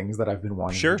couple of things that I've been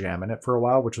wanting to jam in it for a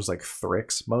while, which was like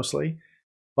Thrix mostly.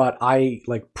 but I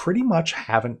like pretty much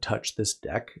haven't touched this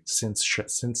deck since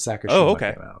Sakashima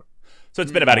came out. So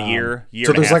it's been about a year.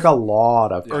 So there's like a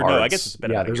lot of cards. Or no, I guess it's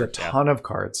been about a year. There's a ton of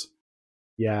cards.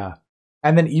 Yeah.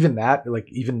 And then even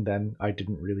then, I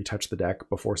didn't really touch the deck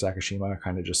before Sakashima. I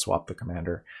kind of just swapped the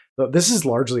commander. So this is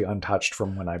largely untouched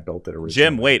from when I built it originally.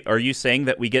 Jim, wait, are you saying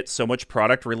that we get so much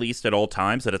product released at all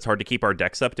times that it's hard to keep our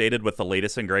decks updated with the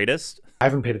latest and greatest? I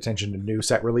haven't paid attention to new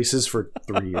set releases for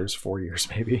 3 years, 4 years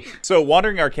maybe. So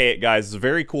Wandering Archaic, guys, is a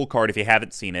very cool card if you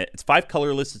haven't seen it. It's 5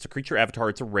 colorless. It's a creature avatar.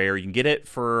 It's a rare. You can get it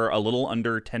for a little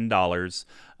under $10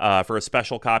 for a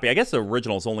special copy. I guess the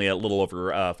original is only a little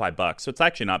over $5, so it's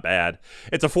actually not bad.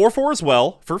 It's a 4/4 as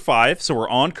well for 5, so we're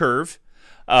on curve.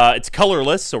 It's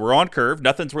colorless, so we're on curve.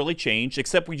 Nothing's really changed,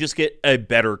 except we just get a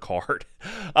better card.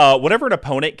 Whenever an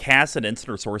opponent casts an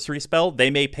instant or sorcery spell, they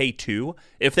may pay 2.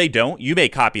 If they don't, you may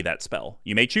copy that spell.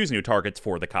 You may choose new targets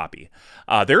for the copy.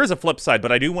 There is a flip side,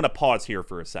 but I do want to pause here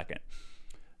for a second.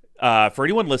 For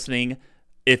anyone listening,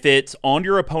 if it's on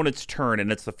your opponent's turn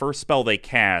and it's the first spell they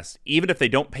cast, even if they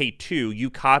don't pay 2, you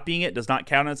copying it does not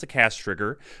count as a cast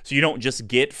trigger, so you don't just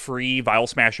get free Vial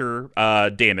Smasher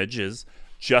damages.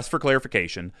 Just for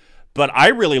clarification. But I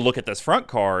really look at this front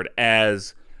card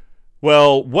as,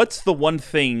 well, what's the one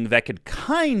thing that could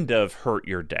kind of hurt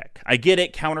your deck? I get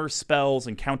it, counter spells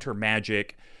and counter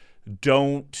magic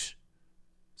don't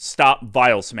stop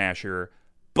Vial Smasher,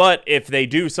 but if they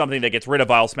do something that gets rid of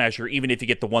Vial Smasher, even if you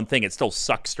get the one thing, it still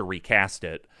sucks to recast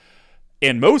it.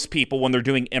 And most people, when they're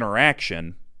doing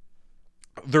interaction,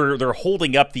 they're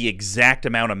holding up the exact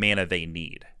amount of mana they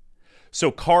need. So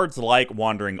cards like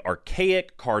Wandering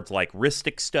Archaic, cards like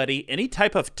Rhystic Study, any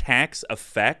type of tax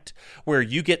effect where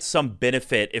you get some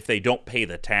benefit if they don't pay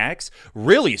the tax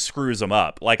really screws them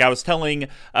up. Like I was telling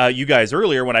you guys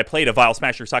earlier when I played a Vial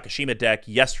Smasher Sakashima deck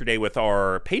yesterday with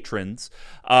our patrons,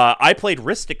 I played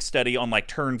Rhystic Study on like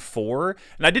turn 4,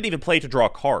 and I didn't even play to draw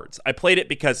cards. I played it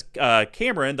because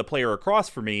Cameron, the player across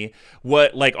from me,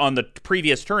 on the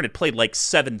previous turn had played like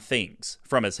 7 things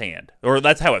from his hand, or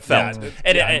that's how it felt.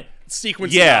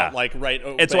 Sequence out, like right.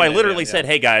 And so I literally said,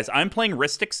 "Hey guys, I'm playing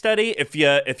Rhystic Study. If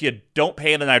you don't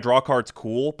pay it and I draw cards,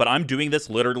 cool. But I'm doing this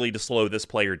literally to slow this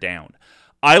player down."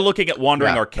 I looking at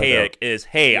Wandering Archaic is,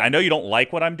 hey, I know you don't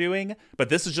like what I'm doing, but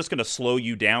this is just going to slow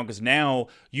you down because now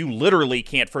you literally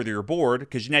can't further your board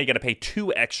because now you got to pay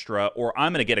 2 extra, or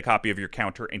I'm going to get a copy of your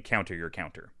counter and counter your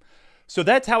counter. So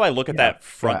that's how I look at that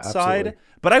front side.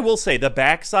 But I will say the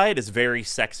back side is very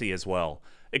sexy as well.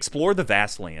 Explore the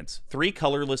Vastlands. 3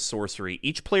 colorless sorcery.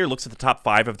 Each player looks at the top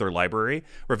 5 of their library,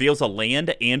 reveals a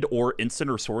land and or instant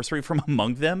or sorcery from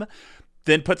among them,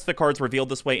 then puts the cards revealed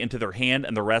this way into their hand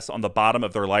and the rest on the bottom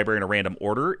of their library in a random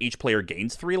order. Each player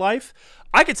gains 3 life.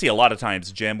 I could see a lot of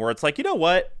times, Jim, where it's like, you know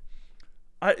what?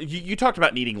 You talked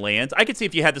about needing lands. I could see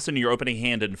if you had this in your opening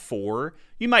hand in 4,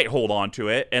 you might hold on to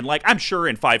it. And like, I'm sure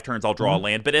in 5 turns I'll draw a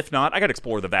land, but if not, I got to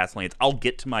explore the Vastlands. I'll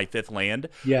get to my 5th land.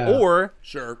 Yeah. Or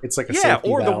it's like a safety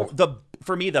valve. the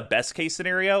for me, the best case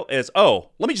scenario is,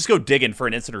 let me just go digging for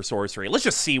an instant or sorcery. Let's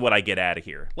just see what I get out of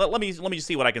here. Let me just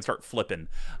see what I can start flipping.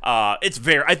 It's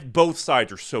both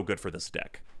sides are so good for this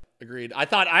deck. Agreed. I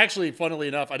actually, funnily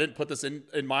enough, I didn't put this in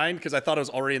mind because I thought it was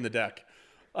already in the deck.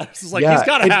 I was just like, he's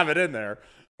got to have it in there.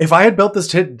 If I had built this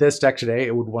deck today,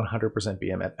 it would 100% be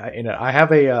in it. I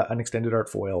have an extended art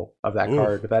foil of that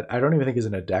card that I don't even think is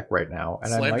in a deck right now,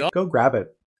 and I might go grab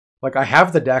it. Like, I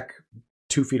have the deck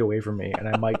 2 feet away from me, and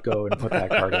I might go and put that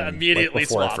card in immediately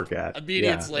before swap. I forget.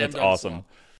 Immediate slam. That's awesome. Swap.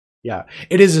 Yeah,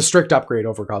 it is a strict upgrade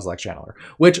over Kozilek Channeler,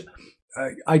 which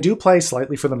I do play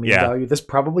slightly for the meme value. This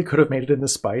probably could have made it in the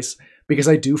spice because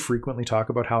I do frequently talk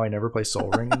about how I never play Soul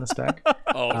Ring in this deck.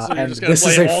 So and this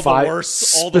is a 5,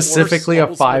 specifically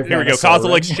a 5. Here we go.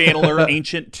 Kozilek's Channeler,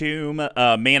 Ancient Tomb,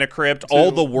 Mana Crypt,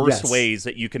 all the worst ways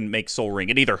that you can make Soul Ring.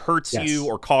 It either hurts you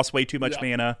or costs way too much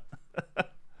mana.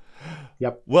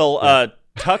 Yep. Well,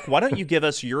 Tuck, why don't you give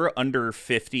us your under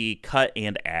 50 cut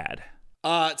and add?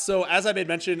 So as I made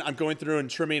mention, I'm going through and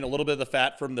trimming a little bit of the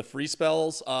fat from the free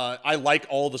spells. I like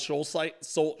all the shoal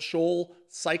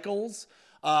cycles.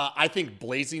 I think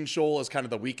Blazing Shoal is kind of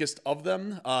the weakest of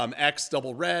them. X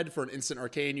double red for an instant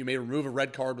arcane. You may remove a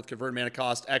red card with convert mana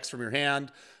cost X from your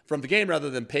hand from the game rather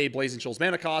than pay Blazing Shoal's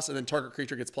mana cost, and then target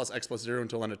creature gets +X+0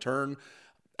 until end of turn.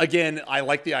 Again, I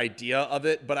like the idea of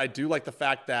it, but I do like the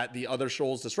fact that the other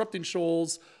shoals, Disrupting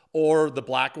Shoals, or the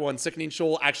black one, Sickening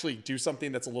Shoal, actually do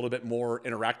something that's a little bit more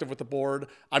interactive with the board.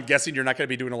 I'm guessing you're not going to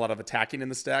be doing a lot of attacking in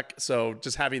this deck, so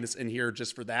just having this in here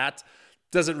just for that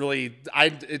doesn't really,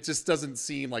 it just doesn't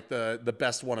seem like the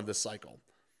best one of this cycle.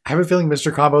 I have a feeling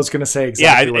Mr. Combo is going to say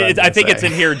exactly what I think it's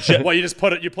in here. Well, you just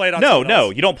you play it on.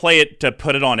 No, you don't play it to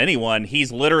put it on anyone.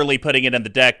 He's literally putting it in the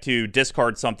deck to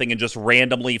discard something and just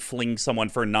randomly fling someone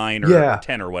for 9 or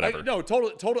 10 or whatever.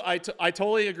 Totally. I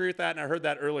totally agree with that, and I heard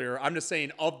that earlier. I'm just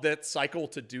saying of that cycle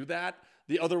to do that.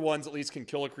 The other ones at least can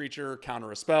kill a creature,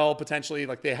 counter a spell, potentially.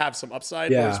 Like, they have some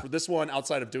upside. Yeah. Whereas for this one,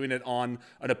 outside of doing it on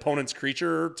an opponent's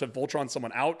creature to Voltron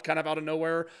someone out, kind of out of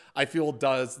nowhere, I feel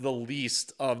does the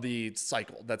least of the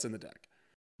cycle that's in the deck.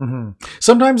 Mm-hmm.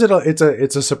 Sometimes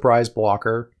it's a surprise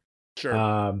blocker.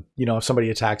 Sure. If somebody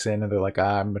attacks in and they're like,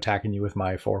 I'm attacking you with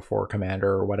my 4/4 commander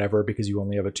or whatever because you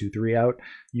only have a 2/3 out,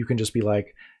 you can just be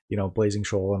like, Blazing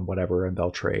Shoal and whatever, and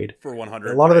they'll trade. For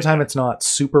 100. A lot of the time it's not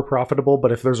super profitable, but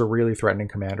if there's a really threatening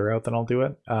commander out, then I'll do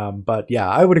it. But yeah,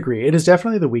 I would agree. It is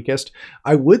definitely the weakest.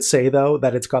 I would say, though,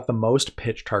 that it's got the most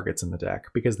pitch targets in the deck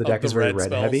because the deck is very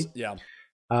red heavy. Yeah.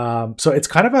 So it's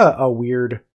kind of a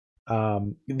weird...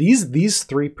 These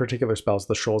 3 particular spells,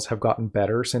 the Shoals, have gotten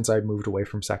better since I moved away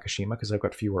from Sakashima because I've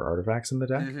got fewer artifacts in the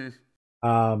deck.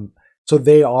 Mm-hmm. So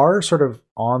they are sort of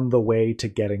on the way to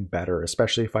getting better,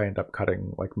 especially if I end up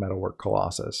cutting like Metalwork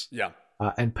Colossus. Yeah.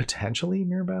 And potentially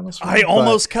Mirror Battlestorm. I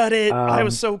almost cut it. I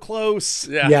was so close.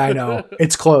 Yeah, I know.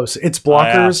 It's close. It's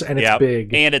blockers and it's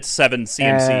big. And it's 7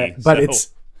 CMC. But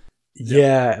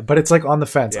but it's like on the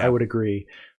fence. I would agree.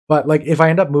 But like if I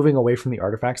end up moving away from the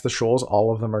artifacts, the Shoals,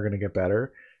 all of them are going to get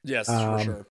better. Yes, for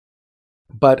sure.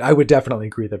 But I would definitely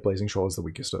agree that Blazing Shoal is the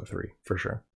weakest of the 3, for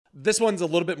sure. This one's a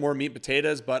little bit more meat and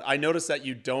potatoes, but I noticed that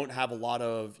you don't have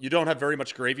very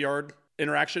much graveyard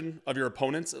interaction of your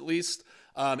opponents, at least.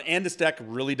 And this deck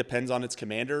really depends on its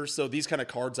commander. So these kind of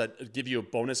cards that give you a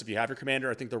bonus if you have your commander,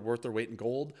 I think they're worth their weight in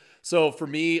gold. So for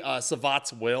me,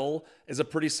 Savat's Will is a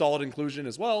pretty solid inclusion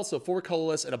as well. So 4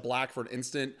 colorless and a black for an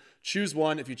instant. Choose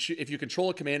one. If you control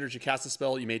a commander, you cast a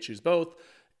spell, you may choose both.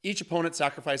 Each opponent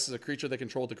sacrifices a creature they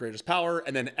control with the greatest power,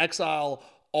 and then exile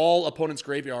all opponents'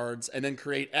 graveyards, and then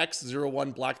create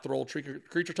X01 Black Thrall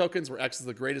creature tokens, where X is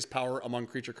the greatest power among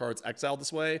creature cards exiled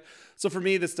this way. So for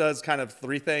me, this does kind of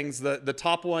 3 things. The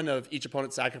top one of each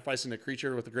opponent sacrificing a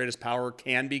creature with the greatest power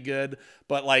can be good,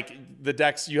 but like the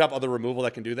decks, you have other removal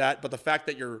that can do that. But the fact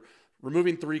that you're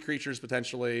removing 3 creatures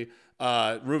potentially,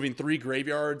 removing 3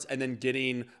 graveyards, and then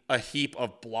getting a heap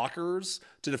of blockers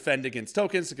to defend against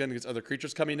tokens, against other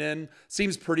creatures coming in,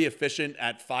 seems pretty efficient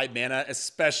at 5 mana,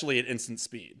 especially at instant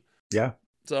speed. Yeah.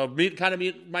 So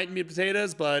might be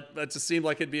potatoes, but it just seemed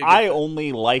like it'd be a good I fit.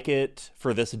 only like it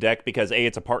for this deck because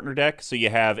it's a partner deck, so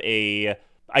you have I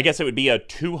guess it would be a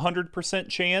 200%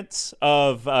 chance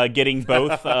of getting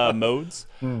both modes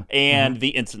and the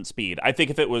instant speed. I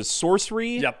think if it was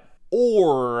sorcery... Yep.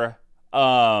 Or,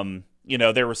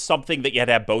 there was something that you had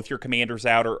to have both your commanders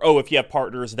out, or, if you have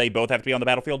partners, they both have to be on the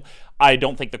battlefield. I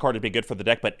don't think the card would be good for the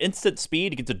deck, but instant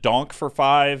speed, you get to donk for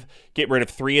 5, get rid of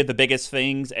 3 of the biggest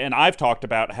things, and I've talked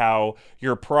about how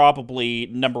you're probably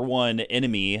number 1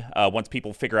 enemy once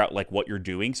people figure out, like, what you're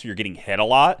doing, so you're getting hit a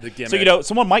lot. So,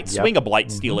 someone might swing a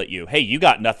Blightsteel at you. Hey, you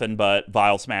got nothing but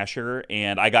Vile Smasher,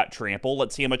 and I got Trample.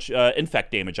 Let's see how much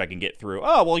infect damage I can get through.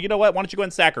 Oh, well, you know what? Why don't you go ahead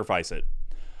and sacrifice it?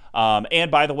 And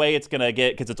by the way, it's going to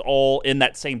get, because it's all in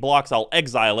that same blocks, I'll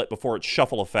exile it before its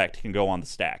shuffle effect can go on the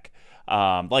stack.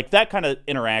 Like that kind of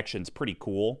interaction's pretty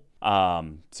cool.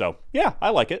 So yeah,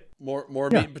 I like it. More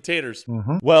meat and potatoes.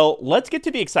 Mm-hmm. Well, let's get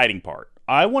to the exciting part.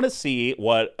 I want to see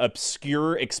what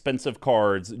obscure, expensive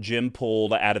cards Jim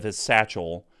pulled out of his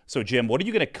satchel. So Jim, what are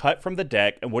you going to cut from the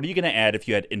deck, and what are you going to add if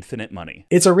you had infinite money?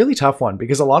 It's a really tough one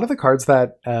because a lot of the cards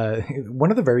that, one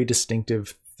of the very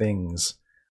distinctive things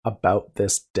about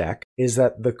this deck is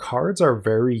that the cards are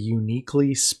very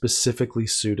uniquely, specifically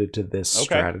suited to this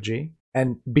strategy.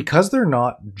 And because they're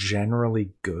not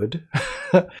generally good,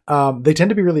 they tend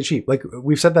to be really cheap. Like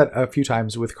we've said that a few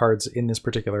times with cards in this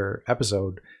particular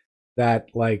episode that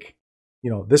like,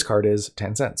 this card is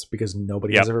 10 cents because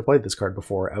nobody has ever played this card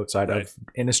before outside of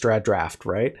Innistrad Draft,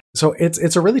 right? So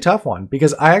it's a really tough one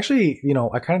because I actually,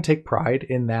 I kind of take pride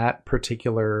in that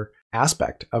particular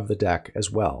aspect of the deck as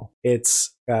well.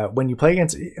 It's when you play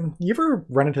against, you ever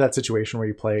run into that situation where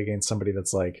you play against somebody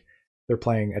that's like, they're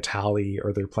playing Atali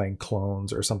or they're playing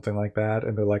clones or something like that,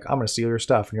 and they're like, I'm gonna steal your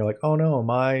stuff, and you're like, oh no,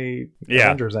 my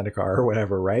Avenger Zendikar or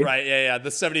whatever, right? Right, yeah. The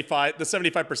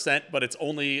 75%, but it's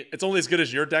only as good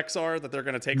as your decks are that they're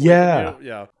gonna take away from you.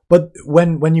 Yeah. But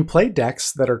when you play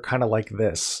decks that are kind of like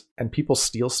this and people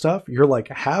steal stuff, you're like,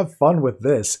 have fun with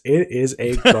this. It is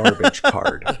a garbage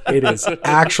card. It is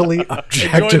actually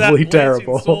objectively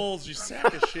terrible. Souls, you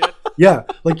sack of shit. Yeah,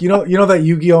 like you know that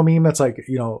Yu-Gi-Oh meme that's like,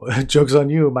 jokes on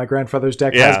you, my grandfather's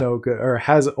deck has no good, or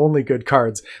has only good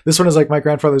cards. This one is like, my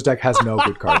grandfather's deck has no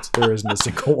good cards. There isn't a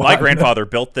single one. My grandfather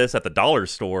built this at the dollar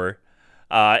store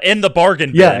in the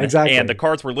bargain bin. Yeah, exactly. And the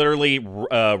cards were literally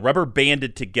rubber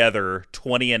banded together,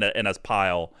 20 in a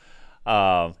pile.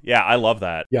 Yeah, I love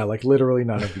that. Yeah, like literally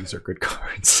none of these are good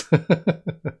cards.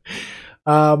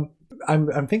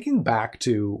 I'm thinking back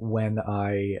to when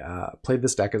I played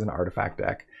this deck as an artifact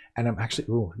deck, and I'm actually,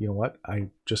 you know what? I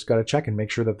just got to check and make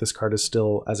sure that this card is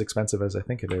still as expensive as I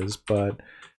think it is. But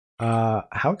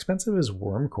how expensive is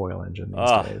Wurmcoil Engine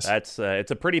these days?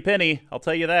 It's a pretty penny, I'll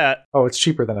tell you that. Oh, it's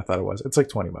cheaper than I thought it was. It's like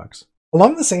 $20.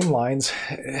 Along the same lines,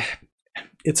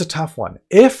 it's a tough one.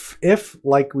 If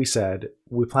like we said,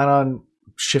 we plan on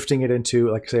shifting it into,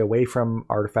 like, say, away from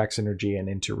artifact synergy and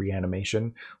into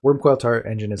reanimation, Wurmcoil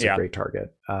Engine is a great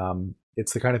target.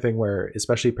 It's the kind of thing where,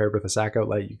 especially paired with a sack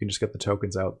outlet, you can just get the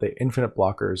tokens out. The infinite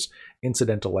blockers,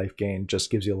 incidental life gain just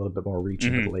gives you a little bit more reach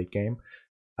into the late game.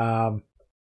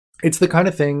 It's the kind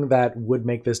of thing that would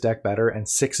make this deck better, and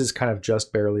 6 is kind of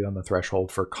just barely on the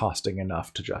threshold for costing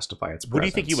enough to justify its presence. What do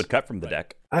you think you would cut from the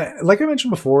deck? Like I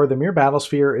mentioned before, the Mere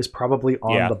Battlesphere is probably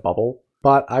on the bubble,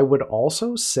 but I would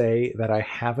also say that I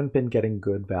haven't been getting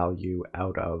good value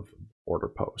out of Border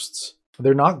Posts.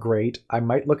 They're not great. I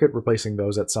might look at replacing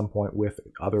those at some point with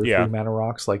other 3-mana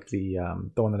rocks, like the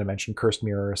one that I mentioned, Cursed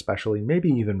Mirror especially, maybe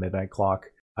even Midnight Clock.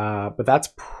 But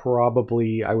that's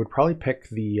probably, I would probably pick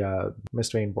the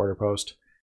Mistvein Border Post,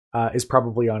 is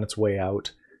probably on its way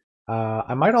out.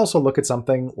 I might also look at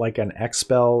something like an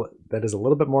X-Spell that is a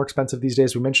little bit more expensive these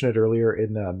days. We mentioned it earlier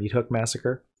in the Meathook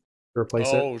Massacre to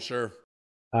replace it. Oh, sure.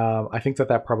 I think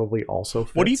that probably also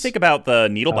fits. What do you think about the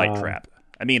Needlebite Trap?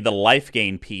 I mean, the life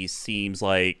gain piece seems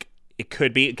like it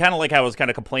could be kind of like I was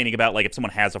kind of complaining about, like if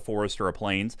someone has a forest or a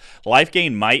plains, life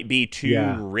gain might be too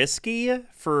risky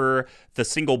for the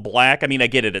single black. I mean, I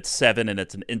get it. It's 7 and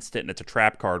it's an instant and it's a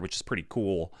trap card, which is pretty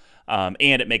cool. And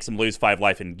it makes them lose 5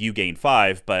 life and you gain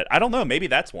 5. But I don't know. Maybe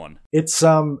that's one. It's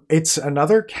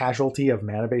another casualty of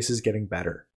mana bases getting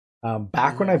better.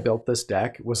 Back when I built this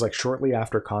deck was like shortly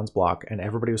after Khan's Block, and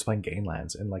everybody was playing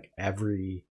Gainlands in like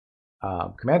every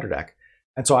commander deck.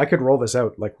 And so I could roll this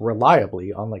out like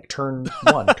reliably on like turn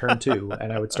 1, turn 2,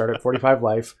 and I would start at 45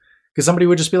 life. Because somebody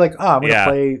would just be like, I'm going to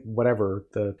play whatever.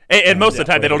 And most of the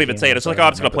time, they don't even say it. It's like,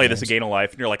 I'm just going to play this a Gain of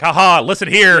Life. And you're like, haha, listen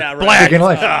here, Black. Gain of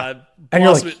Life. And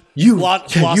you're like,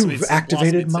 you've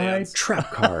activated my trap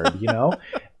card,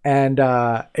 And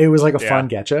it was like a fun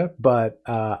getcha, but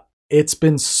it's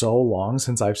been so long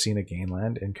since I've seen a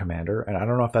Gainland in Commander, and I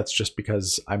don't know if that's just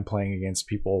because I'm playing against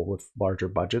people with larger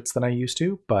budgets than I used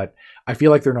to, but I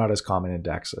feel like they're not as common in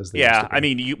decks as they used to be. I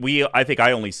mean, I think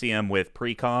I only see them with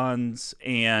precons,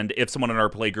 and if someone in our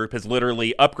play group is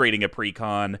literally upgrading a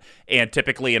precon, and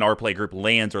typically in our play group,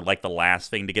 lands are like the last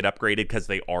thing to get upgraded because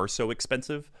they are so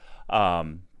expensive.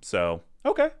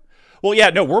 Okay. Well,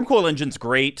 yeah, no, Wurmcoil Engine's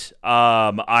great.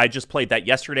 I just played that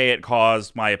yesterday. It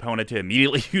caused my opponent to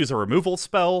immediately use a removal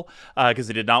spell because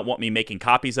they did not want me making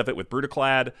copies of it with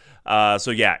Brutaclad.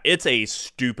 So yeah, it's a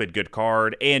stupid good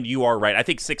card, and you are right. I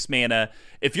think 6 mana,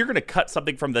 if you're going to cut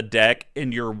something from the deck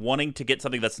and you're wanting to get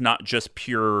something that's not just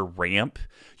pure ramp,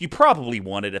 you probably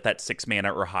want it at that 6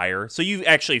 mana or higher, so you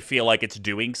actually feel like it's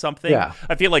doing something. Yeah.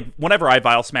 I feel like whenever I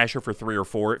Vial Smasher for 3 or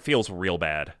 4, it feels real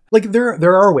bad. Like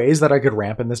there are ways that I could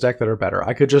ramp in this deck that are better.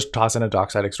 I could just toss in a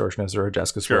Dockside Extortionist or a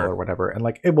Jessica's Will or whatever, and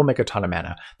like it will make a ton of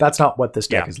mana. That's not what this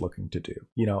deck is looking to do.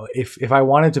 If I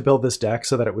wanted to build this deck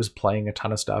so that it was playing a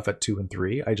ton of stuff at 2 and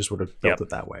 3, I just would have built it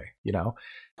that way.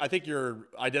 I think your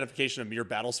identification of Mere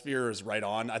Battlesphere is right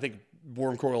on. I think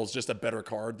Wurmcoil is just a better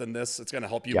card than this. It's going to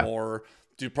help you more,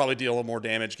 probably deal more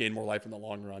damage, gain more life in the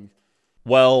long run.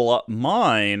 Well,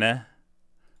 mine,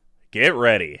 get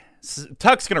ready.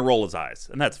 Tuck's going to roll his eyes,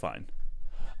 and that's fine.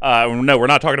 No, we're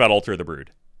not talking about Altar of the Brood.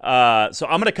 So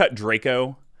I'm going to cut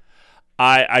Draco.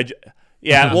 Well,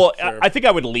 sure. I think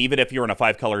I would leave it if you're in a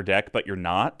 5-color deck, but you're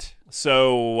not.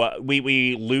 So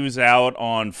we lose out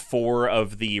on 4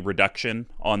 of the reduction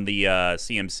on the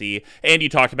CMC. And you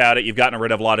talked about it. You've gotten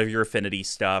rid of a lot of your affinity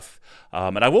stuff.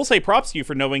 And I will say props to you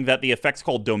for knowing that the effect's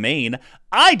called Domain.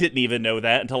 I didn't even know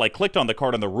that until I clicked on the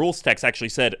card and the rules text actually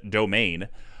said Domain.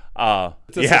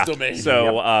 Domain.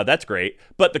 So that's great.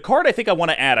 But the card I think I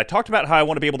want to add, I talked about how I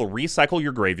want to be able to recycle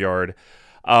your graveyard.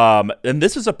 And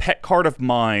this is a pet card of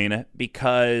mine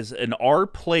because in our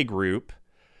play group,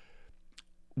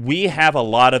 we have a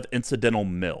lot of incidental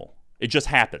mill. It just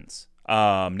happens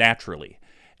naturally.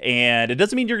 And it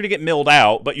doesn't mean you're going to get milled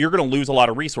out, but you're going to lose a lot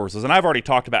of resources. And I've already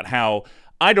talked about how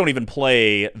I don't even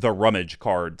play the rummage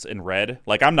cards in red.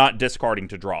 Like, I'm not discarding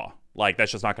to draw. Like,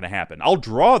 that's just not going to happen. I'll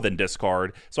draw then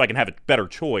discard so I can have a better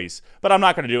choice, but I'm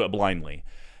not going to do it blindly.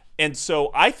 And so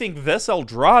I think this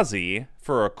Eldrazi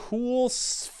for a cool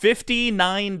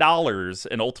 $59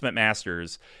 in Ultimate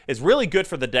Masters is really good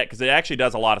for the deck because it actually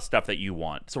does a lot of stuff that you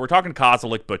want. So we're talking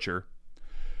Kozilek Butcher,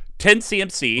 10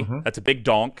 CMC. That's a big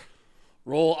donk.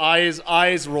 Roll eyes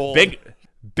roll.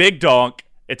 Big donk.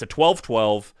 It's a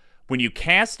 12/12. When you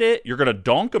cast it, you're going to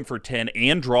donk them for 10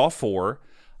 and draw 4.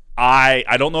 I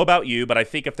don't know about you, but I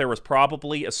think if there was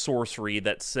probably a sorcery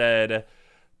that said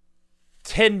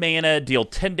 10 mana, deal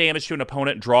 10 damage to an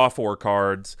opponent, draw 4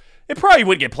 cards, it probably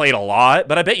wouldn't get played a lot,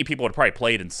 but I bet you people would probably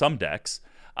play it in some decks.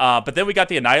 But then we got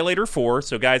the Annihilator 4.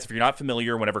 So, guys, if you're not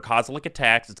familiar, whenever Kozilek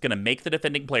attacks, it's going to make the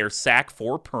defending player sack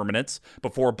 4 permanents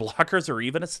before blockers are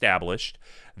even established.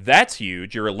 That's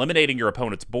huge. You're eliminating your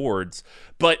opponent's boards.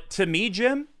 But to me,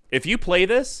 Jim, if you play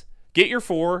this, get your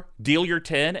 4, deal your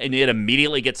 10, and it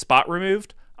immediately gets spot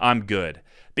removed, I'm good.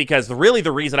 Because really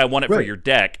the reason I want it for your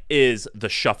deck is the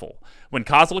shuffle. When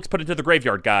Kozilek's put into the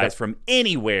graveyard, guys, from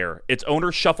anywhere, its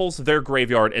owner shuffles their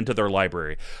graveyard into their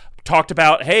library. Talked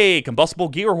about, hey,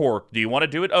 Combustible Gearhork, do you want to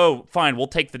do it? Oh, fine, we'll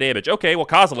take the damage. Okay, well,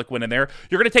 Kozilek went in there.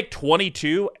 You're going to take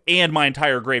 22, and my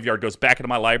entire graveyard goes back into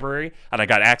my library, and I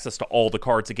got access to all the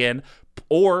cards again.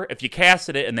 Or, if you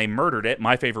casted it and they murdered it,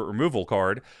 my favorite removal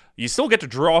card, you still get to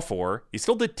draw 4, you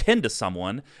still did 10 to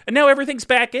someone, and now everything's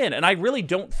back in. And I really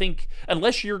don't think,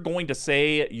 unless you're going to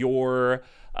say your,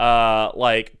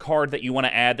 card that you want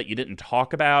to add that you didn't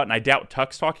talk about, and I doubt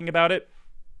Tuck's talking about it,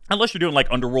 unless you're doing like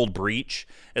Underworld Breach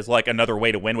as like another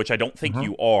way to win, which I don't think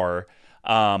you are.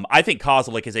 I think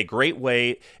Kozilek is a great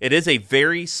way. It is a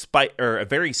very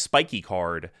spiky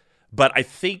card, but I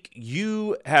think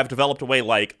you have developed a way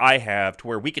like I have to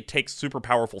where we could take super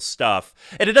powerful stuff,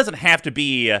 and it doesn't have to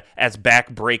be as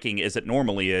back-breaking as it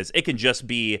normally is. It can just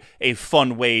be a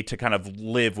fun way to kind of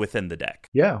live within the deck.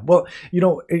 Yeah, well,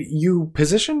 you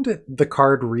positioned the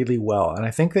card really well, and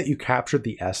I think that you captured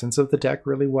the essence of the deck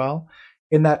really well.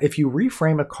 In that, if you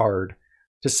reframe a card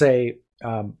to say,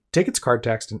 take its card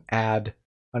text and add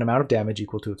an amount of damage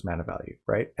equal to its mana value,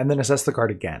 right? And then assess the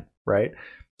card again, right?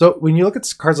 So when you look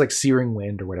at cards like Searing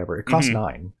Wind or whatever, it costs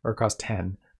 9 or it costs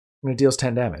 10, and it deals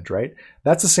 10 damage, right?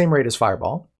 That's the same rate as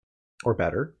Fireball, or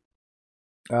better.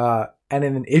 And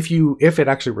then if it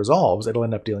actually resolves, it'll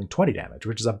end up dealing 20 damage,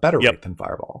 which is a better rate than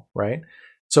Fireball, right?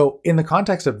 So in the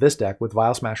context of this deck, with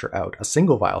Vial Smasher out, a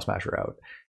single Vial Smasher out,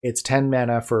 it's 10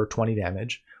 mana for 20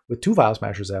 damage. With 2 Vial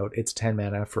Smashers out, it's 10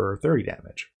 mana for 30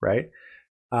 damage, right?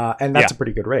 And that's a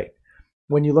pretty good rate.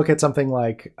 When you look at something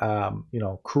like,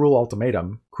 Cruel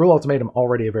Ultimatum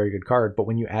already a very good card, but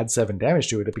when you add 7 damage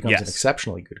to it, it becomes an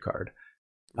exceptionally good card.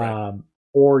 Right.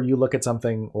 Or you look at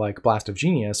something like Blast of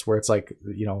Genius, where it's like,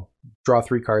 draw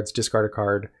 3 cards, discard a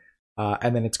card,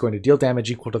 and then it's going to deal damage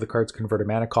equal to the card's converted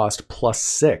mana cost plus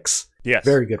 6. Yes.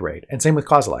 Very good rate. And same with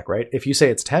Kozilek, right? If you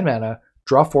say it's 10 mana,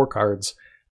 draw 4 cards,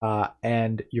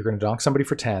 and you're going to donk somebody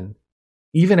for 10.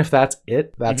 Even if that's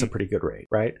it, that's a pretty good rate,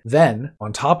 right? Then,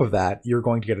 on top of that, you're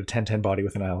going to get a 10/10 body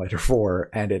with Annihilator 4,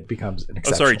 and it becomes an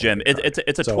exceptional. Oh, sorry, Jim. It's a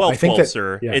 12/12,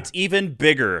 sir. Yeah. It's even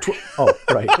bigger.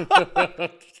 Right.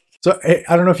 So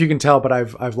I don't know if you can tell, but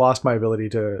I've lost my ability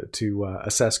to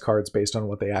assess cards based on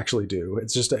what they actually do.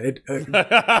 It's just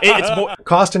it's more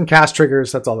cost and cast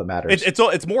triggers. That's all that matters.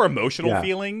 It's more emotional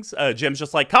feelings. Jim's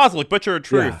just like Kozilek, Butcher of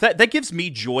Truth. Yeah. That gives me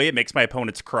joy. It makes my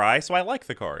opponents cry, so I like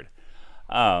the card.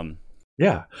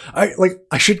 Yeah,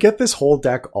 I should get this whole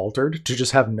deck altered to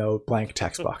just have no blank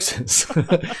text boxes.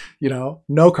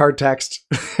 No card text.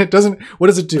 It doesn't. What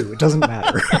does it do? It doesn't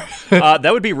matter.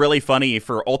 That would be really funny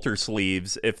for altar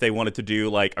sleeves if they wanted to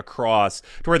do like a cross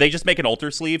to where they just make an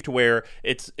altar sleeve to where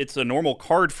it's a normal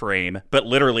card frame, but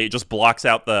literally it just blocks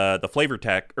out the flavor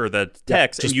text or the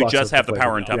text, and you just have the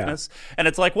power and toughness. Yeah. And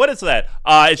it's like, what is that?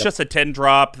 It's just a 10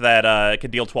 drop that can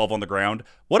deal 12 on the ground.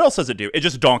 What else does it do? It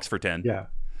just donks for 10. Yeah.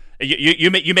 You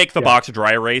make the box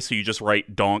dry erase, so you just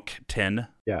write donk 10.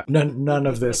 Yeah, none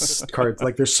of this cards,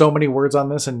 like there's so many words on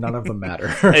this and none of them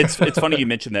matter. It's funny you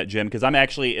mentioned that, Jim, because I'm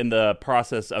actually in the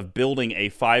process of building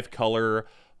a 5-color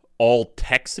all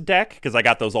text deck, because I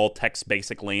got those all text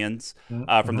basic lands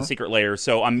from the Secret Lair.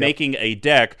 So I'm making a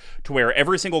deck to where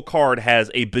every single card has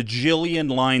a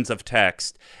bajillion lines of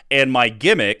text, and my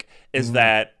gimmick is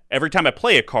that every time I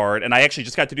play a card, and I actually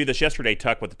just got to do this yesterday,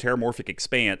 Tuck, with the Terramorphic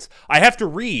Expanse, I have to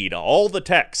read all the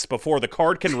text before the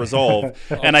card can resolve,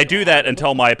 and I do that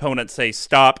until my opponents say,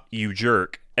 "Stop, you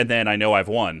jerk," and then I know I've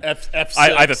won. F6.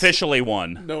 I've officially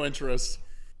won. No interest.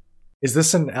 Is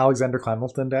this an Alexander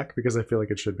Clemelton deck? Because I feel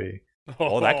like it should be.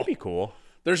 Oh, that could be cool.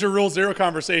 There's your Rule 0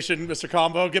 conversation, Mr.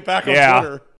 Combo. Get back on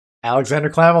Twitter. Alexander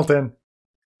Clemelton.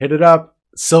 Hit it up.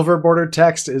 silver bordered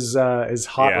text is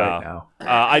hot right now.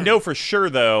 I know for sure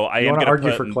though. I am going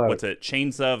to put what's it,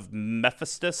 Chains of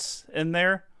Mephistus in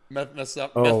there.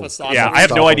 Yeah, I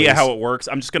have no idea how it works.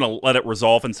 I'm just going to let it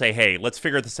resolve and say, hey, let's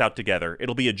figure this out together.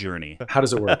 It'll be a journey. How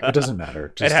does it work? It doesn't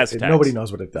matter. It has text. Nobody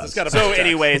knows what it does. So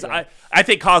anyways, I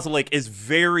think Kozilek is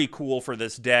very cool for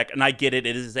this deck, and I get it.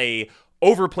 It is a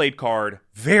overplayed card,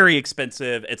 very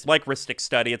expensive. It's like Rhystic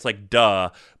Study. It's like,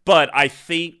 duh. But I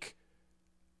think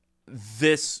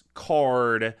this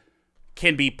card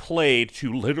can be played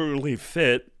to literally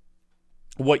fit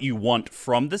what you want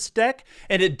from this deck,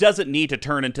 and it doesn't need to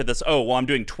turn into this, oh, well, I'm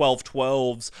doing 12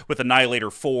 12s with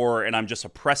Annihilator 4 and I'm just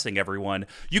oppressing everyone.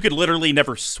 You could literally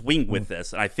never swing with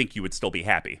this, and I think you would still be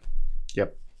happy.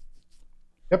 Yep.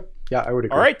 Yeah, I would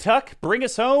agree. All right, Tuck, bring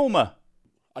us home.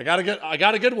 I got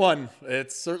a good one.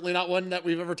 It's certainly not one that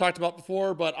we've ever talked about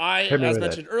before, but as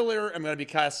mentioned earlier, I'm going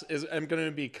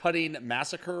to be cutting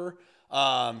Massacre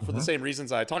for the same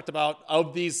reasons I talked about.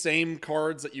 Of these same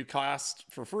cards that you cast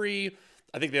for free,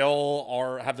 I think they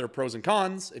all have their pros and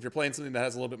cons. If you're playing something that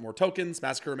has a little bit more tokens,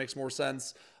 Massacre makes more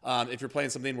sense. If you're playing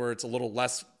something where it's a little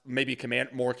less, maybe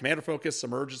more commander focused,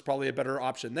 Submerge is probably a better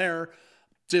option there.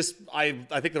 I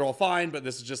think they're all fine, but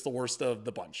this is just the worst of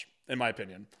the bunch, in my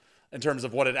opinion, in terms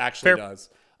of what it actually does.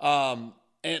 And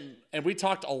we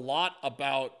talked a lot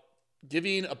about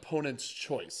giving opponents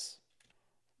choice.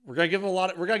 We're gonna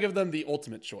give them the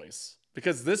ultimate choice,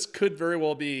 because this could very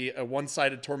well be a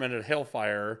one-sided Tormented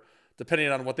Hailfire,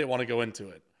 depending on what they want to go into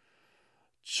it.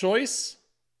 Choice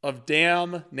of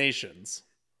Damnations.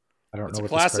 I don't know what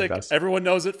classic. This card does. Everyone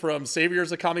knows it from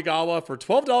Saviors of Kamigawa. For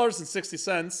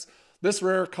 $12.60, this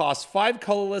rare costs 5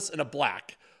 colorless and a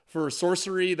black for a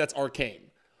sorcery that's arcane.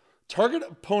 Target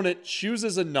opponent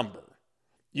chooses a number.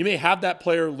 You may have that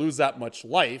player lose that much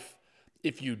life.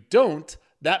 If you don't,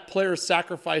 that player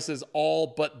sacrifices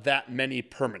all but that many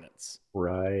permanents.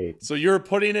 Right. So you're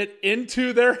putting it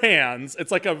into their hands.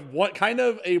 It's like kind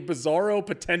of a bizarro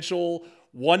potential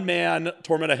one-man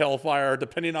Torment of Hellfire,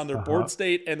 depending on their board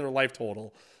state and their life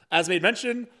total. As made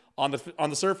mention, on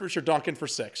the surface, you're donking for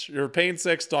 6. You're paying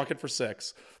 6, donking for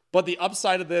 6. But the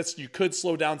upside of this, you could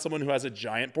slow down someone who has a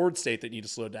giant board state that you need to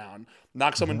slow down,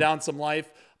 knock someone down some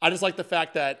life. I just like the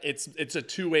fact that it's a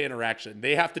two-way interaction.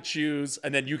 They have to choose,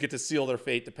 and then you get to seal their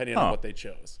fate depending on what they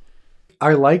chose.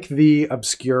 I like the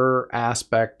obscure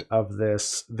aspect of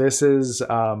this. This is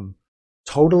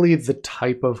totally the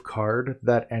type of card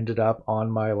that ended up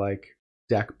on my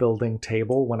deck building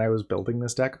table when I was building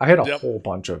this deck. I had a whole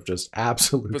bunch of just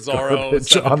absolute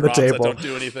garbage on the table. Don't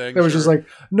do anything. It was just like,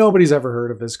 nobody's ever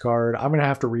heard of this card. I'm gonna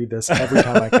have to read this every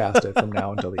time I cast it from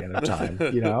now until the end of time,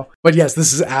 But yes,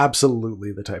 this is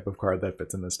absolutely the type of card that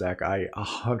fits in this deck. I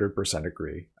 100%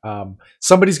 agree.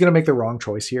 Somebody's gonna make the wrong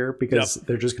choice here because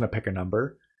they're just gonna pick a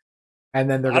number, and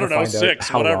then they're gonna find 6,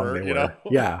 out how wrong they were.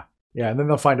 Yeah, and then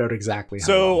they'll find out exactly how.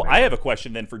 So I have a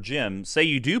question then for Jim. Say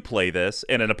you do play this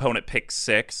and an opponent picks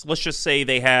 6. Let's just say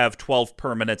they have 12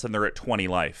 permanents and they're at 20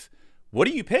 life. What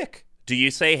do you pick? Do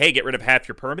you say, hey, get rid of half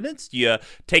your permanents? Do you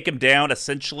take them down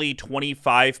essentially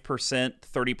 25%,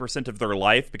 30% of their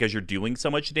life because you're doing so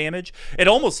much damage? It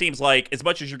almost seems like as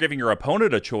much as you're giving your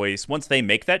opponent a choice, once they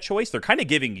make that choice, they're kind of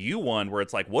giving you one where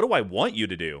it's like, what do I want you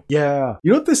to do? Yeah.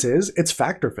 You know what this is? It's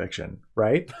fact or fiction,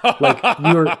 right?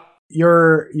 Like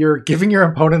you're giving your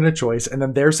opponent a choice, and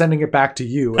then they're sending it back to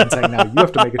you and saying, now you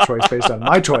have to make a choice based on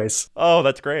my choice. Oh,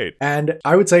 that's great. And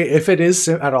I would say if it is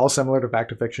at all similar to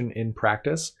fact or fiction in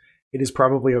practice, it is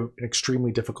probably an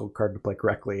extremely difficult card to play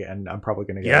correctly, and I'm probably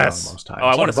going to get it wrong most times. Oh,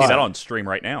 I want to see that on stream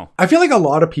right now. I feel like a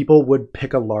lot of people would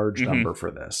pick a large number for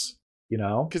this.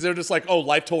 Because they're just like, oh,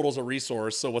 life total's a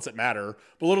resource, so what's it matter?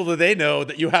 But little do they know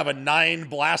that you have a 9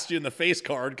 blast you in the face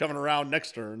card coming around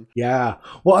next turn. Yeah.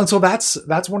 Well, and so that's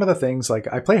one of the things, like,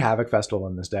 I play Havoc Festival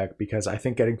in this deck because I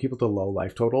think getting people to low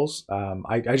life totals,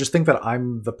 I just think that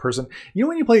I'm the person,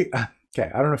 when you play,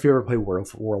 okay, I don't know if you ever played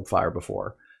Worldfire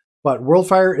before, but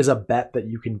Worldfire is a bet that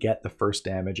you can get the first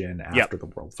damage in after the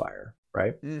Worldfire,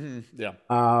 right? Mm-hmm. Yeah.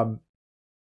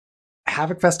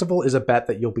 Havoc Festival is a bet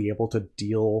that you'll be able to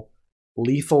deal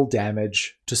lethal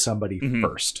damage to somebody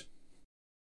first,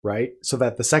 right? So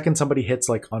that the second somebody hits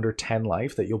under 10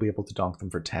 life, that you'll be able to donk them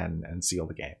for 10 and seal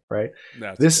the game, right?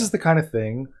 This is the kind of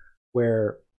thing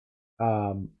where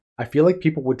I feel like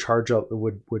people would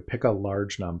would pick a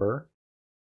large number,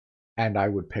 and I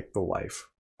would pick the life.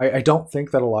 I don't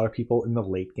think that a lot of people in the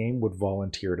late game would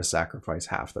volunteer to sacrifice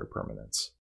half their permanents.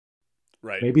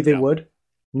 Right. Maybe they would.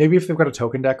 Maybe if they've got a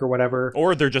token deck or whatever.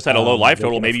 Or they're just at a low life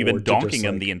total. Maybe you've been donking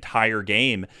them the entire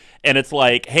game. And it's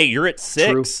like, hey, you're at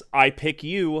 6. True. I pick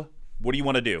you. What do you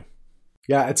want to do?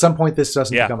 Yeah, at some point this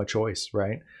doesn't become a choice,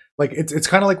 right? Like it's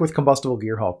kind of like with Combustible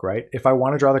Gear Hulk, right? If I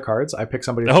want to draw the cards, I pick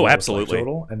somebody. Absolutely.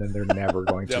 Total, and then they're never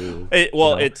going to.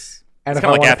 It's kind of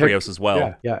like Athreos as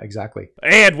well. Yeah, exactly.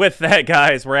 And with that,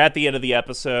 guys, we're at the end of the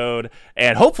episode,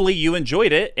 and hopefully you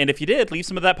enjoyed it. And if you did, leave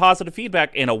some of that positive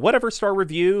feedback in a whatever star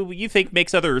review you think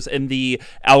makes others in the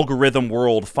algorithm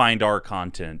world find our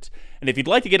content. And if you'd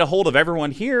like to get a hold of everyone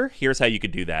here, here's how you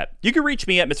could do that. You can reach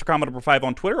me at Mr. Commodore 5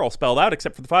 on Twitter, all spelled out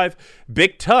except for the 5.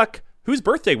 Big Tuck. Whose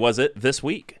birthday was it this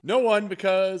week? No one,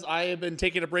 because I have been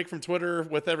taking a break from Twitter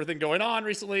with everything going on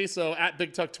recently. So at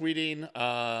Big Tuck tweeting,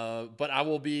 but I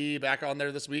will be back on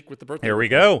there this week with the birthday. There we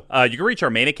go. You can reach our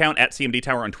main account at CMD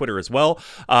Tower on Twitter as well.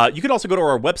 You can also go to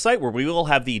our website where we will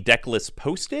have the deck list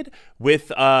posted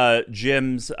with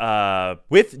Jim's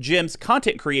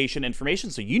content creation information,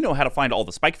 so you know how to find all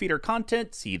the Spike Feeder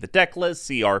content, see the deck list,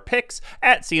 see our picks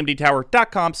at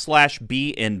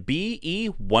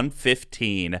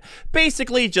cmdtower.com/BNBE115.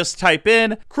 Basically, just type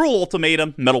in Cruel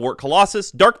Ultimatum, Metalwork Colossus,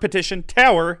 Dark Petition,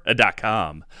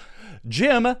 Tower.com.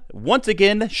 Jim, once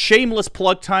again, shameless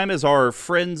plug time, as our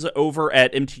friends over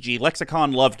at MTG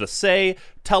Lexicon love to say.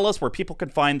 Tell us where people can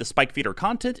find the Spike Feeder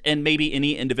content and maybe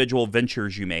any individual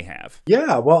ventures you may have.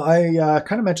 Yeah, well, I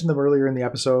kind of mentioned them earlier in the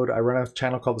episode. I run a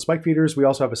channel called The Spike Feeders. We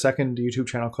also have a second YouTube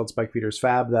channel called Spike Feeders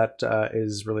Fab that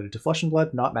is related to Flesh and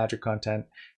Blood, not Magic content.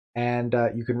 And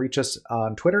you can reach us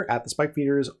on Twitter at the Spike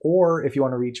Feeders, or if you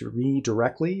want to reach me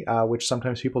directly, which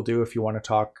sometimes people do if you want to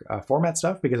talk format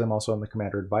stuff, because I'm also in the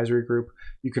Commander Advisory Group,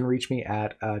 you can reach me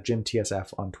at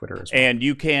JimTSF on Twitter as well. And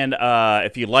you can,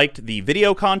 if you liked the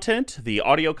video content, the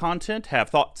audio content, have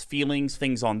thoughts, feelings,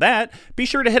 things on that, be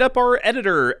sure to hit up our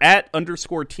editor at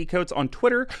 _tcoats on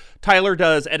Twitter. Tyler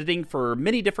does editing for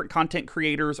many different content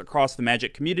creators across the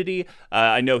Magic community.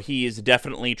 I know he is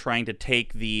definitely trying to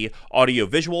take the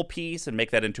audio-visual piece and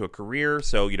make that into a career,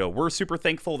 so we're super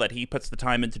thankful that he puts the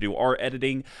time in to do our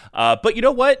editing, but you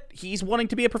know what, he's wanting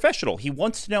to be a professional. He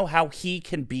wants to know how he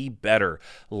can be better.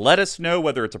 Let us know,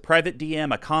 whether it's a private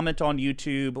DM, a comment on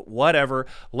YouTube, whatever.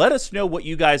 Let us know what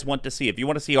you guys want to see. If you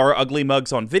want to see our ugly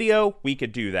mugs on video, we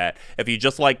could do that. If you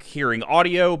just like hearing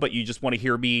audio but you just want to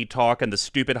hear me talk in the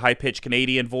stupid high-pitched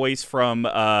Canadian voice from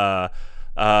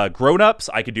Grown Ups,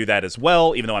 I could do that as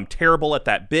well, even though I'm terrible at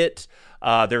that bit.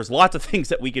 There's lots of things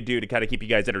that we could do to kind of keep you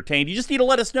guys entertained. You just need to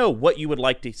let us know what you would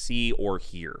like to see or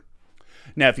hear.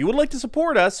 Now, if you would like to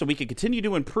support us so we can continue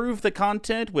to improve the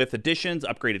content with additions,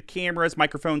 upgraded cameras,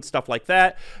 microphones, stuff like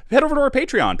that, head over to our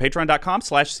Patreon,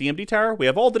 patreon.com/CMDTower. We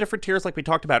have all the different tiers like we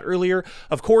talked about earlier.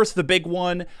 Of course, the big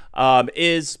one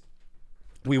is...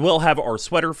 we will have our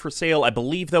sweater for sale. I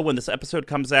believe, though, when this episode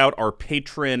comes out, our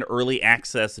patron early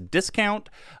access discount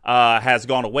has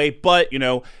gone away. But,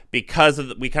 because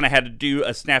we kind of had to do a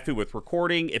snafu with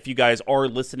recording, if you guys are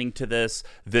listening to this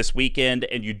weekend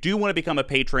and you do want to become a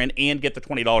patron and get the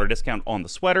 $20 discount on the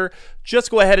sweater,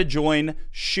 just go ahead and join.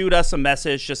 Shoot us a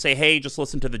message. Just say, hey, just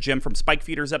listen to the Jim from Spike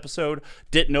Feeders episode.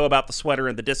 Didn't know about the sweater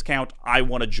and the discount. I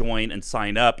want to join and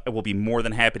sign up, and we'll be more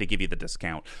than happy to give you the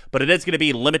discount. But it is going to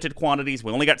be limited quantities.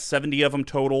 We only got 70 of them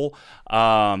total.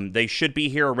 They should be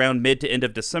here around mid to end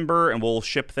of December, and we'll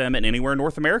ship them in anywhere in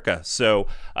North America. So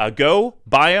go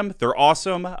buy them. They're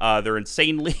awesome. They're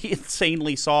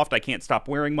insanely soft. I can't stop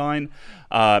wearing mine.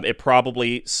 It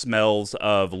probably smells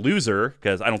of loser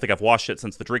because I don't think I've washed it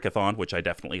since the Drinkathon, which I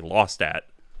definitely lost at.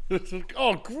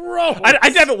 Oh, gross.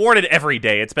 I haven't worn it every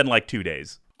day. It's been like 2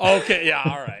 days. Okay, yeah,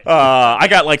 all right. I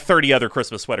got like 30 other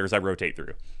Christmas sweaters I rotate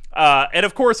through. And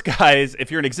of course, guys,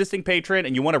 if you're an existing patron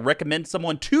and you want to recommend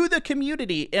someone to the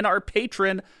community in our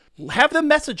patron, have them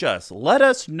message us. Let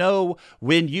us know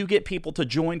when you get people to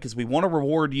join, because we want to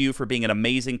reward you for being an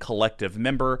amazing collective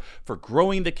member, for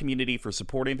growing the community, for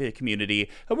supporting the community.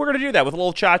 And we're going to do that with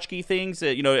little tchotchke things.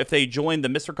 If they join the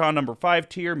Mr. Con number 5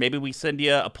 tier, maybe we send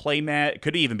you a playmat. It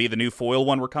could even be the new foil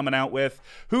one we're coming out with.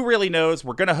 Who really knows?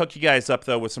 We're going to hook you guys up,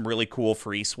 though, with some really cool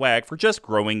free swag for just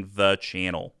growing the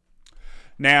channel.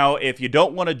 Now, if you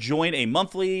don't want to join a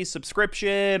monthly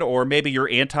subscription, or maybe you're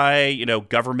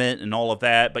anti-government and all of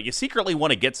that, but you secretly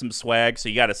want to get some swag, so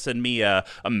you got to send me a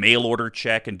mail order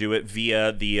check and do it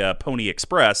via the Pony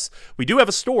Express, we do have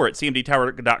a store at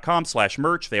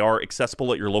cmdtower.com/merch. They are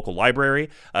accessible at your local library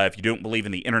if you don't believe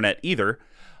in the internet either.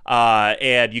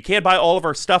 And you can buy all of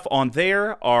our stuff on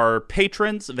there. Our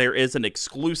patrons, there is an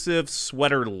exclusive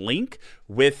sweater link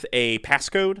with a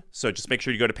passcode. So just make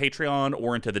sure you go to Patreon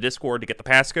or into the Discord to get the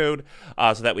passcode,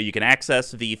 so that way you can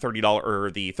access the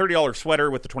 $30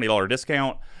 sweater with the $20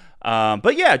 discount.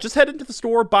 But yeah, just head into the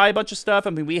store, buy a bunch of stuff.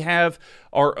 I mean, we have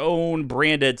our own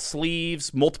branded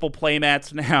sleeves, multiple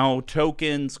playmats now,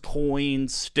 tokens,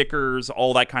 coins, stickers,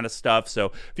 all that kind of stuff.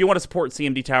 So if you want to support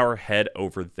CMD Tower, head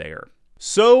over there.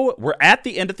 So we're at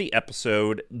the end of the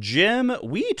episode. Jim,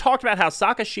 we talked about how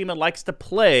Sakashima likes to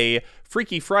play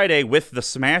Freaky Friday with the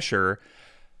Smasher.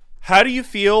 How do you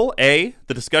feel, A,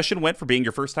 the discussion went for being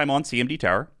your first time on CMD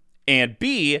Tower? And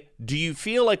B, do you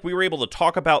feel like we were able to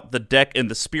talk about the deck in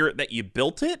the spirit that you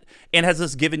built it? And has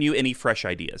this given you any fresh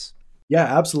ideas? Yeah,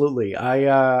 absolutely.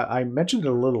 I mentioned it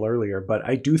a little earlier, but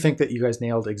I do think that you guys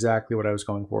nailed exactly what I was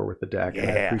going for with the deck, and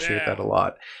I appreciate that a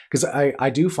lot. Because I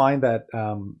do find that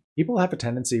people have a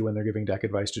tendency when they're giving deck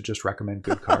advice to just recommend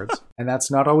good cards, and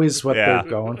that's not always what they're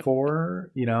going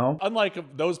for, you know?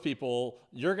 Unlike those people,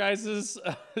 your guys'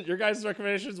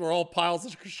 recommendations were all piles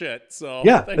of shit. So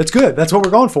yeah, that's good. That's what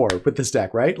we're going for with this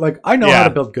deck, right? Like, I know how to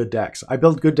build good decks. I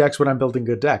build good decks when I'm building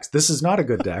good decks. This is not a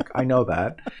good deck. I know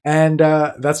that. And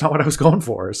that's not what I was going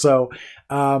for. So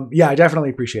yeah, I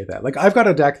definitely appreciate that. Like, I've got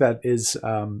a deck that is,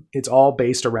 it's all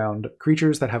based around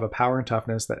creatures that have a power and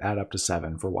toughness that add up to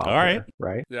 7 for wild player,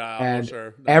 right? Yeah, and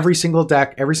sure. Every single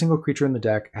creature in the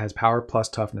deck has power plus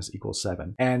toughness equals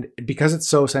 7. And because it's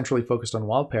so centrally focused on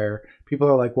wild pair, people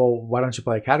are like, well, why don't you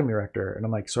play Academy Rector? And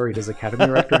I'm like, sorry, does Academy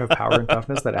Rector have power and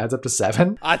toughness that adds up to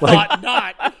 7? I thought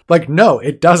not. Like, no,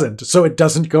 it doesn't. So it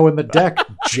doesn't go in the deck,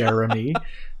 Jeremy.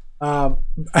 I'm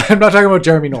not talking about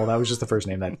Jeremy Knoll. That was just the first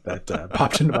name that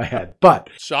popped into my head. But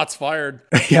shots fired.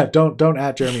 Yeah, don't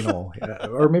at Jeremy Knoll,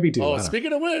 or maybe do. Oh,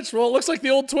 speaking of which, well, it looks like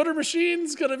the old Twitter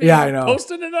machine's gonna be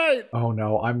posting tonight. Oh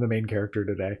no, I'm the main character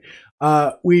today.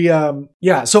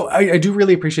 So I do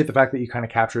really appreciate the fact that you kind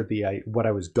of captured what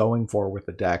I was going for with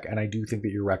the deck, and I do think that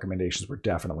your recommendations were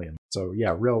definitely in. So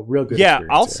yeah, real good. Yeah,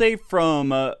 I'll say from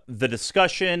the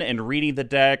discussion and reading the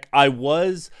deck,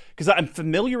 because I'm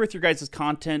familiar with your guys'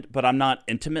 content, but I'm not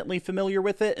intimately familiar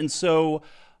with it, and so.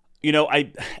 You know,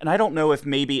 I don't know if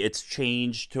maybe it's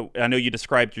changed to, I know you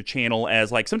described your channel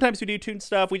as like, sometimes we do tune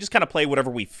stuff. We just kind of play whatever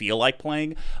we feel like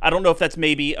playing. I don't know if that's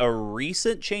maybe a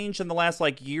recent change in the last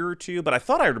like year or two, but I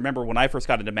thought I remember when I first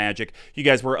got into Magic, you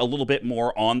guys were a little bit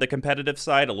more on the competitive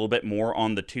side, a little bit more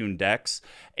on the tune decks.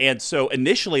 And so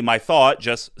initially my thought,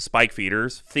 just spike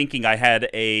feeders, thinking I had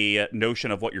a notion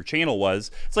of what your channel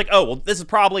was, it's like, oh, well, this is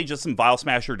probably just some Vial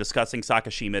Smasher discussing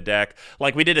Sakashima deck.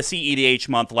 Like we did a CEDH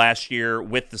month last year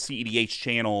with the CEDH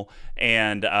channel,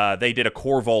 and they did a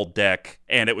Korvold deck,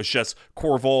 and it was just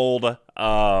Korvold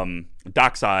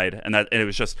Dockside, and it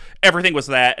was just, everything was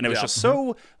that, and it was just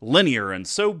so linear and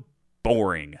so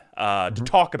boring to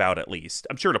talk about, at least.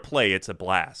 I'm sure to play, it's a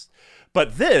blast.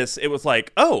 But this, it was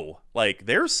like, oh, like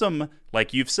there's some,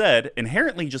 like you've said,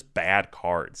 inherently just bad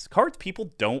cards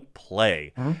people don't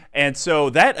play. And so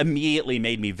that immediately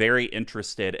made me very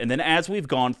interested. And then as we've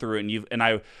gone through it,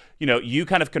 you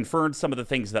kind of confirmed some of the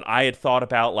things that I had thought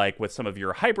about, like with some of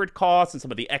your hybrid costs and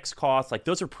some of the X costs. Like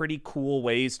those are pretty cool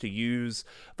ways to use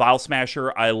Vial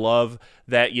Smasher. I love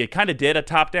that you kind of did a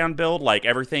top-down build, like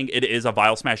everything, it is a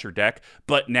Vial Smasher deck,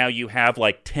 but now you have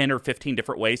like 10 or 15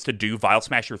 different ways to do Vial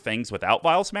Smasher things without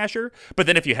Vial Smasher. But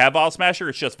then if you have Vial Smasher,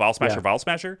 it's just Vial Smasher, Vial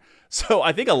Smasher. So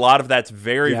I think a lot of that's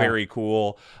very, very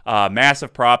cool.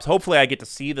 Massive props. Hopefully I get to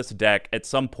see this deck at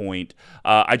some point.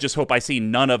 I just hope I see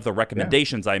none of the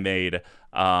recommendations I made,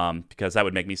 because that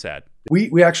would make me sad.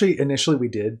 We actually initially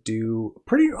did do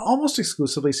pretty almost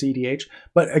exclusively CDH,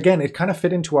 but again, it kind of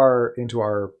fit into our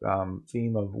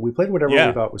theme of we played whatever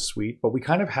we thought was sweet, but we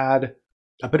kind of had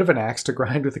a bit of an axe to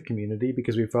grind with the community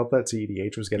because we felt that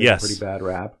CDH was getting a pretty bad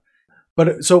rap.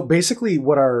 But so basically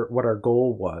what our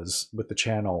goal was with the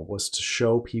channel was to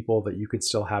show people that you could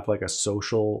still have like a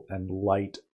social and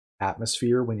light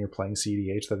atmosphere when you're playing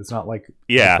CDH, that it's not like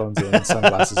headphones in,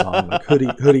 sunglasses on, like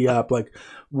hoodie up, like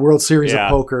World Series of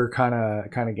Poker kind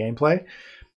of gameplay.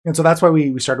 And so that's why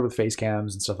we started with face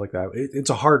cams and stuff like that. It's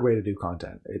a hard way to do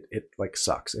content. It like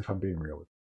sucks, if I'm being real.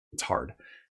 It's hard.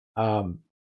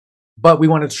 But we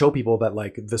wanted to show people that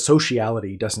like the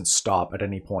sociality doesn't stop at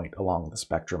any point along the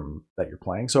spectrum that you're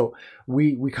playing. So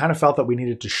we kind of felt that we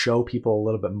needed to show people a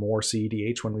little bit more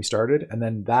CEDH when we started. And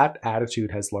then that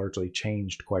attitude has largely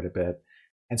changed quite a bit.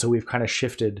 And so we've kind of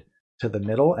shifted to the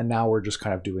middle, and now we're just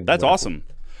kind of doing that's awesome.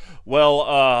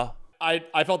 Well,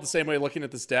 I felt the same way looking at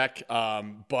this deck,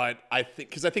 but I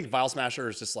think Vial Smasher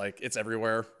is just like, it's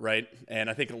everywhere, right? And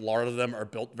I think a lot of them are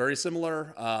built very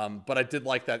similar, but I did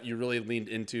like that you really leaned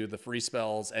into the free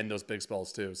spells and those big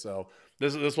spells too. So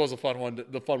this was a fun one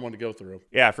to go through.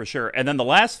 Yeah, for sure. And then the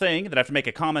last thing that I have to make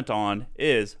a comment on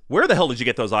is, where the hell did you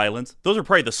get those islands? Those are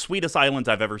probably the sweetest islands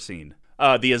I've ever seen.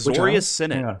 The Azorius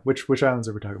Senate. Hang on. Which islands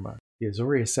are we talking about? The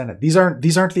Azorius Senate. These aren't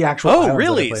the actual islands. Oh,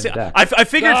 really? I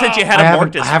figured since you had them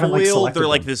marked as foil, they're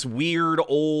like this weird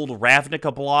old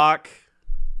Ravnica block.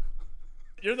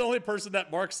 You're the only person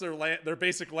that marks their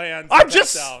basic lands. I'm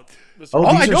just out.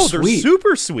 I know they're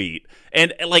super sweet,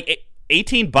 and like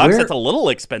 $18. That's a little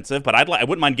expensive, but I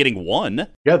wouldn't mind getting one.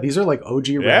 Yeah, these are like OG.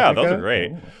 Yeah, those are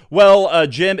great. Oh. Well,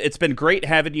 Jim, it's been great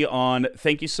having you on.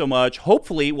 Thank you so much.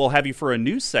 Hopefully, we'll have you for a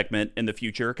news segment in the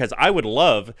future because I would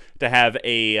love to have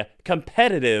a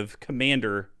competitive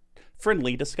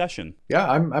Commander-friendly discussion. Yeah,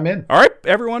 I'm in. All right,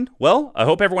 everyone. Well, I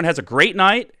hope everyone has a great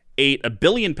night. Ate 1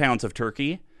 billion pounds of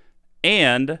turkey.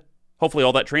 And hopefully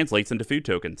all that translates into food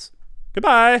tokens.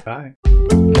 Goodbye.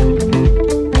 Bye.